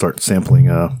trying to start sampling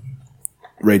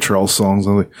Ray Charles songs.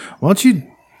 I was like, why don't you?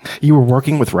 You were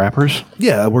working with rappers?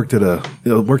 Yeah, I worked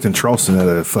worked in Charleston at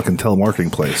a fucking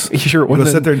telemarketing place. You sure it You gonna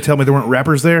wasn't? sit there and tell me there weren't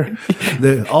rappers there?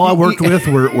 All I worked with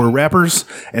were rappers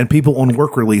and people on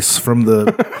work release from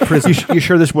the prison. You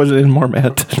sure this wasn't in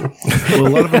Marmette? Well, a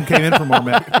lot of them came in from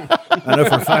Marmette. I know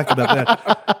for a fact about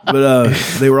that. But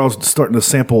they were all starting to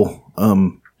sample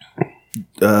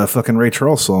fucking Ray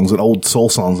Charles songs and old soul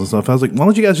songs and stuff. I was like, why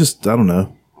don't you guys just, I don't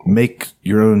know, make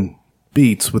your own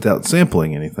beats without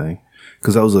sampling anything?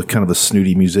 Because I was a kind of a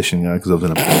snooty musician guy because I was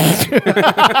in a band.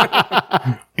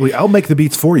 Well, I'll make the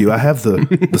beats for you. I have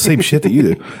the same shit that you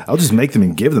do. I'll just make them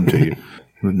and give them to you.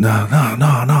 No,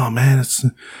 man.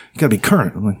 You got to be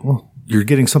current. I'm like, well, you're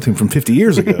getting something from 50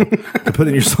 years ago to put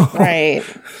in your song. Right.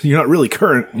 You're not really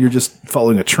current. You're just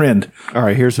following a trend. All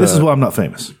right, This is why I'm not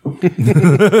famous.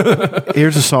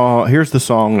 Here's a song. Here's the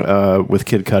song with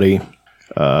Kid Cudi,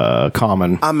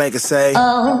 Common. I make it say,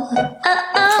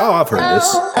 Oh, I've heard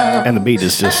this. And the beat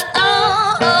is just.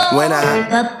 when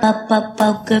I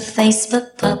Poker face,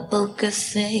 poker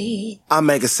face. I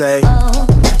make it say, Now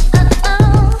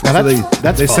So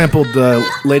that's they fun. sampled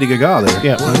Lady Gaga there.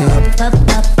 Yeah.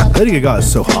 Lady Gaga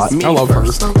is so hot. I love her.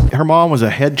 Her mom was a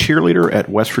head cheerleader at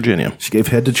West Virginia. She gave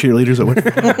head to cheerleaders at work.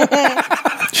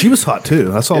 She was hot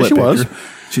too. I saw Yeah, that she picture. was.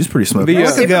 She's pretty smoky. The, I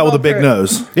like a guy with a big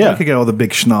nose. Yeah. I like a guy with a big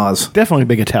schnoz. Definitely a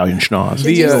big Italian schnoz.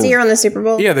 Did you see her on the Super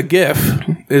Bowl? Yeah, the GIF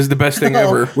is the best thing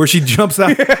ever. Where she jumps out,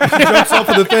 she jumps off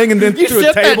of the thing and then to a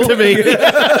sent that table. to me. They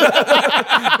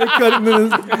cut him in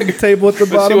the table at the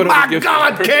bottom. what My other gifts-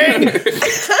 God, King!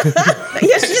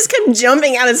 Yeah, she just kept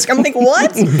jumping out of the screen. I'm like,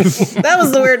 what? That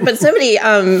was the weird. But somebody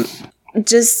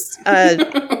just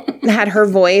had her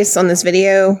voice on this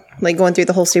video, like going through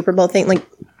the whole Super Bowl thing. Like,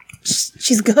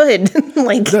 she's good.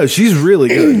 Like, No, she's really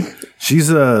good. She's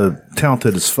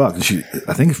talented as fuck.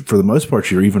 I think for the most part,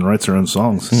 she even writes her own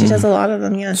songs. she does a lot of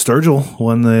them. Yeah. Sturgill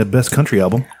won the best country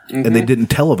album, and they didn't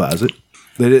televise it.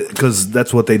 They did because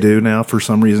that's what they do now for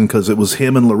some reason. Because it was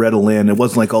him and Loretta Lynn. It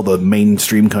wasn't like all the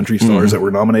mainstream country stars that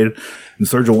were nominated. And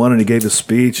Sturgill won, and he gave a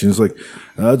speech, and he's like,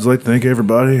 "I'd just like to thank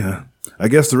everybody. I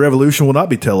guess the revolution will not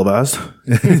be televised."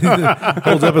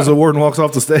 Holds up his award and walks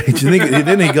off the stage. And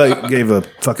then he gave a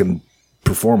fucking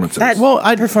performance. That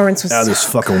performance was out of this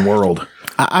fucking world.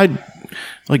 I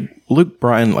like Luke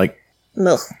Bryan. Like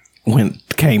Ugh.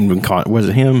 came was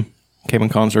it him? Came in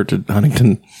concert to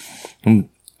Huntington. And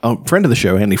a friend of the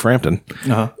show, Andy Frampton,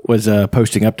 was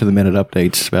posting up to the minute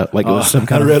updates about like it was some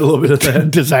kind I of read a little bit of that.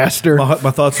 disaster. My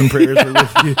thoughts and prayers are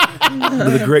with you. To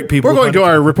the great people. We're going to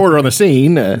our reporter on the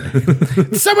scene.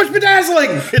 So much bedazzling.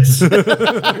 It's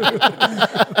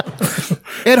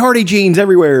Ed Hardy jeans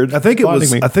everywhere. I think it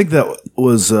was. Me. I think that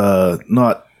was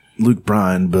not Luke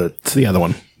Bryan, but the other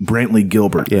one, Brantley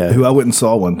Gilbert, Yeah. who I went and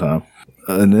saw one time,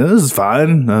 and it was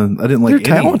fine. I didn't like They're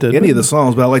talented. any of the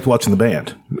songs, but I liked watching the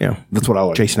band. Yeah, that's what I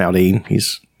liked. Jason Aldean.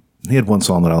 He had one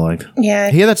song that I liked. Yeah.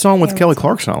 He had that song with Kelly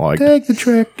Clarkson I liked. Take the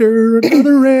tractor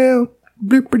another round.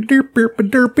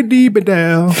 Derpy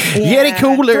down. Yeti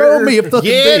cooler. Throw me a fucking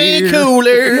Yeti beer.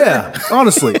 cooler. Yeah,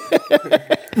 honestly.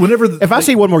 Whenever if I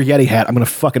see one more Yeti hat, I'm going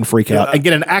to fucking freak out and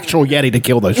get an actual Yeti to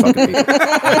kill those fucking people.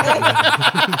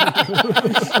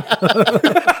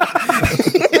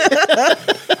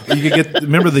 You could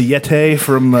remember the Yeti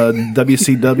from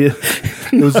WCW?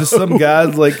 It was just some guy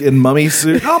like in mummy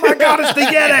suit. Oh my God, it's the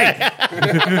Yeti!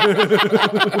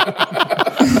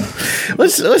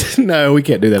 No, we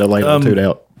can't do that. I'll lay it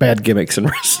out. Bad gimmicks in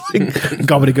wrestling.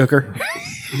 Gobbledygooker.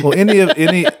 Well, any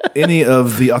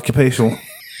of the occupational,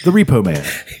 the Repo Man.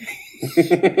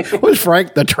 Was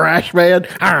Frank the trash man?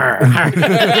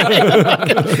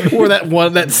 Wore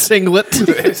that singlet.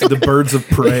 The birds of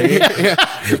prey.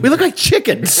 We look like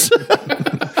chickens.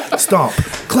 Stomp,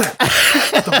 clap,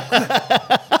 stomp,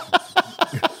 clap.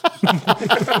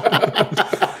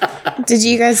 Did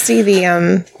you guys see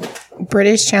the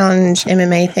British Challenge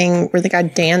MMA thing where the guy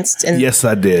danced and Yes,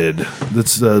 I did.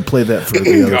 Let's play that for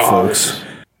the other folks.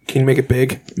 Can you make it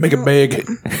big? Make it big.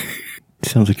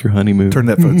 Sounds like your honeymoon. Turn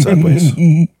that phone sideways.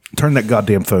 Turn that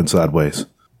goddamn phone sideways.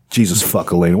 Jesus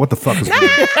fuck, Elena. What the fuck is going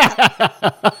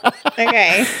on?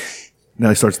 okay. Now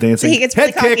he starts dancing. So he gets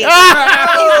really cocky.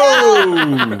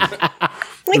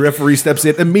 The referee steps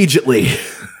in immediately.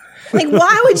 Like,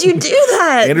 why would you do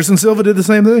that? Anderson Silva did the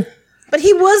same thing. But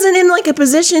he wasn't in like a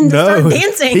position to start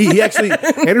dancing. He actually,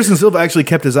 Anderson Silva actually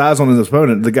kept his eyes on his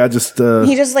opponent. The guy just,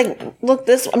 he just like looked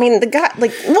this. I mean, the guy,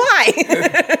 like, why?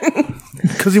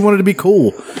 Because he wanted to be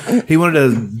cool. He wanted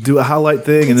to do a highlight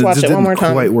thing, and it just didn't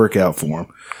quite work out for him.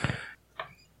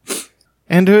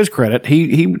 And to his credit,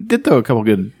 he did throw a couple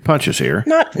good punches here.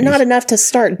 Not enough to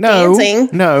start dancing.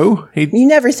 No, you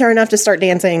never throw enough to start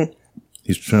dancing.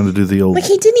 He's trying to do the old. Like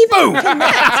he didn't even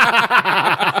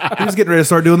connect. He was getting ready to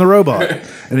start doing the robot,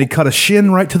 and he cut a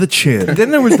shin right to the chin. And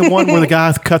then there was the one where the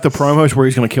guy cut the promos where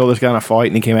he's going to kill this guy in a fight,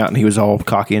 and he came out and he was all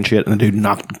cocky and shit, and the dude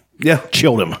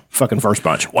chilled him, fucking first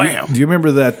punch. Wham! Do you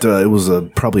remember that? It was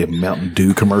probably a Mountain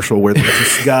Dew commercial where there was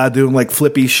this guy doing like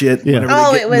flippy shit. Yeah.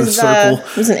 Oh, it was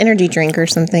an energy drink or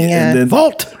something. Yeah. And then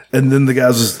Vault. And then the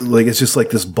guy's just like, it's just like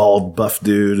this bald, buff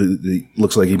dude. He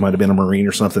looks like he might have been a Marine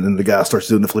or something. And the guy starts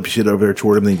doing the flippy shit over there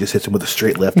toward him. And he just hits him with a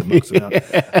straight left and knocks him out.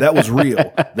 That was real.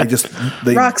 They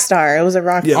Rockstar. It was a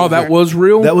rock. Yeah, Oh, that was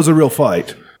real? That was a real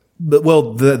fight. But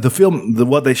the film,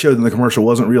 what they showed in the commercial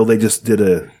wasn't real. They just they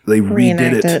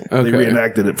redid it. Okay. They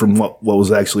reenacted it from what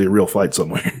was actually a real fight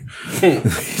somewhere. He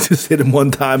just hit him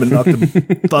one time and knocked him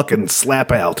fucking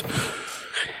slap out.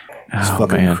 It's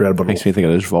fucking incredible. Makes me think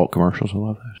of those Vault commercials. I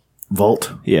love those.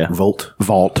 Vault? Yeah. Volt.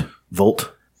 Gavolt.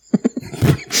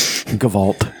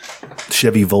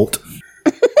 Chevy Volt.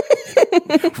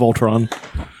 Voltron.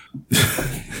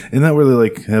 Isn't that where they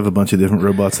like have a bunch of different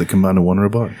robots that combine to one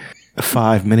robot?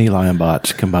 5 mini lion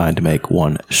bots combined to make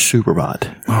one superbot.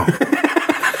 Oh.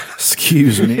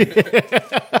 Excuse me.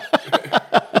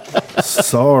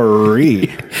 Sorry.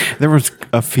 There was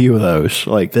a few of those.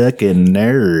 Like fucking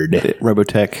nerd.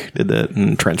 Robotech did that,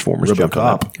 and Transformers jumped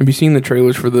on it. Have you seen the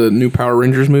trailers for the new Power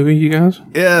Rangers movie, you guys?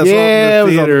 Yeah, it was in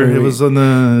the theater. It was on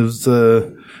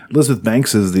Elizabeth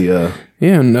Banks is the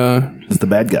is the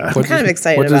bad guy. I'm kind of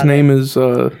excited. What's his name is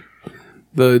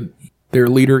their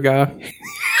leader guy.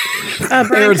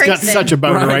 Aaron's got such a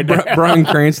boner right now. Bryan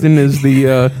Cranston is the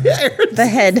the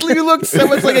head. You look so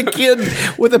much like a kid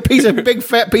with a big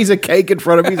fat piece of cake in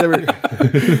front of him. I'm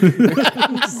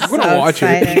gonna watch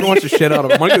it. I'm gonna watch the shit out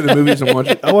of it. I'm gonna go to the movies and watch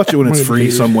it. I'll watch it when it's free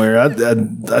somewhere. I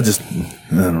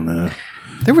don't know.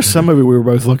 There was some movie we were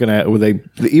both looking at where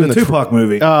the Tupac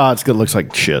movie. Oh, it's good. Looks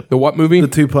like shit. The what movie? The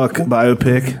Tupac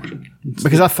biopic.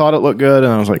 Because I thought it looked good,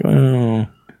 and I was like, oh.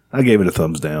 I gave it a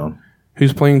thumbs down.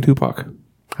 Who's playing Tupac?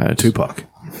 Tupac.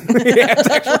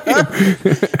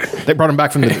 They brought him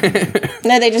back from the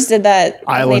No, they just did that.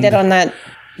 Island. They did on that.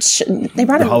 They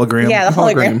brought The hologram? Yeah, the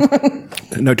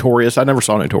hologram. Notorious. I never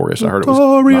saw Notorious. I heard it was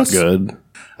not good.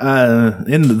 The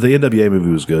NWA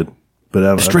movie was good, but I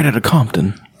don't Straight Outta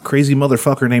Compton. Crazy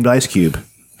motherfucker named Ice Cube.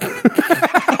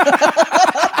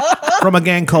 From a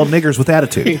gang called Niggers with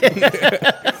Attitude.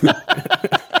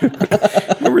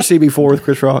 Remember CB4 with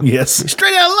Chris Rock? Yes.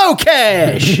 Straight out of Low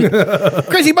Cash.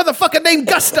 Crazy motherfucker named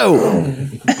Gusto.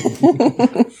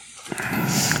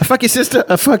 I fuck your sister.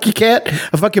 I fuck your cat.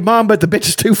 I fuck your mom, but the bitch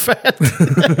is too fat.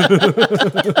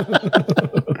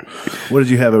 What did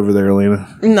you have over there, Elena?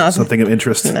 Nothing. Something of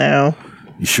interest? No.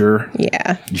 You sure?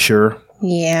 Yeah. You sure?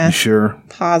 Yeah. You sure?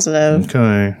 Positive.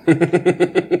 Okay.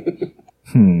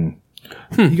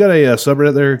 You got a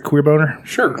subreddit there, Queer Boner?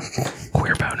 Sure.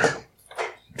 Queer Boner.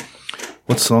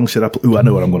 What song should I play? Ooh, I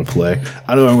know what I'm going to play.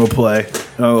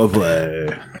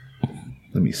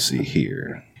 Let me see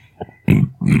here.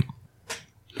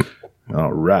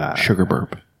 All right. Sugar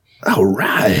burp. All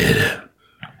right.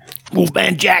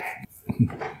 Wolfman Jack.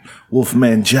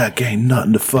 Wolfman Jack ain't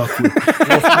nothing to fuck with.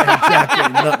 Wolfman Jack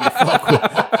ain't nothing to fuck with.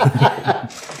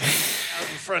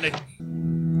 Funny.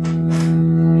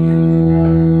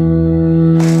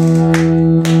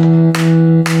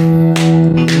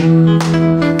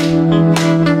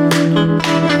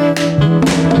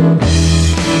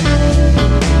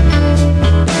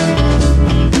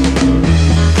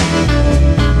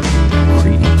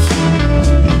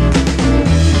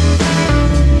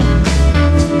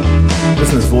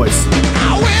 Listen to his voice.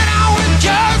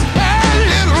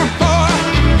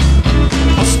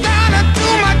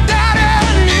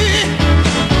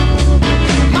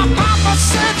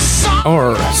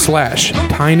 Or /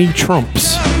 Tiny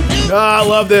Trumps. Oh, I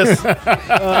love this.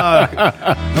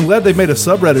 I'm glad they made a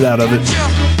subreddit out of it.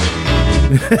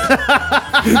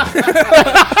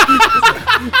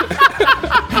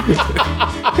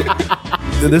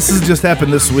 This has just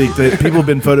happened this week. That people have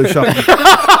been photoshopping.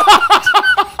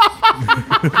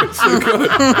 So good.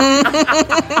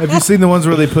 Have you seen the ones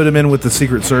where they put him in with the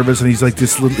Secret Service and he's like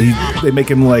this little, they make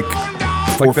him like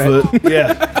 4 foot?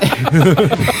 Yeah.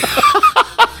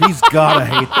 He's gotta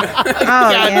hate that.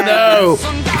 Oh, No.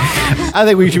 I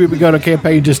think we should be going on a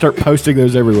campaign and just start posting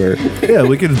those everywhere. Yeah,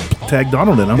 we can tag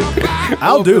Donald in them.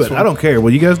 I'll do it. I don't care.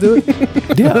 Will you guys do it?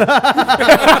 Yeah.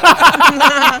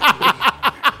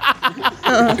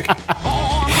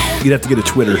 You'd have to get a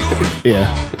Twitter. Yeah.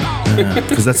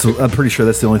 Because I'm pretty sure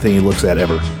that's the only thing he looks at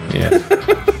ever. Yeah.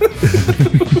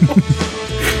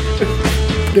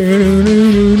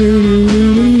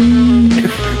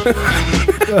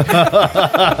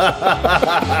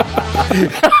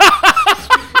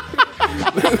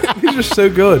 These are so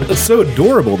good. It's so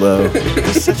adorable, though.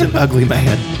 He's such an ugly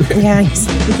man. Yeah, he's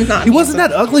not. He wasn't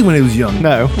that ugly when he was young.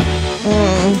 No.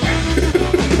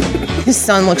 His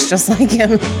son looks just like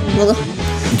him.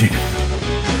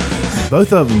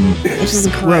 Both of them. Which is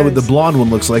gross. Well, the blonde one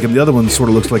looks like him. The other one sort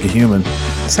of looks like a human.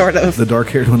 Sort of. The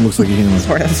dark-haired one looks like a human.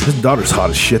 Sort of. His daughter's hot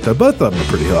as shit, though. Both of them are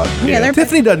pretty hot. Yeah, they're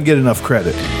Tiffany doesn't get enough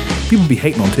credit. People be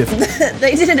hating on Tiffany.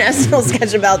 They did an SNL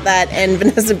sketch about that, and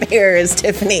Vanessa Bayer is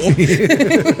Tiffany.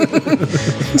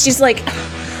 She's like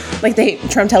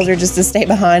Trump tells her just to stay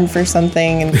behind for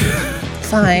something, and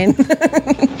fine.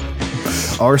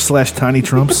 r/Tiny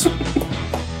Trumps.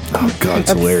 Oh God,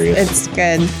 it's hilarious. It's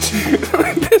good.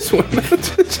 This one.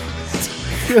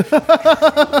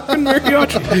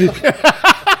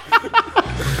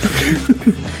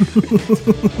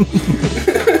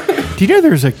 Do you know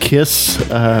there's a Kiss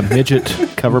midget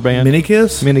cover band? Mini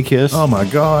Kiss? Mini Kiss. Oh my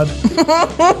God.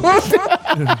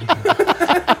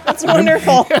 That's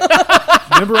wonderful.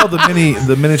 Remember all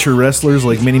the miniature wrestlers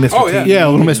like Mini Mr. Oh, T? yeah. Yeah,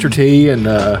 little Mr. T and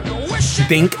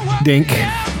Dink.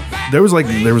 There was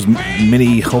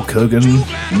Mini Hulk Hogan,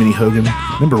 Mini Hogan.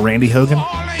 Remember Randy Hogan?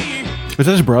 Was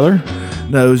that his brother?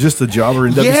 No, it was just the jobber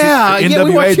in Yeah, NWA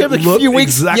we watched him that a looked few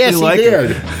weeks. exactly Yes, like he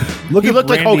did. him. Look He at looked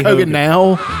like Randy Hulk Hogan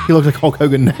now. He looked like Hulk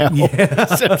Hogan now. Yeah.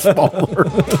 Except smaller.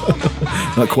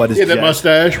 Not quite as He had that jacked.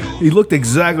 mustache. He looked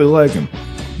exactly like him.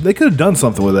 They could have done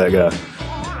something with that guy.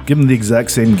 Give him the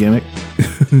exact same gimmick.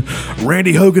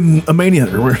 Randy Hogan, a mania.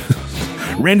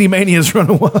 Randy Mania's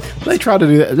running wild. They tried to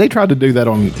do that. They tried to do that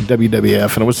on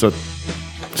WWF, and it was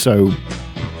so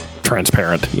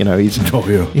transparent. You know, he's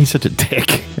such a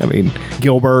dick. I mean,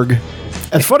 Gilbert.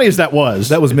 As funny as that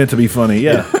was meant to be funny.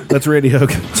 Yeah, that's Randy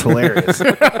Hogan. It's hilarious. I'll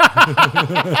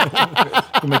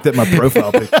make that my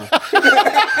profile picture.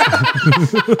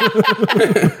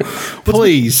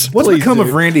 Please, What's become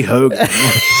of Randy Hogan?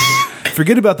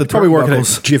 Forget about the probably working at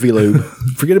turnbuckles. Jiffy Lube.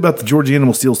 Forget about the George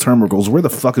Animal Steel's turnbuckles. Where the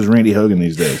fuck is Randy Hogan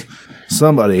these days?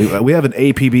 Somebody, we have an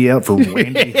APB out for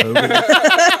Randy Hogan.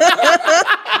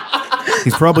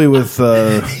 He's probably with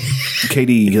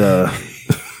Katie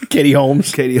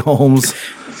Holmes. Katie Holmes.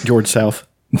 George South.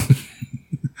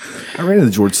 I ran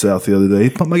into George South the other day. He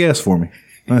pumped my gas for me.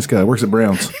 Nice guy. Works at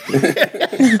Brown's.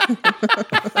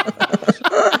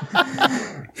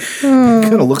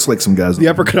 Kind of looks like some guys. The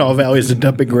Upper Kanawha Valley is a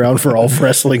dumping ground for all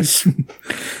wrestlings.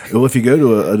 Well, if you go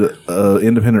to a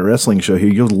independent wrestling show here,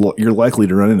 you're likely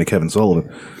to run into Kevin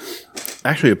Sullivan.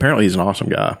 Actually, apparently he's an awesome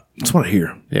guy. That's what I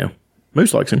hear. Yeah.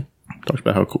 Moose likes him. Talks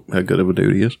about how good of a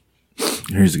dude he is.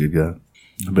 He's a good guy.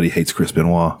 But he hates Chris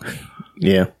Benoit.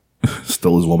 Yeah.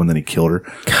 Stole his woman, then he killed her.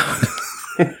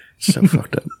 So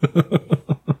fucked up.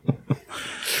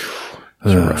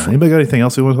 Anybody got anything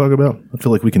else we want to talk about? I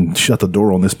feel like we can shut the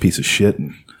door on this piece of shit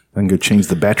and I can go change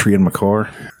the battery in my car.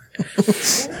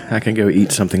 I can go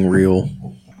eat something real.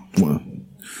 Well,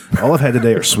 all I've had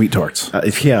today are sweet tarts.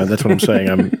 Yeah, that's what I'm saying.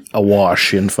 I'm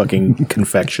awash in fucking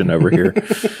confection over here.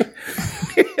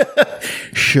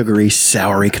 Sugary,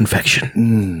 soury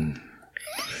confection.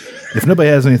 If nobody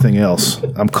has anything else,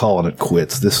 I'm calling it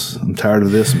quits. I'm tired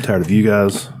of this. I'm tired of you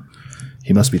guys.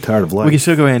 He must be tired of life. We can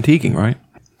still go antiquing, right?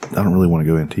 I don't really want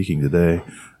to go antiquing today.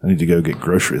 I need to go get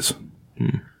groceries.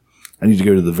 I need to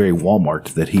go to the very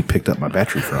Walmart that he picked up my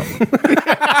battery from.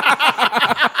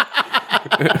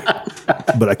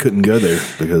 But I couldn't go there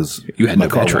because you had my no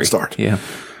car battery. won't start. Yeah.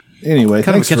 Anyway,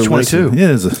 Kind of thanks a for catch-22. listening.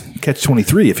 Yeah, it's a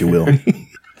catch-23, if you will.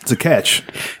 It's a catch.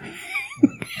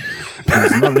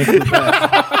 It's not an equal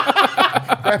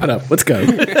pass. Wrap it up. Let's go.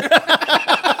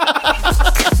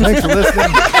 Thanks for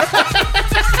listening.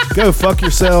 Go fuck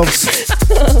yourselves.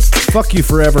 Fuck you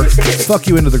forever. Fuck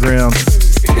you into the ground.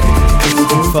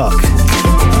 Fuck.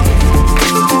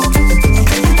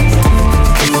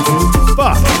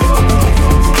 Fuck.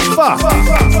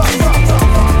 Fuck.